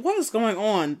 I was like, what is going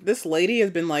on? This lady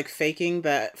has been, like, faking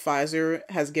that Pfizer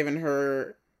has given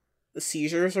her the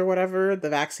seizures or whatever, the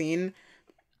vaccine...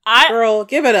 Girl,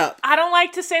 give it up. I don't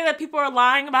like to say that people are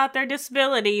lying about their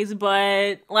disabilities,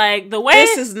 but like the way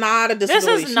this is not a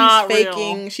disability. She's not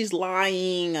faking. Real. She's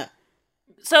lying.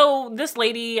 So this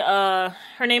lady, her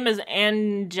name is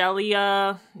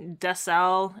Angelia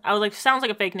Dessel. I was like, sounds like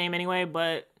a fake name anyway,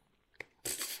 but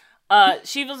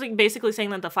she was like basically saying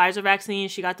that the Pfizer vaccine,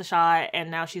 she got the shot, and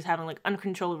now she's having like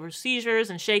uncontrollable seizures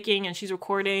and shaking, and she's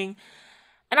recording.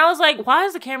 And I was like, why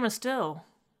is the camera still?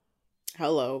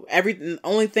 Hello.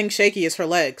 Only thing shaky is her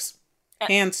legs.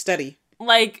 Hands steady.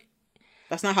 Like...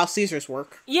 That's not how seizures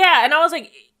work. Yeah, and I was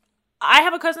like... I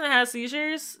have a cousin that has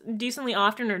seizures decently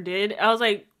often, or did. I was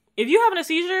like, if you having a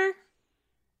seizure,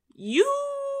 you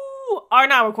are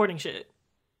not recording shit.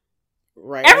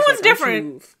 Right. Everyone's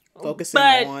different. Focusing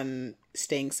on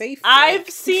staying safe. I've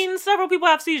seen several people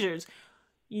have seizures.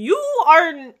 You're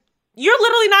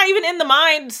literally not even in the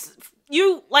mind.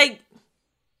 You, like...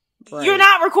 Right. You're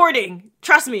not recording.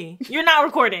 Trust me. You're not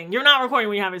recording. You're not recording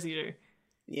when you have a seizure.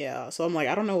 Yeah, so I'm like,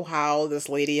 I don't know how this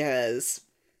lady has...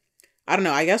 I don't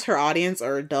know, I guess her audience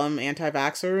are dumb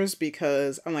anti-vaxxers,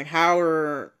 because I'm like,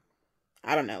 how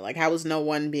is no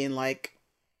one being like...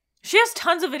 She has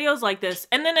tons of videos like this,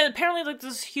 and then apparently like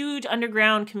this huge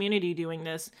underground community doing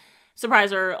this.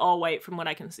 Surprise, are all white from what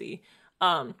I can see.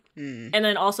 And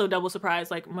then also double surprise,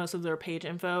 like most of their page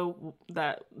info,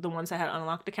 that the ones that had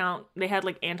unlocked account, they had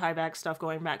like anti-vax stuff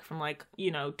going back from like,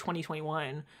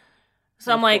 2021.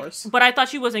 So I'm like, but I thought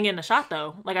she wasn't getting a shot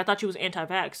though. Like I thought she was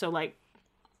anti-vax. So like,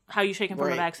 how you shaking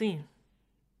from a vaccine?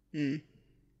 They're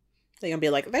gonna be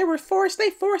like, they forced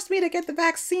me to get the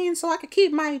vaccine so I could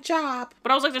keep my job.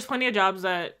 But I was like, there's plenty of jobs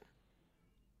that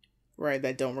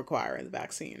don't require the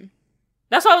vaccine.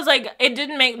 That's why I was like,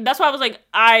 that's why I was like,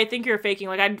 I think you're faking.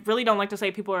 Like, I really don't like to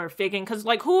say people are faking, because,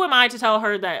 like, who am I to tell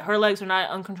her that her legs are not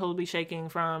uncontrollably shaking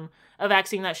from a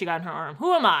vaccine that she got in her arm?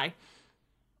 Who am I?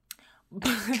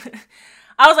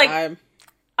 I was like,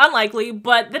 unlikely,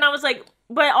 but then I was like,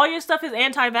 but all your stuff is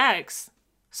anti-vax.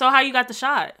 So how you got the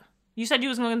shot? You said you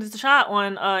was going to get the shot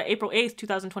on April 8th,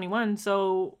 2021,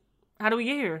 so how do we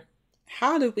get here?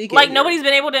 How did we get like here? Nobody's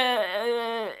been able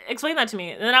to explain that to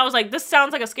me. And then I was like, this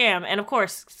sounds like a scam. And of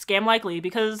course, scam likely,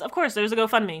 because of course there's a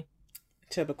GoFundMe.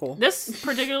 Typical. This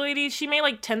particular lady, she made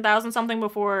like 10,000 something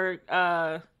before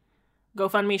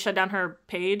GoFundMe shut down her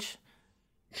page.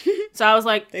 So I was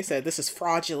like, they said this is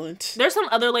fraudulent. There's some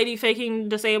other lady faking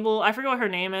disabled. I forget what her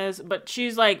name is, but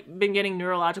she's like been getting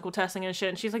neurological testing and shit.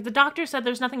 And she's like, the doctor said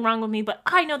there's nothing wrong with me, but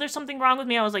I know there's something wrong with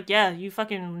me. I was like, yeah, you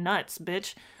fucking nuts,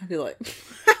 bitch. I'd be like,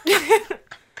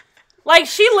 like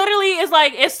she literally is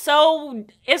like,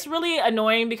 it's really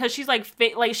annoying because she's like,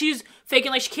 she's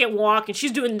faking like she can't walk and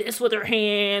she's doing this with her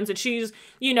hands and she's,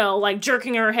 you know, like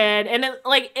jerking her head and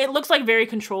it looks like very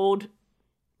controlled,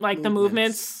 like the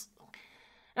movements.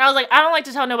 And I was like, I don't like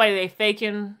to tell nobody they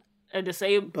faking a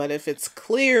disabled. But if it's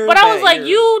clear, but I was like,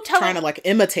 you trying to like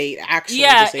imitate actual.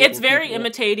 Yeah, it's very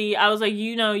imitaty. I was like,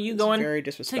 you know, you going very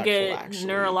to get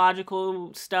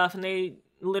neurological stuff, and they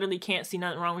literally can't see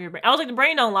nothing wrong with your brain. I was like, the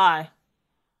brain don't lie.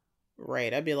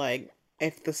 Right. I'd be like,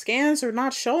 if the scans are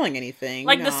not showing anything,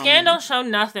 like the scan don't show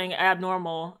nothing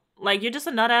abnormal. Like you're just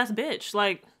a nut ass bitch.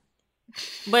 Like,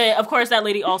 but of course that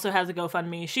lady also has a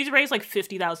GoFundMe. She's raised like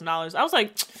 $50,000. I was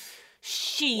like.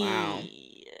 Wow.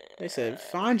 They said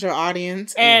find your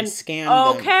audience and scam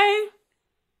them. Okay.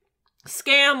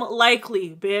 Scam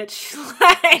likely, bitch.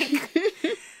 Like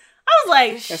I was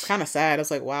like that's kind of sad. I was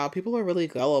like, wow, people are really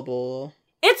gullible.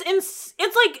 It's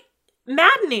like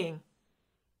maddening.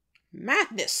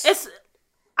 Madness.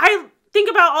 I think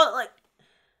about all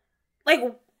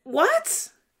like what?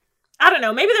 I don't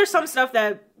know. Maybe there's some stuff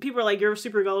that people are like you're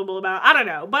super gullible about. I don't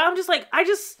know. But I'm just like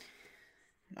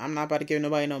I'm not about to give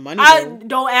nobody no money.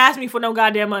 Don't ask me for no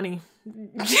goddamn money.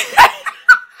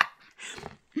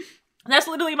 That's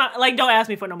literally my don't ask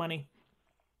me for no money.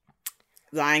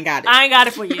 I ain't got it. I ain't got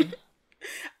it for you.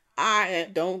 I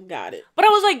don't got it. But I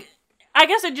was like, I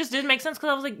guess it just didn't make sense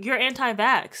because I was like, you're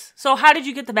anti-vax. So how did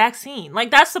you get the vaccine?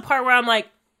 Like that's the part where I'm like,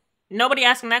 nobody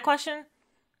asking that question.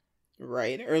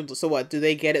 Right. Or so what? Do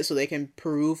they get it so they can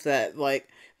prove that like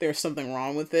there's something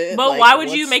wrong with it? But like, why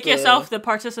would you make yourself the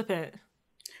participant?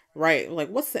 Right, like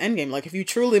what's the end game? Like if you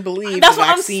truly believe the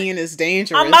vaccine is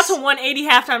dangerous. I'm about to 180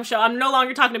 halftime show. I'm no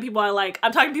longer talking to people I like.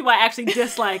 I'm talking to people I actually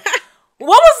dislike. What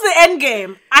was the end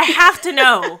game? I have to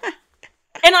know.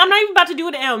 And I'm not even about to do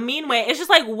it in a mean way. It's just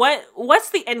like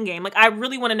what's the end game? Like I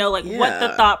really want to know what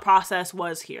the thought process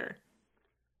was here.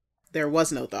 There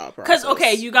was no thought process. Because,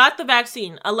 okay, you got the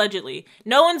vaccine, allegedly.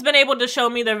 No one's been able to show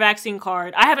me their vaccine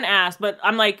card. I haven't asked, but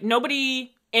I'm like,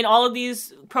 nobody... In all of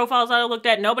these profiles that I looked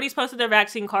at, nobody's posted their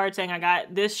vaccine card saying I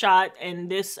got this shot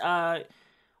and this,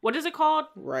 what is it called?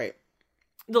 Right.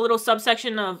 The little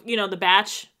subsection of, you know, the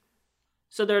batch.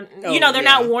 So they're, they're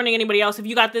not warning anybody else. If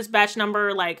you got this batch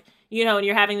number, like, you know, and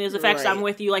you're having these effects, I'm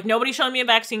with you. Like, nobody's showing me a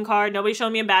vaccine card. Nobody's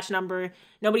showing me a batch number.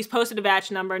 Nobody's posted a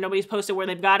batch number. Nobody's posted where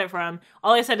they've got it from.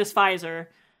 All they said is Pfizer.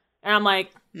 And I'm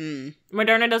like,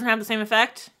 Moderna doesn't have the same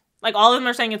effect? Like, all of them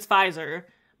are saying it's Pfizer.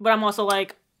 But I'm also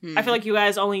like, I feel like you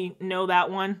guys only know that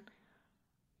one.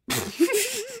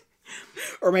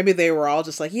 Or maybe they were all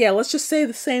just like, yeah, let's just say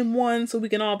the same one so we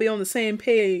can all be on the same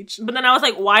page. But then I was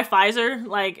like, why Pfizer?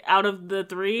 Like, out of the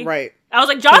three? Right. I was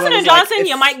like, Johnson & Johnson,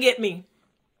 you might get me.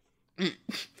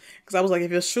 Because I was like,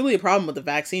 if it's truly a problem with the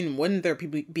vaccine, wouldn't there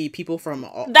be people from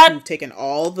who've taken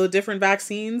all the different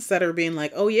vaccines that are being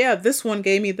like, oh yeah, this one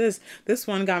gave me this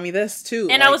one got me this too.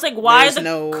 And like, I was like, why the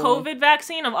COVID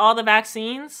vaccine of all the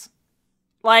vaccines?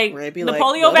 Like, the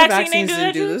polio vaccine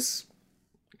didn't do this?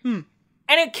 And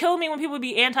it killed me when people would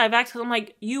be anti-vax because I'm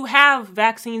like, you have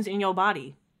vaccines in your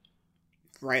body.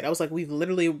 Right. I was like, we've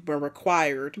literally been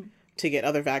required to get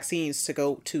other vaccines to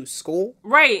go to school.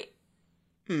 Right.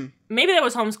 Maybe that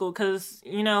was homeschool because,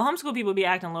 you know, homeschool people be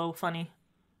acting a little funny.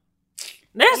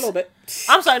 A little bit.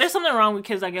 I'm sorry, there's something wrong with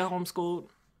kids that get homeschooled.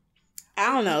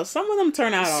 I don't know. Some of them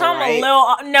turn out all right.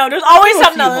 No, there's always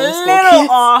something a little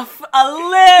off. A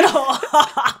little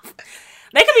off.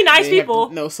 They could be nice people.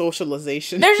 No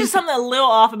socialization. There's just something a little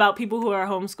off about people who are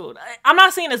homeschooled. I'm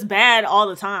not saying it's bad all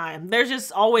the time. There's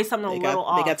just always something a little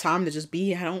off. They got time to just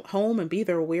be at home and be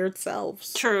their weird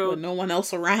selves. True. With no one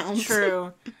else around.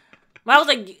 True. But I was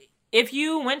like, if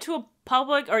you went to a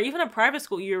public or even a private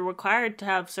school, you're required to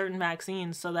have certain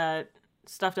vaccines so that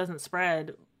stuff doesn't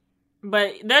spread.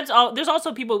 But there's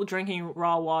also people drinking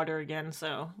raw water again,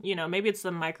 so, you know, maybe it's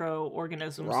the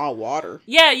microorganisms. Raw water?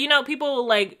 Yeah, you know, people,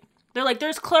 like, they're like,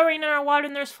 there's chlorine in our water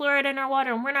and there's fluoride in our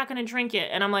water and we're not going to drink it.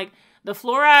 And I'm like, the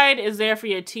fluoride is there for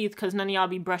your teeth because none of y'all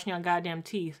be brushing your goddamn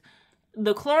teeth.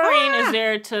 The chlorine is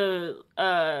there to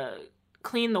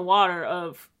clean the water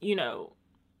of, you know,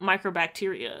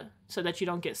 microbacteria so that you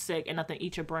don't get sick and nothing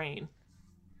eat your brain.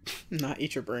 Not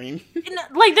eat your brain.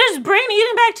 Like, there's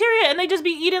brain-eating bacteria, and they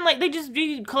just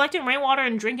be collecting rainwater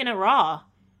and drinking it raw.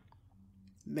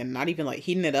 And not even, like,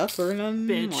 heating it up or nothing?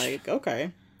 Bitch. Like,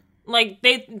 okay. Like,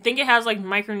 they think it has, like,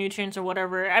 micronutrients or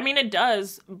whatever. I mean, it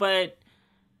does, but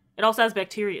it also has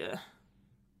bacteria.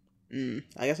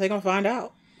 I guess they're gonna find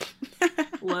out.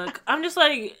 Look, I'm just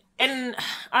like, and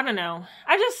I don't know.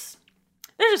 There's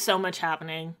just so much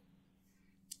happening.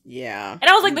 Yeah. And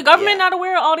I was like, the government not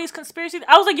aware of all these conspiracy.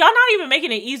 I was like, y'all not even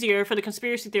making it easier for the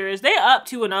conspiracy theorists. They up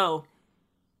 2-0.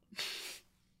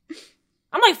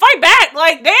 I'm like, fight back.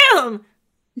 Like, damn.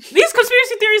 These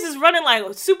conspiracy theories is running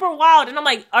like super wild. And I'm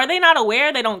like, are they not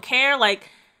aware? They don't care? Like,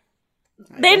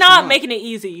 they're not making it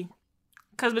easy.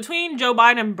 Because between Joe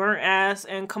Biden burnt ass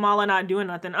and Kamala not doing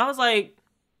nothing, I was like,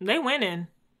 they winning.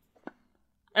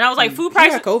 And I was like, food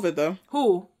prices. She got COVID though.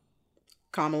 Who?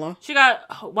 Kamala. She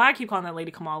got. Why I keep calling that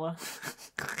lady Kamala?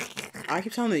 I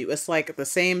keep telling you, it's like the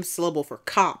same syllable for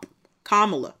cop.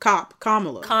 Kamala. Cop.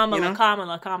 Kamala. Kamala. You know?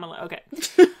 Kamala. Okay.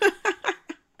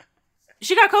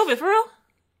 She got COVID for real?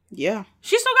 Yeah.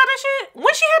 She still got that shit?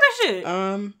 When she had that shit?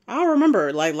 I don't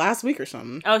remember. Like last week or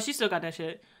something. Oh, she still got that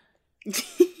shit.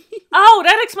 Oh,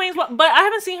 that explains what. But I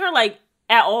haven't seen her like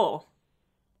at all.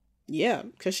 Yeah,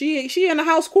 because she in the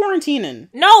house quarantining.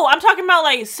 No, I'm talking about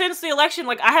like since the election.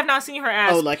 Like I have not seen her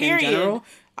ass. Oh, like period. in general.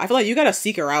 I feel like you gotta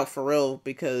seek her out for real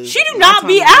because she do not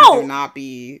be out. Do not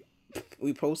be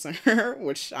we posting her,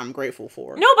 which I'm grateful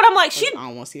for. No, but I'm like I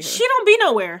don't want to see her. She don't be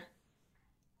nowhere.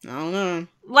 I don't know.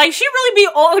 Like she really be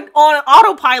on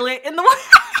autopilot in the.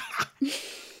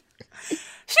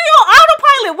 She on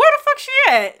autopilot. Where the fuck she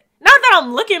at? Not that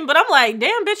I'm looking, but I'm like,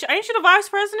 damn, bitch, ain't she the vice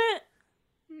president?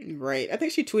 Right. I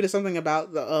think she tweeted something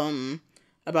about the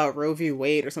about Roe v.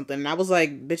 Wade or something. And I was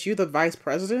like, bitch, you the vice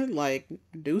president? Like,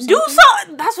 do something. Do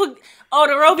something. That's what. Oh,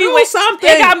 the Roe v. Wade. Something.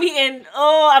 It got me in.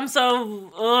 Oh, I'm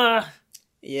so.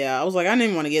 Yeah, I was like, I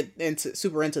didn't want to get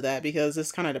super into that because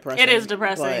it's kind of depressing. It is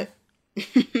depressing.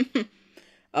 But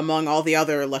among all the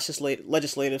other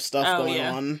legislative stuff going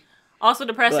on. Also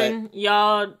depressing.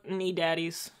 Y'all need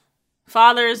daddies.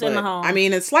 Fathers in the home. I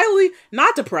mean, it's slightly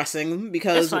not depressing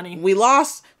because we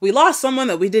lost someone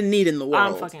that we didn't need in the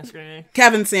world. I'm fucking screaming.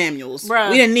 Kevin Samuels. Bruh.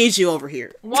 We didn't need you over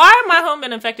here. Why my home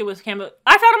been infected with Kevin?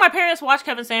 I found out my parents watch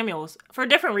Kevin Samuels for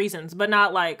different reasons, but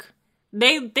not like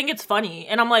they think it's funny.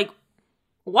 And I'm like,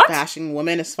 what? Bashing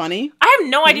women is funny? I have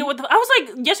no idea what I was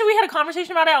like, yesterday we had a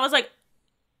conversation about it. I was like,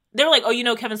 they were like, oh, you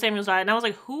know Kevin Samuels died. And I was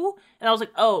like, who? And I was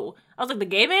like, oh. I was like, the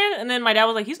gay man? And then my dad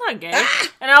was like, he's not gay.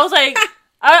 And I was like...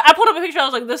 I pulled up a picture. I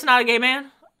was like, this is not a gay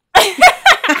man. But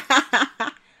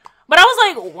I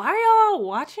was like, why are y'all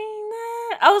watching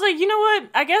that? I was like, you know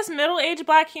what? I guess middle-aged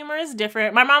black humor is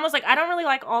different. My mom was like, I don't really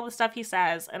like all the stuff he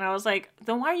says. And I was like,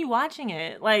 then why are you watching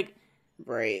it? Like,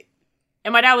 right.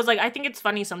 And my dad was like, I think it's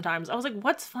funny sometimes. I was like,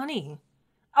 what's funny?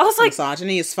 I was like,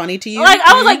 misogyny is funny to you? Like,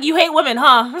 I was like, you hate women,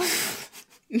 huh? I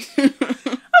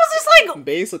was just like,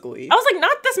 basically. I was like,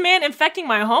 not this man infecting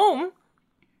my home. And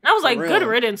I was like, good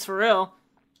riddance, for real.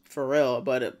 For real,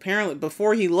 but apparently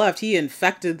before he left, he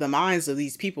infected the minds of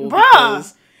these people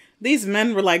because these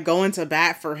men were like going to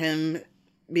bat for him,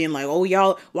 being like, "Oh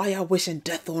y'all, why y'all wishing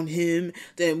death on him?"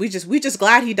 Then we just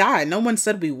glad he died. No one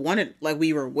said we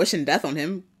were wishing death on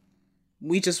him.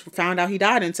 We just found out he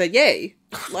died and said, "Yay!"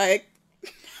 Like,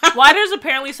 why there's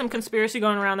apparently some conspiracy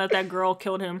going around that girl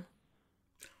killed him.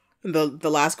 The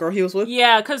last girl he was with?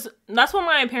 Yeah, because that's what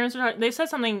my parents were... They said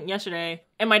something yesterday,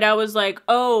 and my dad was like,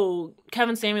 oh,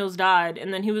 Kevin Samuels died.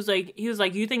 And then he was like,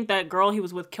 you think that girl he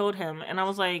was with killed him? And I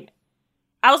was like,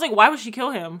 why would she kill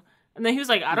him? And then he was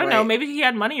like, I don't know, maybe he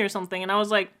had money or something. And I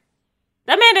was like,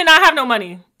 that man did not have no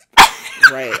money.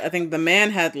 Right. I think the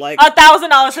man had like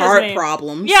 $1,000 heart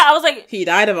problems. Yeah, I was like... He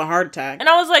died of a heart attack. And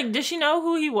I was like, did she know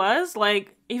who he was?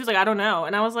 Like, he was like, I don't know.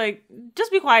 And I was like,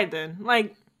 just be quiet then.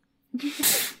 Like...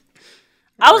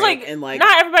 I was like,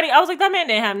 not everybody. I was like, that man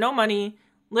didn't have no money,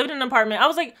 lived in an apartment. I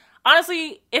was like,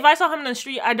 honestly, if I saw him in the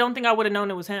street, I don't think I would have known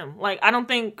it was him. Like, I don't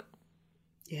think.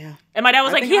 Yeah. And my dad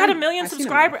was like, he had 1 million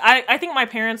subscribers. I think my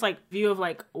parents' like view of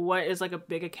like what is like a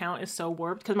big account is so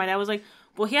warped because my dad was like,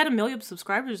 well, he had 1 million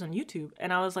subscribers on YouTube,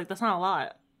 and I was like, that's not a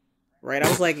lot. Right. I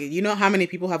was like, you know how many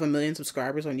people have 1 million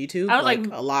subscribers on YouTube? I was like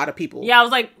a lot of people. Yeah, I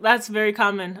was like, that's very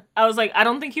common. I was like, I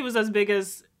don't think he was as big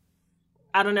as,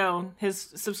 I don't know, his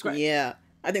subscribers. Yeah.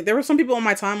 I think there were some people on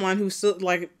my timeline who still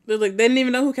they didn't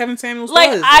even know who Kevin Samuels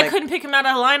was. I couldn't pick him out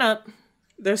of the lineup.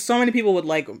 There's so many people with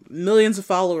like millions of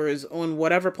followers on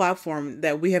whatever platform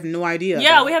that we have no idea.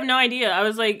 Yeah, about. We have no idea. I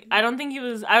was like, I don't think he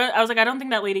was. I was like, I don't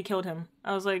think that lady killed him.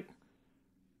 I was like,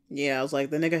 yeah, I was like,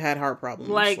 the nigga had heart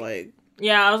problems. Like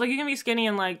yeah, I was like, you can be skinny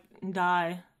and like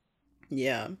die.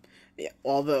 Yeah.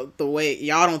 All the way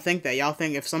y'all don't think that. Y'all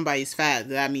think if somebody's fat,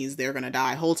 that means they're gonna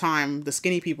die. Whole time the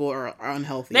skinny people are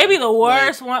unhealthy. They be the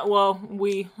worst one. Well,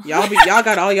 y'all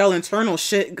got all y'all internal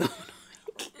shit going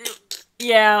on.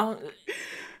 Yeah.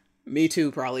 Me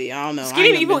too, probably. I don't know.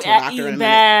 Skinny people eat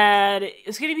bad.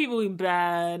 Skinny people eat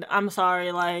bad. I'm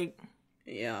sorry, like.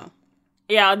 Yeah.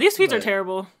 Yeah, these tweets are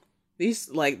terrible.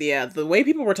 These, like, the way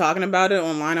people were talking about it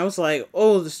online, I was like,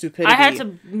 oh, the stupidity. I had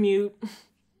to mute.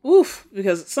 Oof,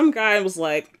 because some guy was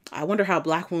like, I wonder how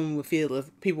black women would feel if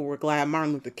people were glad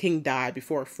Martin Luther King died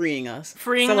before freeing us.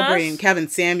 Celebrating Kevin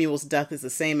Samuel's death is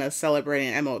the same as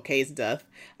celebrating MLK's death.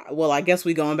 Well, I guess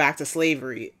we going back to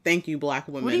slavery. Thank you, black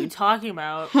women. What are you talking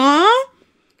about? Huh?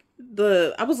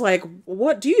 I was like,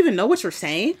 what? Do you even know what you're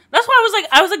saying? That's why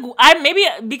I was like, maybe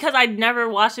because I'd never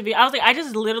watched a video. I was like, I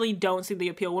just literally don't see the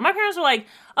appeal. When my parents were like,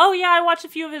 oh yeah, I watched a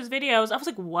few of his videos, I was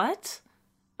like, what?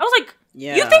 I was like,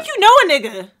 yeah. You think you know a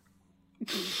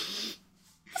nigga?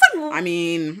 I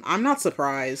mean, I'm not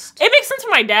surprised. It makes sense for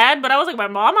my dad, but I was like, my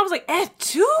mom, I was like,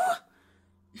 too?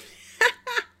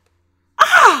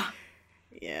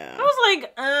 Yeah. I was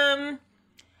like,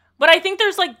 but I think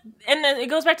there's like, and then it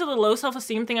goes back to the low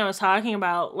self-esteem thing I was talking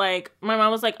about. Like, my mom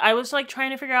was like, I was like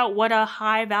trying to figure out what a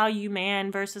high value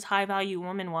man versus high value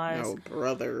woman was. Oh,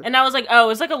 brother. And I was like, oh,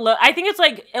 it's like I think it's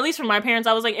like, at least for my parents,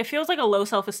 I was like, it feels like a low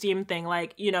self-esteem thing.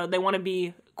 Like, you know, they want to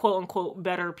be quote unquote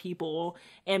better people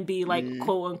and be like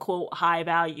quote unquote high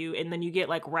value. And then you get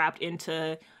like wrapped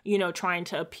into, you know, trying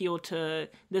to appeal to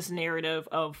this narrative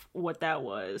of what that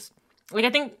was. Like, I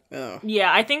think,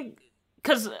 I think,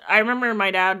 because I remember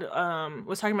my dad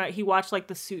was talking about, he watched, like,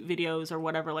 the suit videos or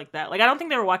whatever like that. Like, I don't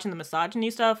think they were watching the misogyny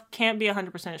stuff. Can't be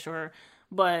 100% sure.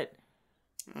 But...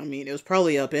 I mean, it was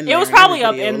probably up in there. It was probably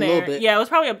up in there. Yeah, it was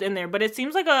probably up in there. But it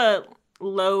seems like a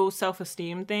low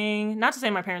self-esteem thing. Not to say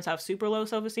my parents have super low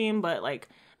self-esteem, but, like,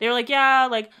 they were like, yeah,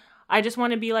 like, I just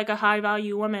want to be, like, a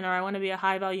high-value woman, or I want to be a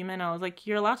high-value man. I was like,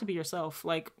 you're allowed to be yourself.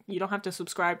 Like, you don't have to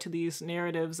subscribe to these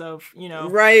narratives of, you know...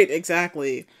 Right,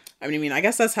 exactly. I mean, I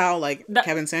guess that's how, like,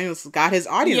 Kevin Samuels got his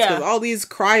audience, because all these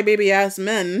crybaby-ass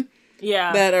men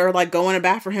that are, like, going to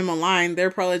bat for him online,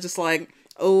 they're probably just like,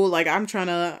 oh, like, I'm trying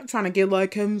to get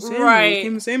like Kevin Samuels. Right.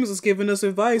 Kevin Samuels is giving us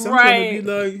advice. I'm trying to be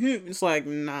like him. It's like,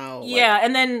 no. Yeah,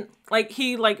 and then, like,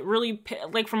 he, like, really,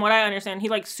 like, from what I understand, he,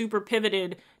 like, super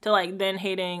pivoted to, like, then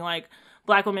hating, like,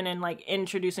 black women and, like,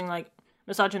 introducing, like,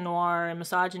 misogynoir and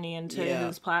misogyny into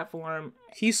his platform.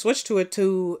 He switched to it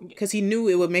because he knew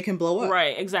it would make him blow up.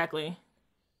 Right, exactly.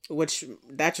 Which,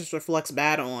 that just reflects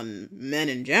bad on men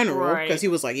in general. Because he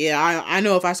was like, yeah, I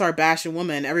know if I start bashing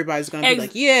women, everybody's going to be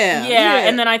like, yeah.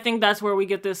 And then I think that's where we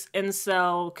get this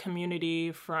incel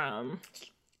community from.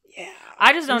 Yeah.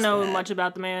 I just don't know much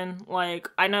about the man. Like,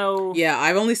 I know... Yeah,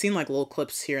 I've only seen, like, little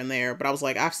clips here and there, but I was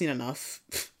like, I've seen enough.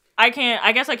 I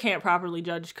guess I can't properly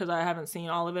judge because I haven't seen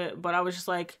all of it, but I was just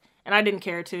like, and I didn't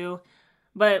care to,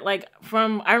 but like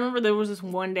I remember there was this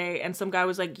one day and some guy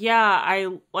was like, yeah,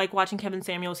 I like watching Kevin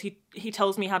Samuels. He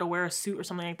tells me how to wear a suit or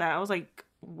something like that. I was like,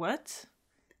 what?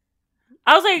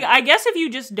 I was like, I guess if you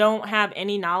just don't have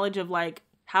any knowledge of like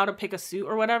how to pick a suit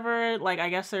or whatever, like I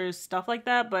guess there's stuff like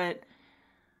that, but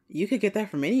you could get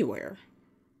that from anywhere.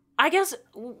 I guess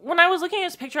when I was looking at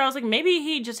his picture, I was like, maybe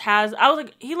he just has... I was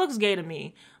like, he looks gay to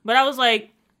me. But I was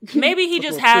like, maybe he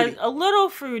just has fruity.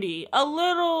 a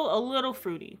little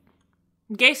fruity.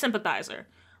 Gay sympathizer.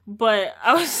 But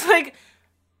I was like,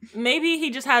 maybe he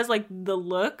just has, like, the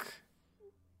look.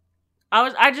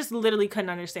 I just literally couldn't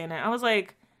understand it. I was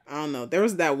like... I don't know. There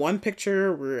was that one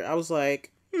picture where I was like,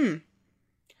 I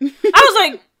was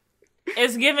like,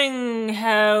 it's giving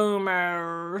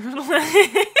Homer.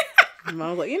 I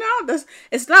was like, you know,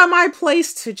 it's not my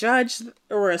place to judge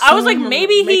or assume. I was like,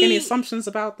 maybe make any assumptions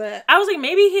about that. I was like,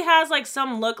 maybe he has like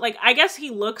some look. Like, I guess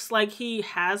he looks like he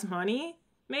has money.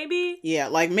 Maybe. Yeah,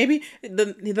 like maybe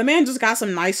the man just got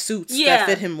some nice suits that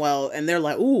fit him well, and they're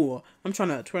like, ooh, I'm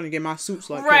trying to get my suits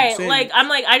like right. Like I'm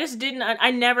like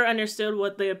I never understood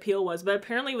what the appeal was, but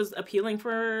apparently it was appealing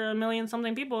for 1 million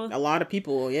something people. A lot of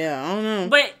people, yeah, I don't know,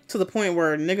 but to the point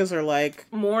where niggas are like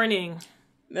mourning.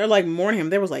 They're like mourning him.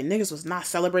 There was like niggas was not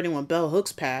celebrating when Bell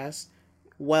Hooks passed.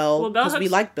 Well, because we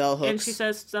like Bell Hooks, and she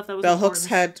says stuff that was Bell important.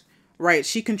 Hooks had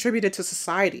she contributed to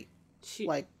society,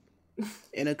 like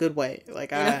in a good way,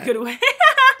 like a good way.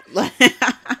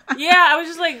 Yeah, I was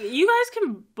just like, you guys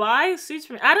can buy suits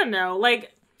from. I don't know,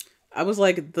 like I was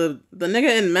like the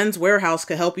nigga in Men's Warehouse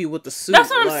could help you with the suit. That's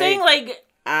what I'm saying. Like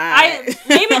I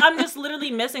maybe I'm just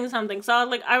literally missing something. So I was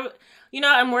like you know,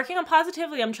 I'm working on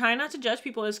positivity. I'm trying not to judge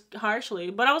people as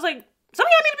harshly. But I was like, some of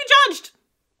y'all need to be judged.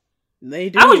 They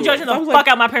do. I was judging the fuck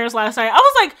out my parents last night. I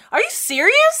was like, are you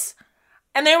serious?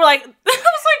 And they were like, I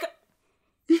was like,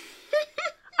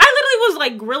 I literally was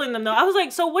like grilling them though. I was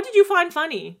like, so what did you find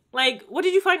funny? Like, what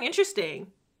did you find interesting?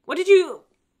 What did you,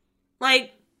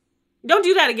 like, don't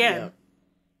do that again.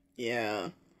 Yeah.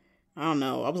 I don't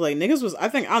know. I was like, niggas was, I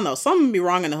don't know, something be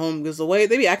wrong in the home because the way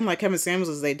they be acting like Kevin Samuels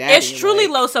is their daddy. It's truly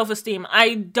low self-esteem.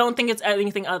 I don't think it's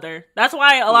anything other. That's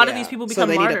why a lot of these people become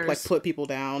martyrs. So they need to put people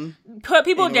down. Put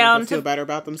people down to feel better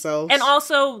about themselves. And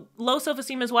also, low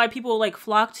self-esteem is why people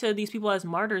flock to these people as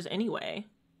martyrs anyway.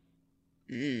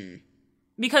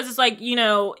 Because it's like,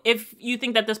 if you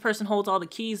think that this person holds all the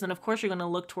keys, then of course you're going to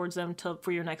look towards them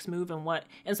for your next move and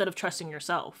instead of trusting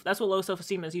yourself. That's what low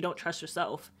self-esteem is. You don't trust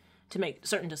yourself to make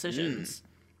certain decisions.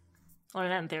 Learn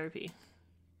that in therapy.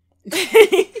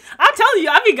 I'm telling you,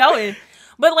 I be going.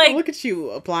 But look at you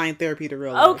applying therapy to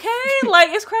real life. Okay,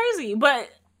 it's crazy. But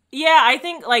yeah, I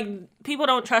think people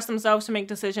don't trust themselves to make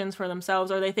decisions for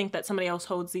themselves, or they think that somebody else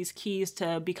holds these keys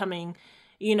to becoming,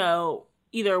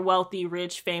 either wealthy,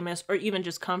 rich, famous, or even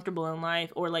just comfortable in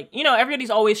life, or everybody's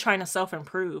always trying to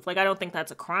self-improve. I don't think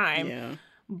that's a crime. Yeah.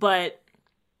 But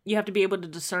you have to be able to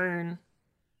discern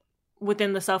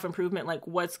within the self-improvement,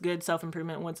 what's good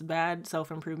self-improvement, what's bad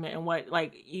self-improvement, and what,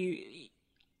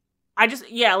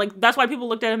 that's why people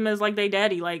looked at him as, they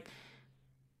daddy,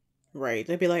 Right.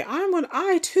 They'd be like,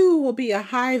 I too will be a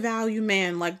high-value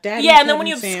man, like daddy. Yeah, and then when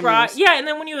you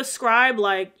ascribe,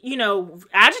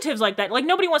 adjectives like that,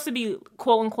 nobody wants to be,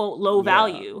 quote-unquote, low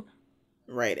value.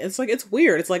 Right. It's it's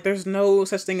weird. It's there's no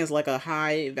such thing as a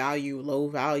high value, low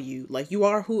value. You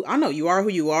are who you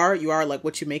are. You are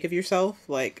what you make of yourself.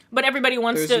 But everybody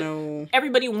wants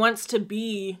to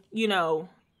be,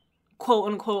 quote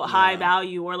unquote high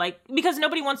value, or because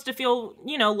nobody wants to feel,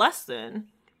 less than.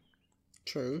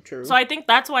 True. So I think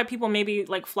that's why people maybe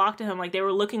flock to him. They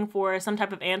were looking for some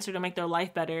type of answer to make their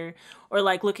life better, or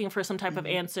looking for some type of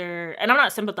answer. And I'm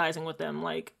not sympathizing with them.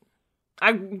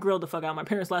 I grilled the fuck out of my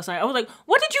parents last night. I was like,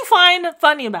 what did you find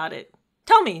funny about it?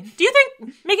 Tell me. Do you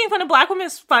think making fun of black women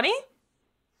is funny?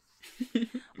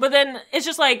 But then it's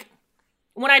just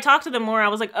when I talk to them more, I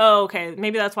was like, oh, okay,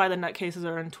 maybe that's why the nutcases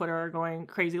on Twitter are going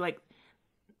crazy.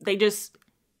 They just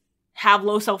have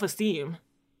low self-esteem.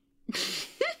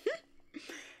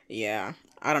 Yeah,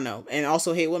 I don't know. And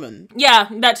also hate women. Yeah,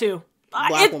 that too.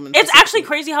 Black women. It's actually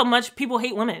crazy how much people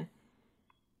hate women.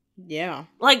 Yeah.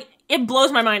 It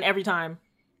blows my mind every time.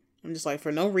 I'm just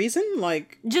for no reason?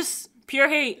 Just pure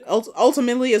hate.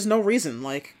 Ultimately, is no reason.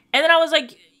 And then I was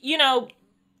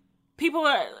people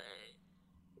are...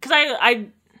 Because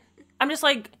I'm just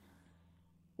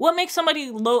what makes somebody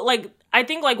low... I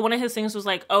think, one of his things was,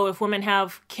 oh, if women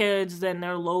have kids, then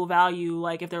they're low value.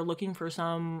 If they're looking for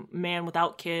some man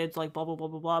without kids, blah, blah, blah,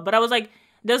 blah, blah. But I was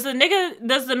does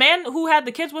the man who had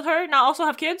the kids with her not also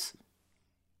have kids?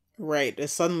 Right.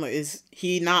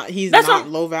 He's not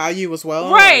low value as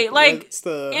well? Right.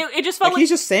 It just felt he's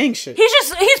just saying shit.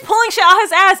 He's pulling shit out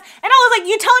his ass. And I was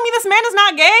you telling me this man is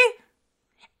not gay?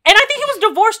 And I think he was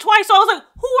divorced twice. So I was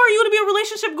who are you to be a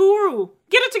relationship guru?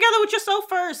 Get it together with yourself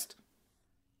first.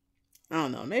 I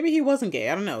don't know. Maybe he wasn't gay.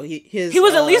 I don't know. He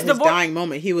was at least divorced. Dying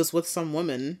moment, he was with some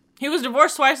woman. He was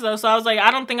divorced twice though. So I was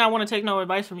I don't think I want to take no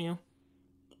advice from you.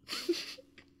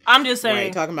 I'm just saying.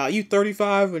 Right, talking about you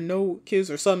 35 and no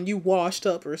kids or something, you washed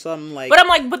up or something But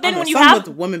I'm but then when you have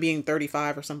with women being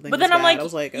 35 or something. But then I'm I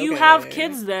was okay, you have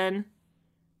kids then,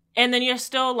 and then you're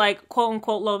still quote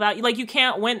unquote low value. You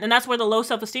can't win, and that's where the low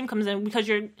self-esteem comes in, because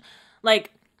you're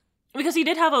because he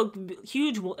did have a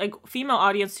huge female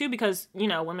audience too, because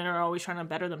women are always trying to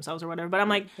better themselves or whatever. But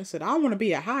I'm I said I want to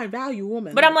be a high value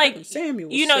woman. But I'm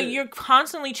Samuel, you're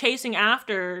constantly chasing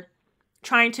after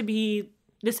trying to be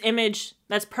this image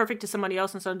that's perfect to somebody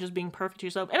else instead of just being perfect to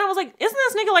yourself. And I was isn't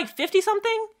this nigga 50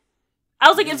 something?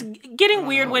 I was it's getting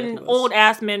weird when old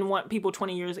ass men want people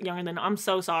 20 years younger than them. I'm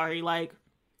so sorry.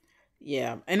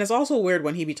 Yeah, and it's also weird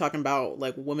when he be talking about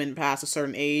women past a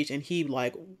certain age, and he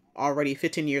already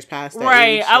 15 years past that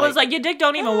age. I was your dick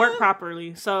don't even work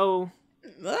properly. So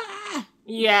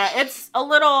yeah, it's a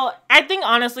little. I think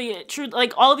honestly, true.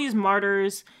 All of these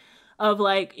martyrs of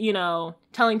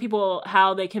telling people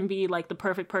how they can be the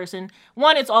perfect person.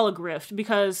 One, it's all a grift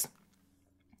because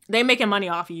they making money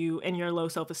off of you and your low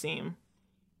self-esteem.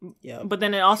 Yeah. But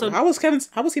then it also... How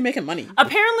was he making money?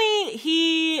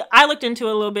 Apparently I looked into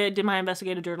it a little bit, did my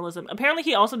investigative journalism. Apparently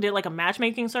he also did a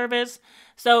matchmaking service.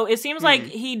 So it seems like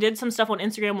he did some stuff on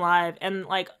Instagram Live, and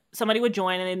somebody would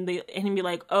join and he'd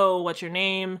be oh, what's your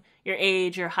name, your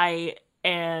age, your height,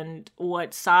 and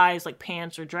what size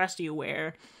pants or dress do you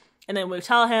wear? And then we'd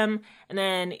tell him, and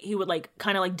then he would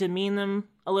kind of demean them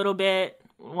a little bit.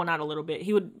 Well, not a little bit.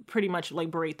 He would pretty much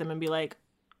berate them and be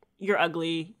you're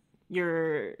ugly,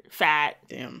 you're fat.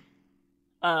 Damn.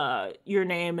 Your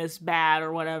name is bad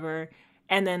or whatever.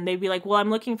 And then they'd be like, well, I'm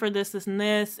looking for this, this, and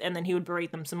this. And then he would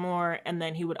berate them some more. And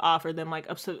then he would offer them like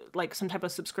some type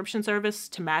of subscription service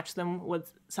to match them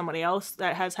with somebody else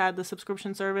that has had the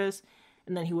subscription service.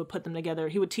 And then he would put them together.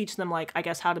 He would teach them, like, I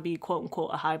guess, how to be, quote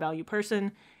unquote, a high value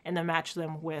person, and then match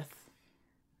them with.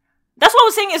 That's what I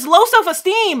was saying, is low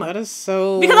self-esteem. That is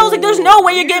so. Because I was like, there's no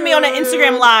way you're getting me on an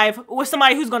Instagram live with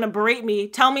somebody who's going to berate me.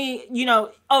 Tell me,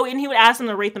 oh, and he would ask them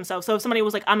to rate themselves. So if somebody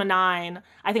was like, I'm a 9,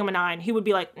 I think I'm a 9, he would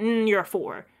be like, you're a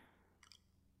 4.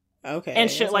 Okay.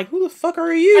 And shit like, who the fuck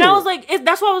are you? And I was like,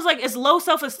 that's why I was like, it's low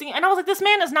self-esteem. And I was like, this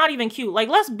man is not even cute. Like,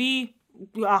 let's be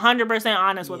 100%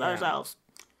 honest with ourselves.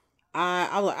 I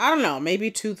don't know,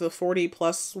 maybe to the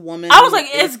 40+ woman. I was like,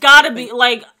 it's gotta be,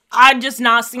 like, I'm just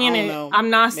not seeing it. Know. I'm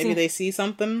not seeing. Maybe they see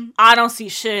something. I don't see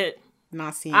shit.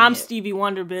 Not seeing. I'm Stevie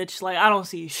Wonder, bitch. Like, I don't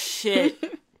see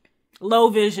shit. Low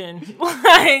vision.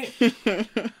 Like,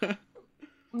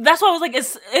 that's why I was like,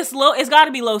 it's low. It's got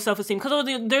to be low self-esteem, because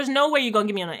there's no way you're gonna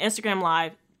get me on an Instagram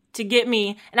live to get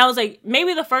me. And I was like,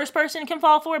 maybe the first person can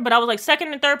fall for it, but I was like,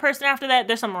 second and third person after that,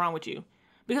 there's something wrong with you,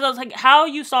 because I was like, how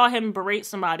you saw him berate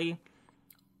somebody.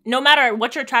 No matter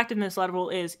what your attractiveness level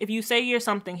is, if you say you're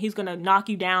something, he's going to knock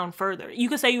you down further. You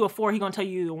could say you're a 4, he's going to tell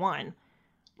you you're a 1.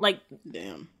 Like,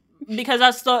 damn. Because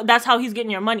that's how he's getting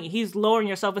your money. He's lowering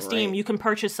your self-esteem. Right. You can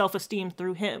purchase self-esteem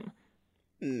through him.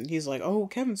 He's like, oh,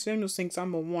 Kevin Samuels thinks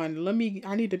I'm a 1.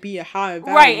 I need to be a high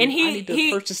value. Right, and I need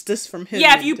to purchase this from him.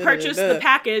 Yeah, if you purchase the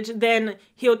package, then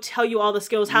he'll tell you all the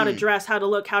skills, how to dress, how to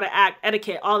look, how to act,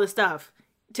 etiquette, all this stuff.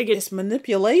 To get, it's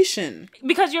manipulation,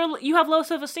 because you have low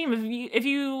self-esteem. If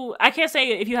you I can't say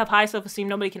if you have high self-esteem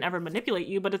nobody can ever manipulate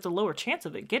you, but it's a lower chance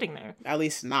of it getting there. At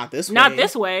least not this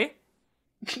way.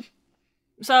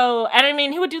 So, and I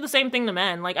mean, he would do the same thing to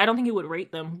men. Like, I don't think he would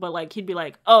rate them, but like, he'd be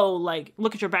like, oh, like,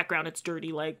 look at your background, it's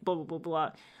dirty, like, blah blah blah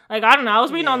blah. Like, I don't know, I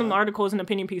was reading all them articles and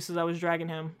opinion pieces. I was dragging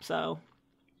him, so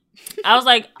I was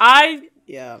like, I'm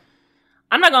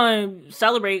not gonna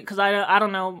celebrate, because I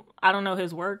don't know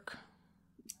his work.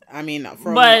 I mean,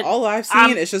 from all I've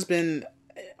seen, it's just been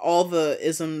all the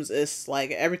isms. It's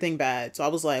like everything bad. So I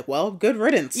was like, well, good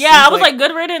riddance. Yeah, I was like,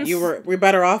 good riddance. We're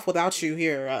better off without you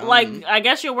here. Like, I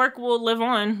guess your work will live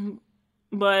on,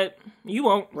 but you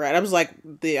won't. Right. I was like,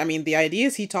 the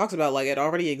ideas he talks about, like, it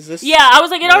already exists. Yeah, I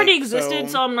was like, it already existed.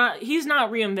 So he's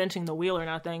not reinventing the wheel or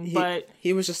nothing. But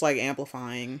he was just like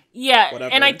amplifying. Yeah,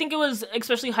 whatever. And I think it was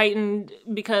especially heightened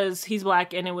because he's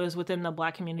Black, and it was within the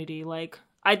Black community. Like,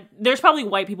 there's probably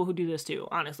white people who do this too,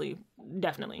 honestly.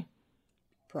 Definitely.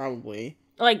 Probably.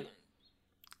 Like,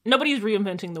 nobody's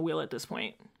reinventing the wheel at this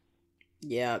point.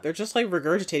 Yeah, they're just like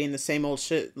regurgitating the same old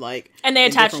shit, like, and they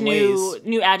attach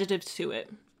new adjectives to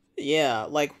it. Yeah,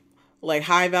 like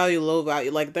high value, low value.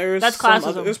 Like, that's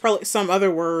classism. There's probably some other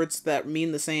words that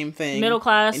mean the same thing. Middle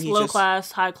class, low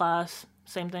class, high class,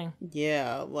 same thing.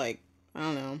 Yeah, like, I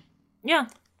don't know. Yeah.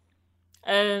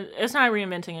 It's not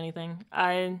reinventing anything.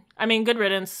 I mean, good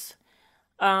riddance.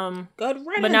 Good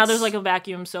riddance. But now there's like a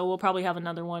vacuum, so we'll probably have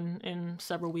another one in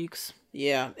several weeks.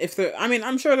 Yeah,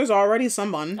 I'm sure there's already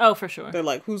someone. Oh, for sure. They're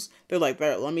like,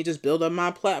 let me just build up my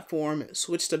platform,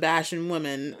 switch to bashing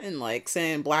women, and like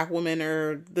saying Black women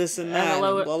are this and that, and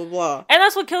blah, blah, blah. And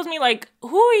that's what kills me. Like,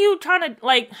 who are you trying to,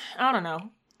 like, I don't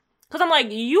know. Because I'm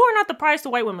like, you are not the prize to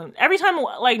white women. Every time,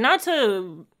 like, not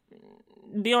to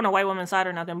be on a white woman's side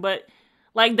or nothing, but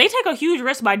like, they take a huge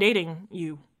risk by dating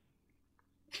you.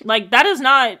 Like, that is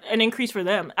not an increase for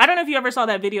them. I don't know if you ever saw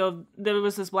that video. There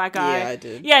was this Black guy. Yeah, I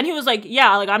did. Yeah, and he was like,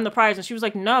 yeah, like, I'm the prize. And she was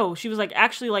like, no. She was like,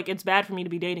 actually, like, it's bad for me to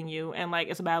be dating you. And, like,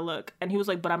 it's a bad look. And he was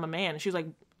like, but I'm a man. And she was like,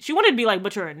 she wanted to be like,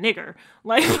 but you're a nigger.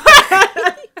 Like,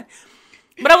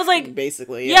 but I was like.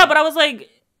 Basically, yeah. Yeah, but I was like,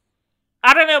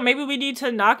 I don't know. Maybe we need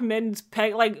to knock men's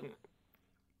peg. Like,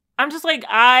 I'm just like,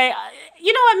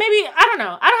 you know what? Maybe, I don't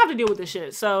know. I don't have to deal with this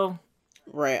shit. So.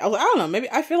 Right. I don't know. Maybe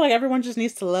I feel like everyone just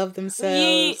needs to love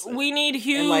themselves. We need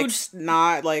huge. And, like,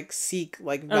 not, like, seek,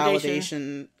 like,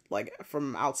 validation, like,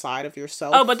 from outside of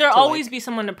yourself. Oh, but there'll always be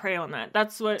someone to prey on that.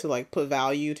 That's what. To, like, put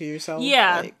value to yourself.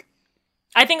 Yeah. Like,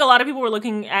 I think a lot of people were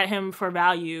looking at him for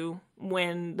value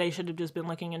when they should have just been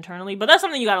looking internally. But that's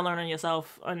something you got to learn on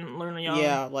yourself and learn on your own.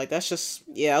 Yeah, like, that's just.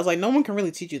 Yeah, I was like, no one can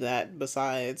really teach you that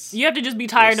besides. You have to just be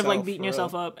tired of, like, beating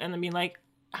yourself up and then being like,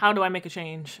 how do I make a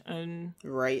change? And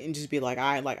right, and just be like,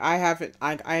 I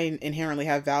inherently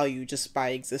have value just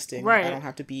by existing. Right. I don't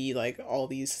have to be like all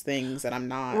these things that I'm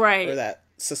not. Right. Or that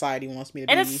society wants me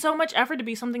to and be. And it's so much effort to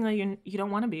be something that you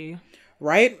don't want to be.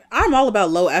 Right? I'm all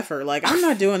about low effort. Like, I'm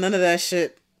not doing none of that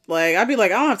shit. Like, I'd be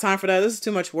like, I don't have time for that. This is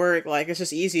too much work. Like, it's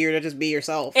just easier to just be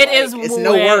yourself. It's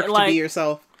no work to be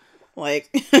yourself. Like,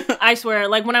 I swear,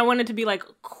 like, when I wanted to be, like,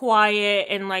 quiet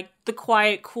and, like, the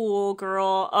quiet, cool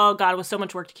girl, oh, God, it was so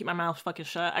much work to keep my mouth fucking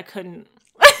shut. I couldn't.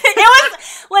 It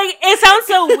was, like, it sounds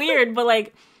so weird, but,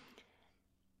 like,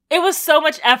 it was so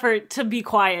much effort to be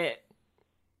quiet.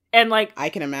 And, like... I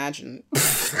can imagine.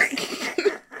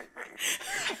 It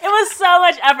was so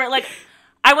much effort. Like,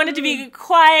 I wanted to be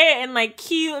quiet and, like,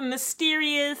 cute and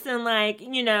mysterious and, like,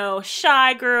 you know,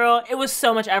 shy girl. It was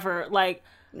so much effort. Like...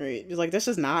 Right. He's like, this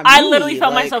is not I me. literally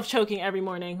felt like, myself choking every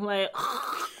morning. Like,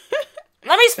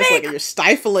 let me speak! It's like you're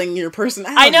stifling your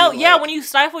personality. I know, like, yeah, when you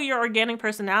stifle your organic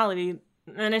personality,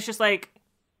 and it's just like,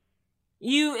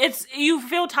 you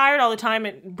feel tired all the time,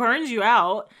 it burns you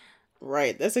out.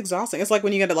 Right, that's exhausting. It's like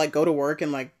when you gotta, like, go to work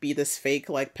and, like, be this fake,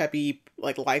 like, peppy,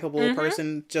 like, likable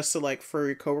person just to, like, for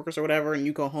your coworkers or whatever, and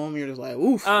you go home and you're just like,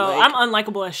 oof. Oh, like, I'm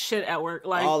unlikable as shit at work.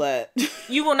 Like, all that.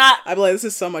 You will not... I'd be like, this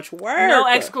is so much work. No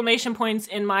exclamation points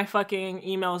in my fucking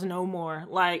emails no more.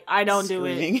 Like, I don't do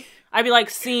it. I'd be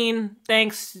like, seen,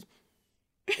 thanks,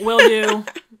 will do.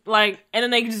 Like, and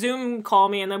then they Zoom call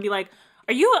me and they'll be like,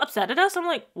 are you upset at us? I'm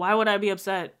like, why would I be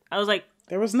upset? I was like...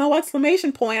 There was no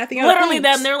exclamation point. I think literally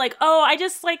them. They're like, oh, I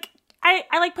just like I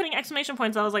like putting exclamation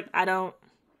points. I was like, I don't.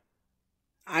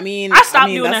 I mean, stopped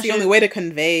doing that's that the only way to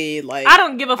convey. Like, I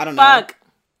don't give a fuck. Know.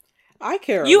 I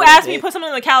care. You asked me to put something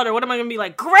in the calendar. What am I gonna be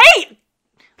like? Great.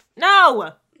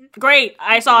 No. Great.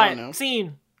 I saw it. Know.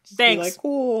 Seen. Thanks. Like,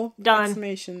 cool. Done.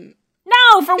 Exclamation.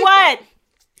 No. For what?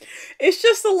 It's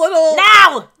just a little.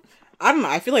 No. I don't know.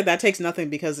 I feel like that takes nothing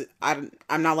because I'm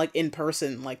not like in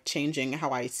person, like changing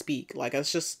how I speak. Like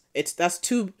that's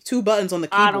two buttons on the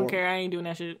keyboard. I don't care. I ain't doing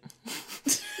that shit.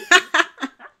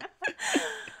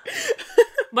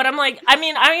 But I'm like, I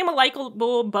mean, I am a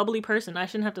likable, bubbly person. I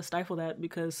shouldn't have to stifle that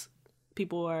because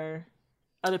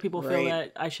other people feel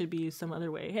that I should be some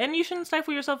other way, and you shouldn't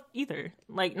stifle yourself either.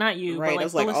 Like not you, right? But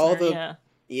It's like like the all listener,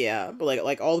 yeah, but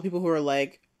like all the people who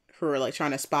are trying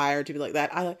to aspire to be like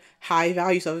that. I high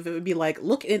value stuff. It would be like,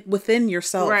 look within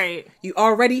yourself. Right. You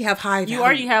already have high value. You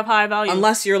already have high value.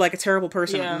 Unless you're like a terrible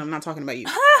person. Yeah. And I'm not talking about you.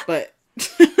 But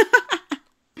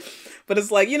but it's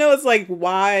like, you know, it's like,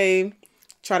 why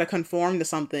try to conform to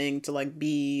something to like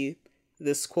be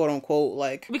this quote unquote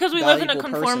like because we live in a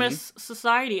conformist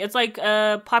society. It's like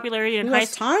popularity in high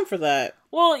school. Time for that.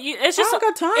 Well, it's just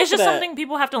it's just something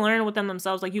people have to learn within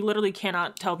themselves. Like you literally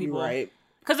cannot tell people. Right.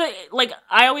 Because, like,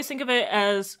 I always think of it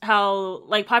as how,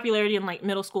 like, popularity in, like,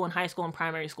 middle school and high school and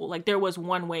primary school, like, there was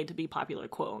one way to be popular,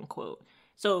 quote unquote.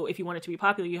 So if you wanted to be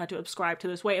popular, you had to subscribe to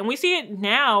this way. And we see it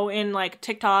now in, like,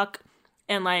 TikTok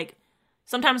and, like,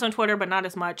 sometimes on Twitter, but not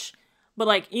as much. But,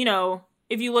 like, you know,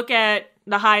 if you look at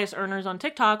the highest earners on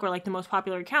TikTok or, like, the most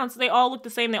popular accounts, they all look the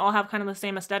same. They all have kind of the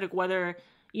same aesthetic, whether,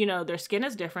 you know, their skin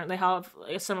is different. They have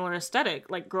a similar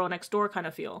aesthetic, like, girl next door kind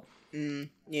of feel.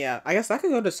 Yeah, I guess that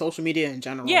could go to social media in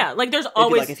general. Yeah, like there's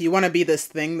always like if you want to be this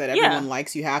thing that everyone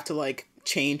likes, you have to like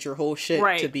change your whole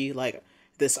shit to be like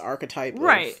this archetype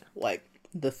of like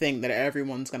the thing that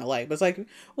everyone's gonna like. But it's like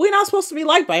we're not supposed to be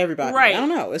liked by everybody. Right? I don't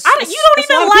know. You don't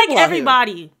even like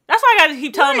everybody. That's why I gotta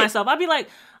keep telling myself. I'd be like,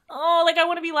 oh, like I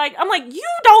want to be like. I'm like, you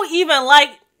don't even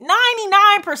like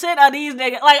 99% of these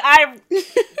niggas. Like I.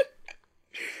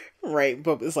 Right,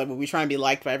 but it's like we try and be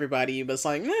liked by everybody, but it's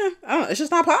like, I don't know, it's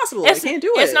just not possible. I can't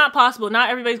do it. It's not possible.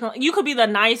 Not everybody's gonna. You could be the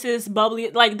nicest,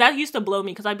 bubbly. Like that used to blow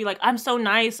me because I'd be like, I'm so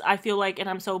nice. I feel like, and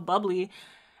I'm so bubbly,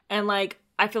 and like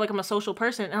I feel like I'm a social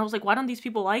person. And I was like, why don't these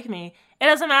people like me? It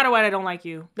doesn't matter why they don't like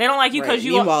you. They don't like you because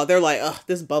you. Meanwhile, they're like, ugh,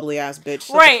 this bubbly ass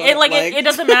bitch. Right, it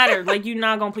doesn't matter. Like you're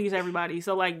not gonna please everybody.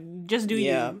 So like, just do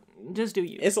you. Just do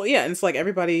you. It's and it's like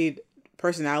everybody.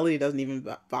 Personality doesn't even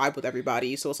vibe with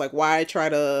everybody, so it's like why try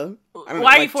to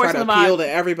why are you forcing the vibe? Appeal to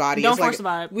everybody? Don't it's force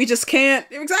like, the vibe. We just can't.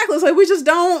 Exactly. It's like we just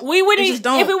don't. We wouldn't. Just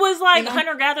don't, if it was like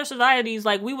hunter-gatherer societies,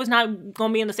 like we was not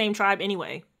gonna be in the same tribe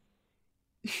anyway.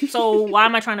 So why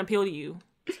am I trying to appeal to you?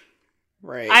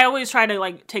 Right. I always try to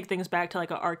like take things back to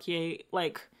like an archaic,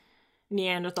 like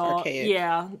Neanderthal,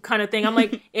 kind of thing. I'm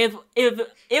like, if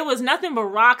it was nothing but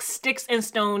rocks, sticks, and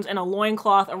stones, and a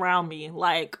loincloth around me,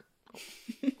 like.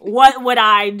 What would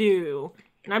I do?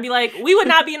 And I'd be like, we would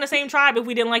not be in the same tribe if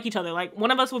we didn't like each other. Like,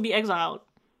 one of us would be exiled.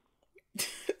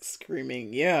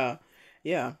 Screaming, yeah.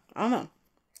 I don't know.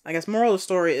 I guess moral of the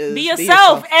story is... Be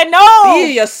yourself, and know!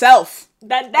 Be yourself!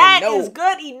 That is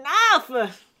good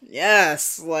enough!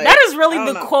 Yes, like... That is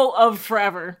really the quote of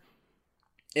forever.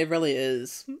 It really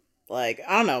is. Like,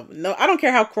 I don't know. No, I don't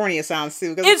care how corny it sounds,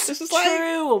 too. It's just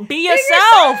true. Like, be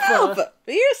yourself.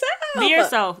 Be yourself. Be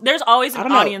yourself. There's always an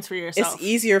audience for yourself. It's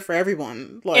easier for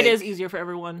everyone. Like, it is easier for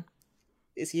everyone.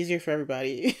 It's easier for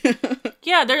everybody.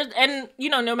 Yeah,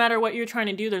 no matter what you're trying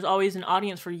to do, there's always an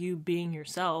audience for you being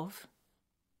yourself.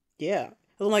 Yeah.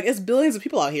 Like, it's billions of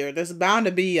people out here. There's bound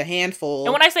to be a handful.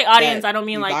 And when I say audience, I don't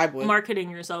mean like marketing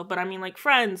yourself, but I mean like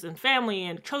friends and family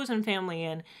and chosen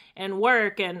family and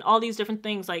work and all these different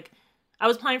things. Like, I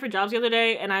was applying for jobs the other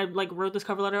day and I like wrote this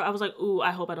cover letter. I was like, ooh,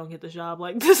 I hope I don't get this job.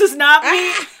 Like, this is not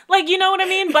me. Like, you know what I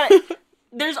mean? But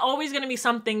there's always going to be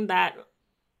something that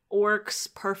works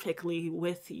perfectly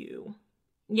with you.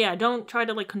 Yeah, don't try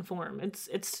to like conform.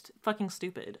 It's fucking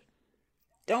stupid.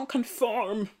 Don't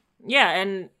conform. Yeah,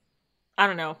 and I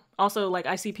don't know. Also, like,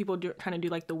 I see people trying to do,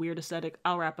 like, the weird aesthetic.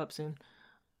 I'll wrap up soon.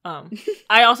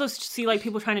 I also see, like,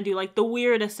 people trying to do, like, the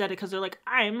weird aesthetic because they're like,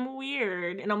 I'm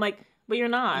weird. And I'm like, but you're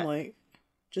not. I'm like,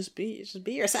 just be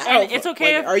yourself. And it's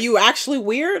okay like, are you actually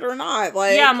weird or not?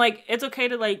 Like, yeah, I'm like, it's okay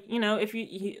to, like, you know, if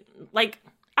you like,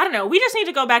 I don't know. We just need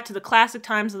to go back to the classic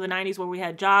times of the 90s where we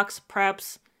had jocks,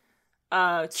 preps,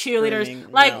 cheerleaders.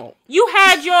 Screaming, like, no. you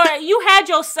had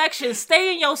your section.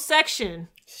 Stay in your section.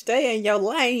 Stay in your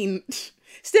lane.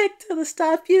 Stick to the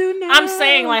stuff you know. I'm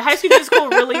saying, like, High School Musical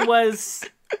really was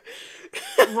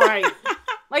right.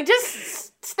 Like,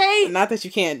 just stay. Not that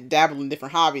you can't dabble in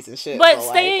different hobbies and shit, but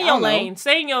stay in your lane.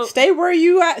 Stay where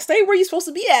you at. Stay where you supposed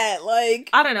to be at. Like,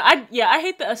 I don't know. I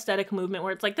hate the aesthetic movement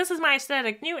where it's like, this is my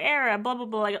aesthetic, new era, blah blah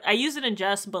blah. Like, I use it in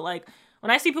jest, but like when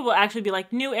I see people actually be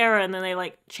like new era and then they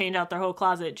like change out their whole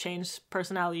closet, change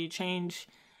personality, change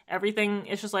everything,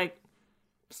 it's just like,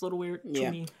 it's a little weird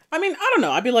to me. I mean, I don't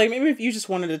know. I'd be like, maybe if you just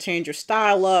wanted to change your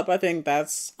style up, I think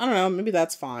that's, I don't know, maybe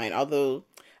that's fine. Although,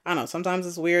 I don't know, sometimes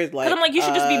it's weird. Like, 'cause I'm like, you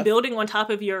should just be building on top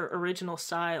of your original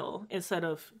style instead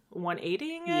of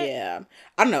 180ing it. Yeah.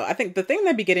 I don't know. I think the thing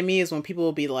that be getting me is when people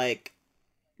will be like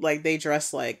they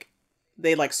dress like,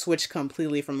 they like switch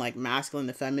completely from like masculine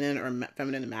to feminine or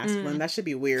feminine to masculine. That should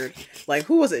be weird. Like,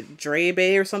 who was it? Dre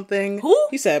Bay or something? Who?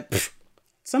 He said,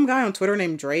 some guy on Twitter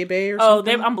named Dre Bay or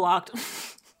something. I'm blocked.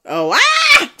 Oh,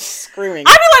 screaming.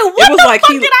 I'd be like, what the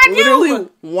fuck did I do? Literally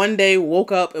one day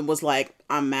woke up and was like,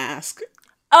 I'm masked.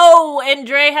 Oh, and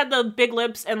Dre had the big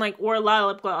lips and like wore a lot of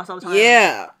lip gloss all the time.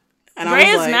 Yeah. And Dre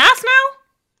is masked now?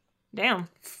 Damn.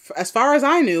 As far as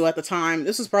I knew at the time,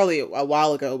 this was probably a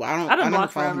while ago, but I've been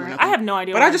blocked forever. I have no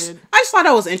idea but I just thought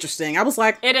that was interesting. I was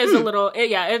like, it is a little,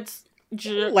 it's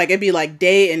like, it'd be like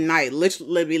day and night.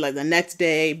 Literally, it'd be like the next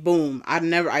day, boom. I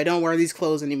don't wear these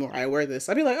clothes anymore. I wear this.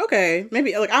 I'd be like, okay,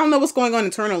 maybe, like, I don't know what's going on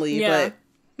internally, but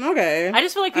okay. I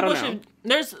just feel like people should,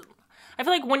 I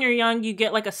feel like when you're young, you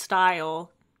get like a style,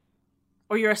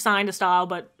 or you're assigned a style,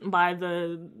 but by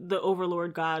the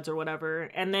overlord gods or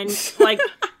whatever. And then like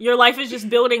your life is just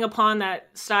building upon that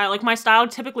style. Like, my style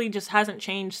typically just hasn't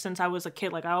changed since I was a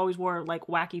kid. Like, I always wore like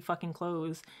wacky fucking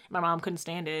clothes. My mom couldn't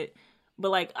stand it. But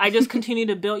like, I just continue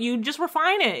to build. You just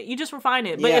refine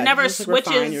it. But it never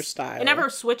switches. Your style. It never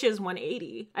switches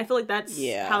 180. I feel like that's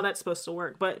how that's supposed to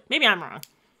work. But maybe I'm wrong.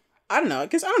 I don't know.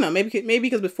 Because I don't know. Maybe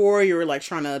because before you were like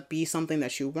trying to be something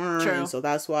that you weren't. True. And so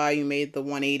that's why you made the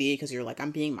 180. Because you're like,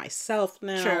 I'm being myself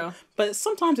now. True. But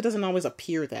sometimes it doesn't always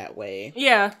appear that way.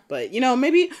 Yeah. But, you know,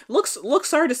 maybe looks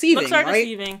are deceiving. Looks are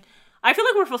deceiving. I feel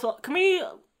like can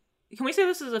we say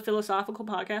this is a philosophical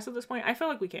podcast at this point? I feel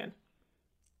like we can.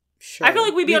 Sure. I feel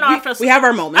like we have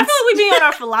our moments. I feel like we be on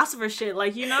our philosopher shit,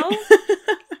 like, you know?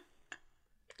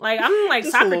 Like, I'm like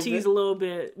just Socrates a little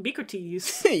bit.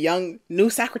 Bicrates. Young,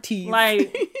 new Socrates.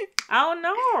 Like, I don't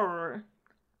know.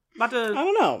 About to I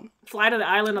don't know. Fly to the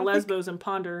island of Lesbos and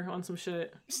ponder on some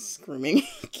shit. Screaming.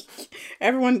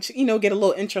 Everyone, you know, get a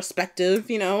little introspective,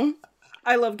 you know?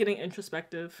 I love getting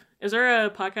introspective. Is there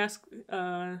a podcast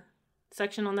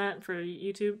section on that for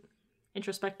YouTube?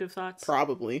 Introspective thoughts?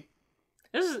 Probably.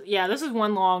 This is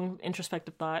one long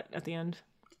introspective thought at the end.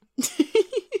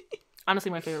 Honestly,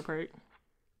 my favorite part.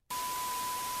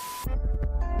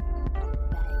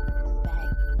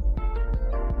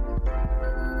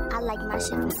 I like my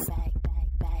shit.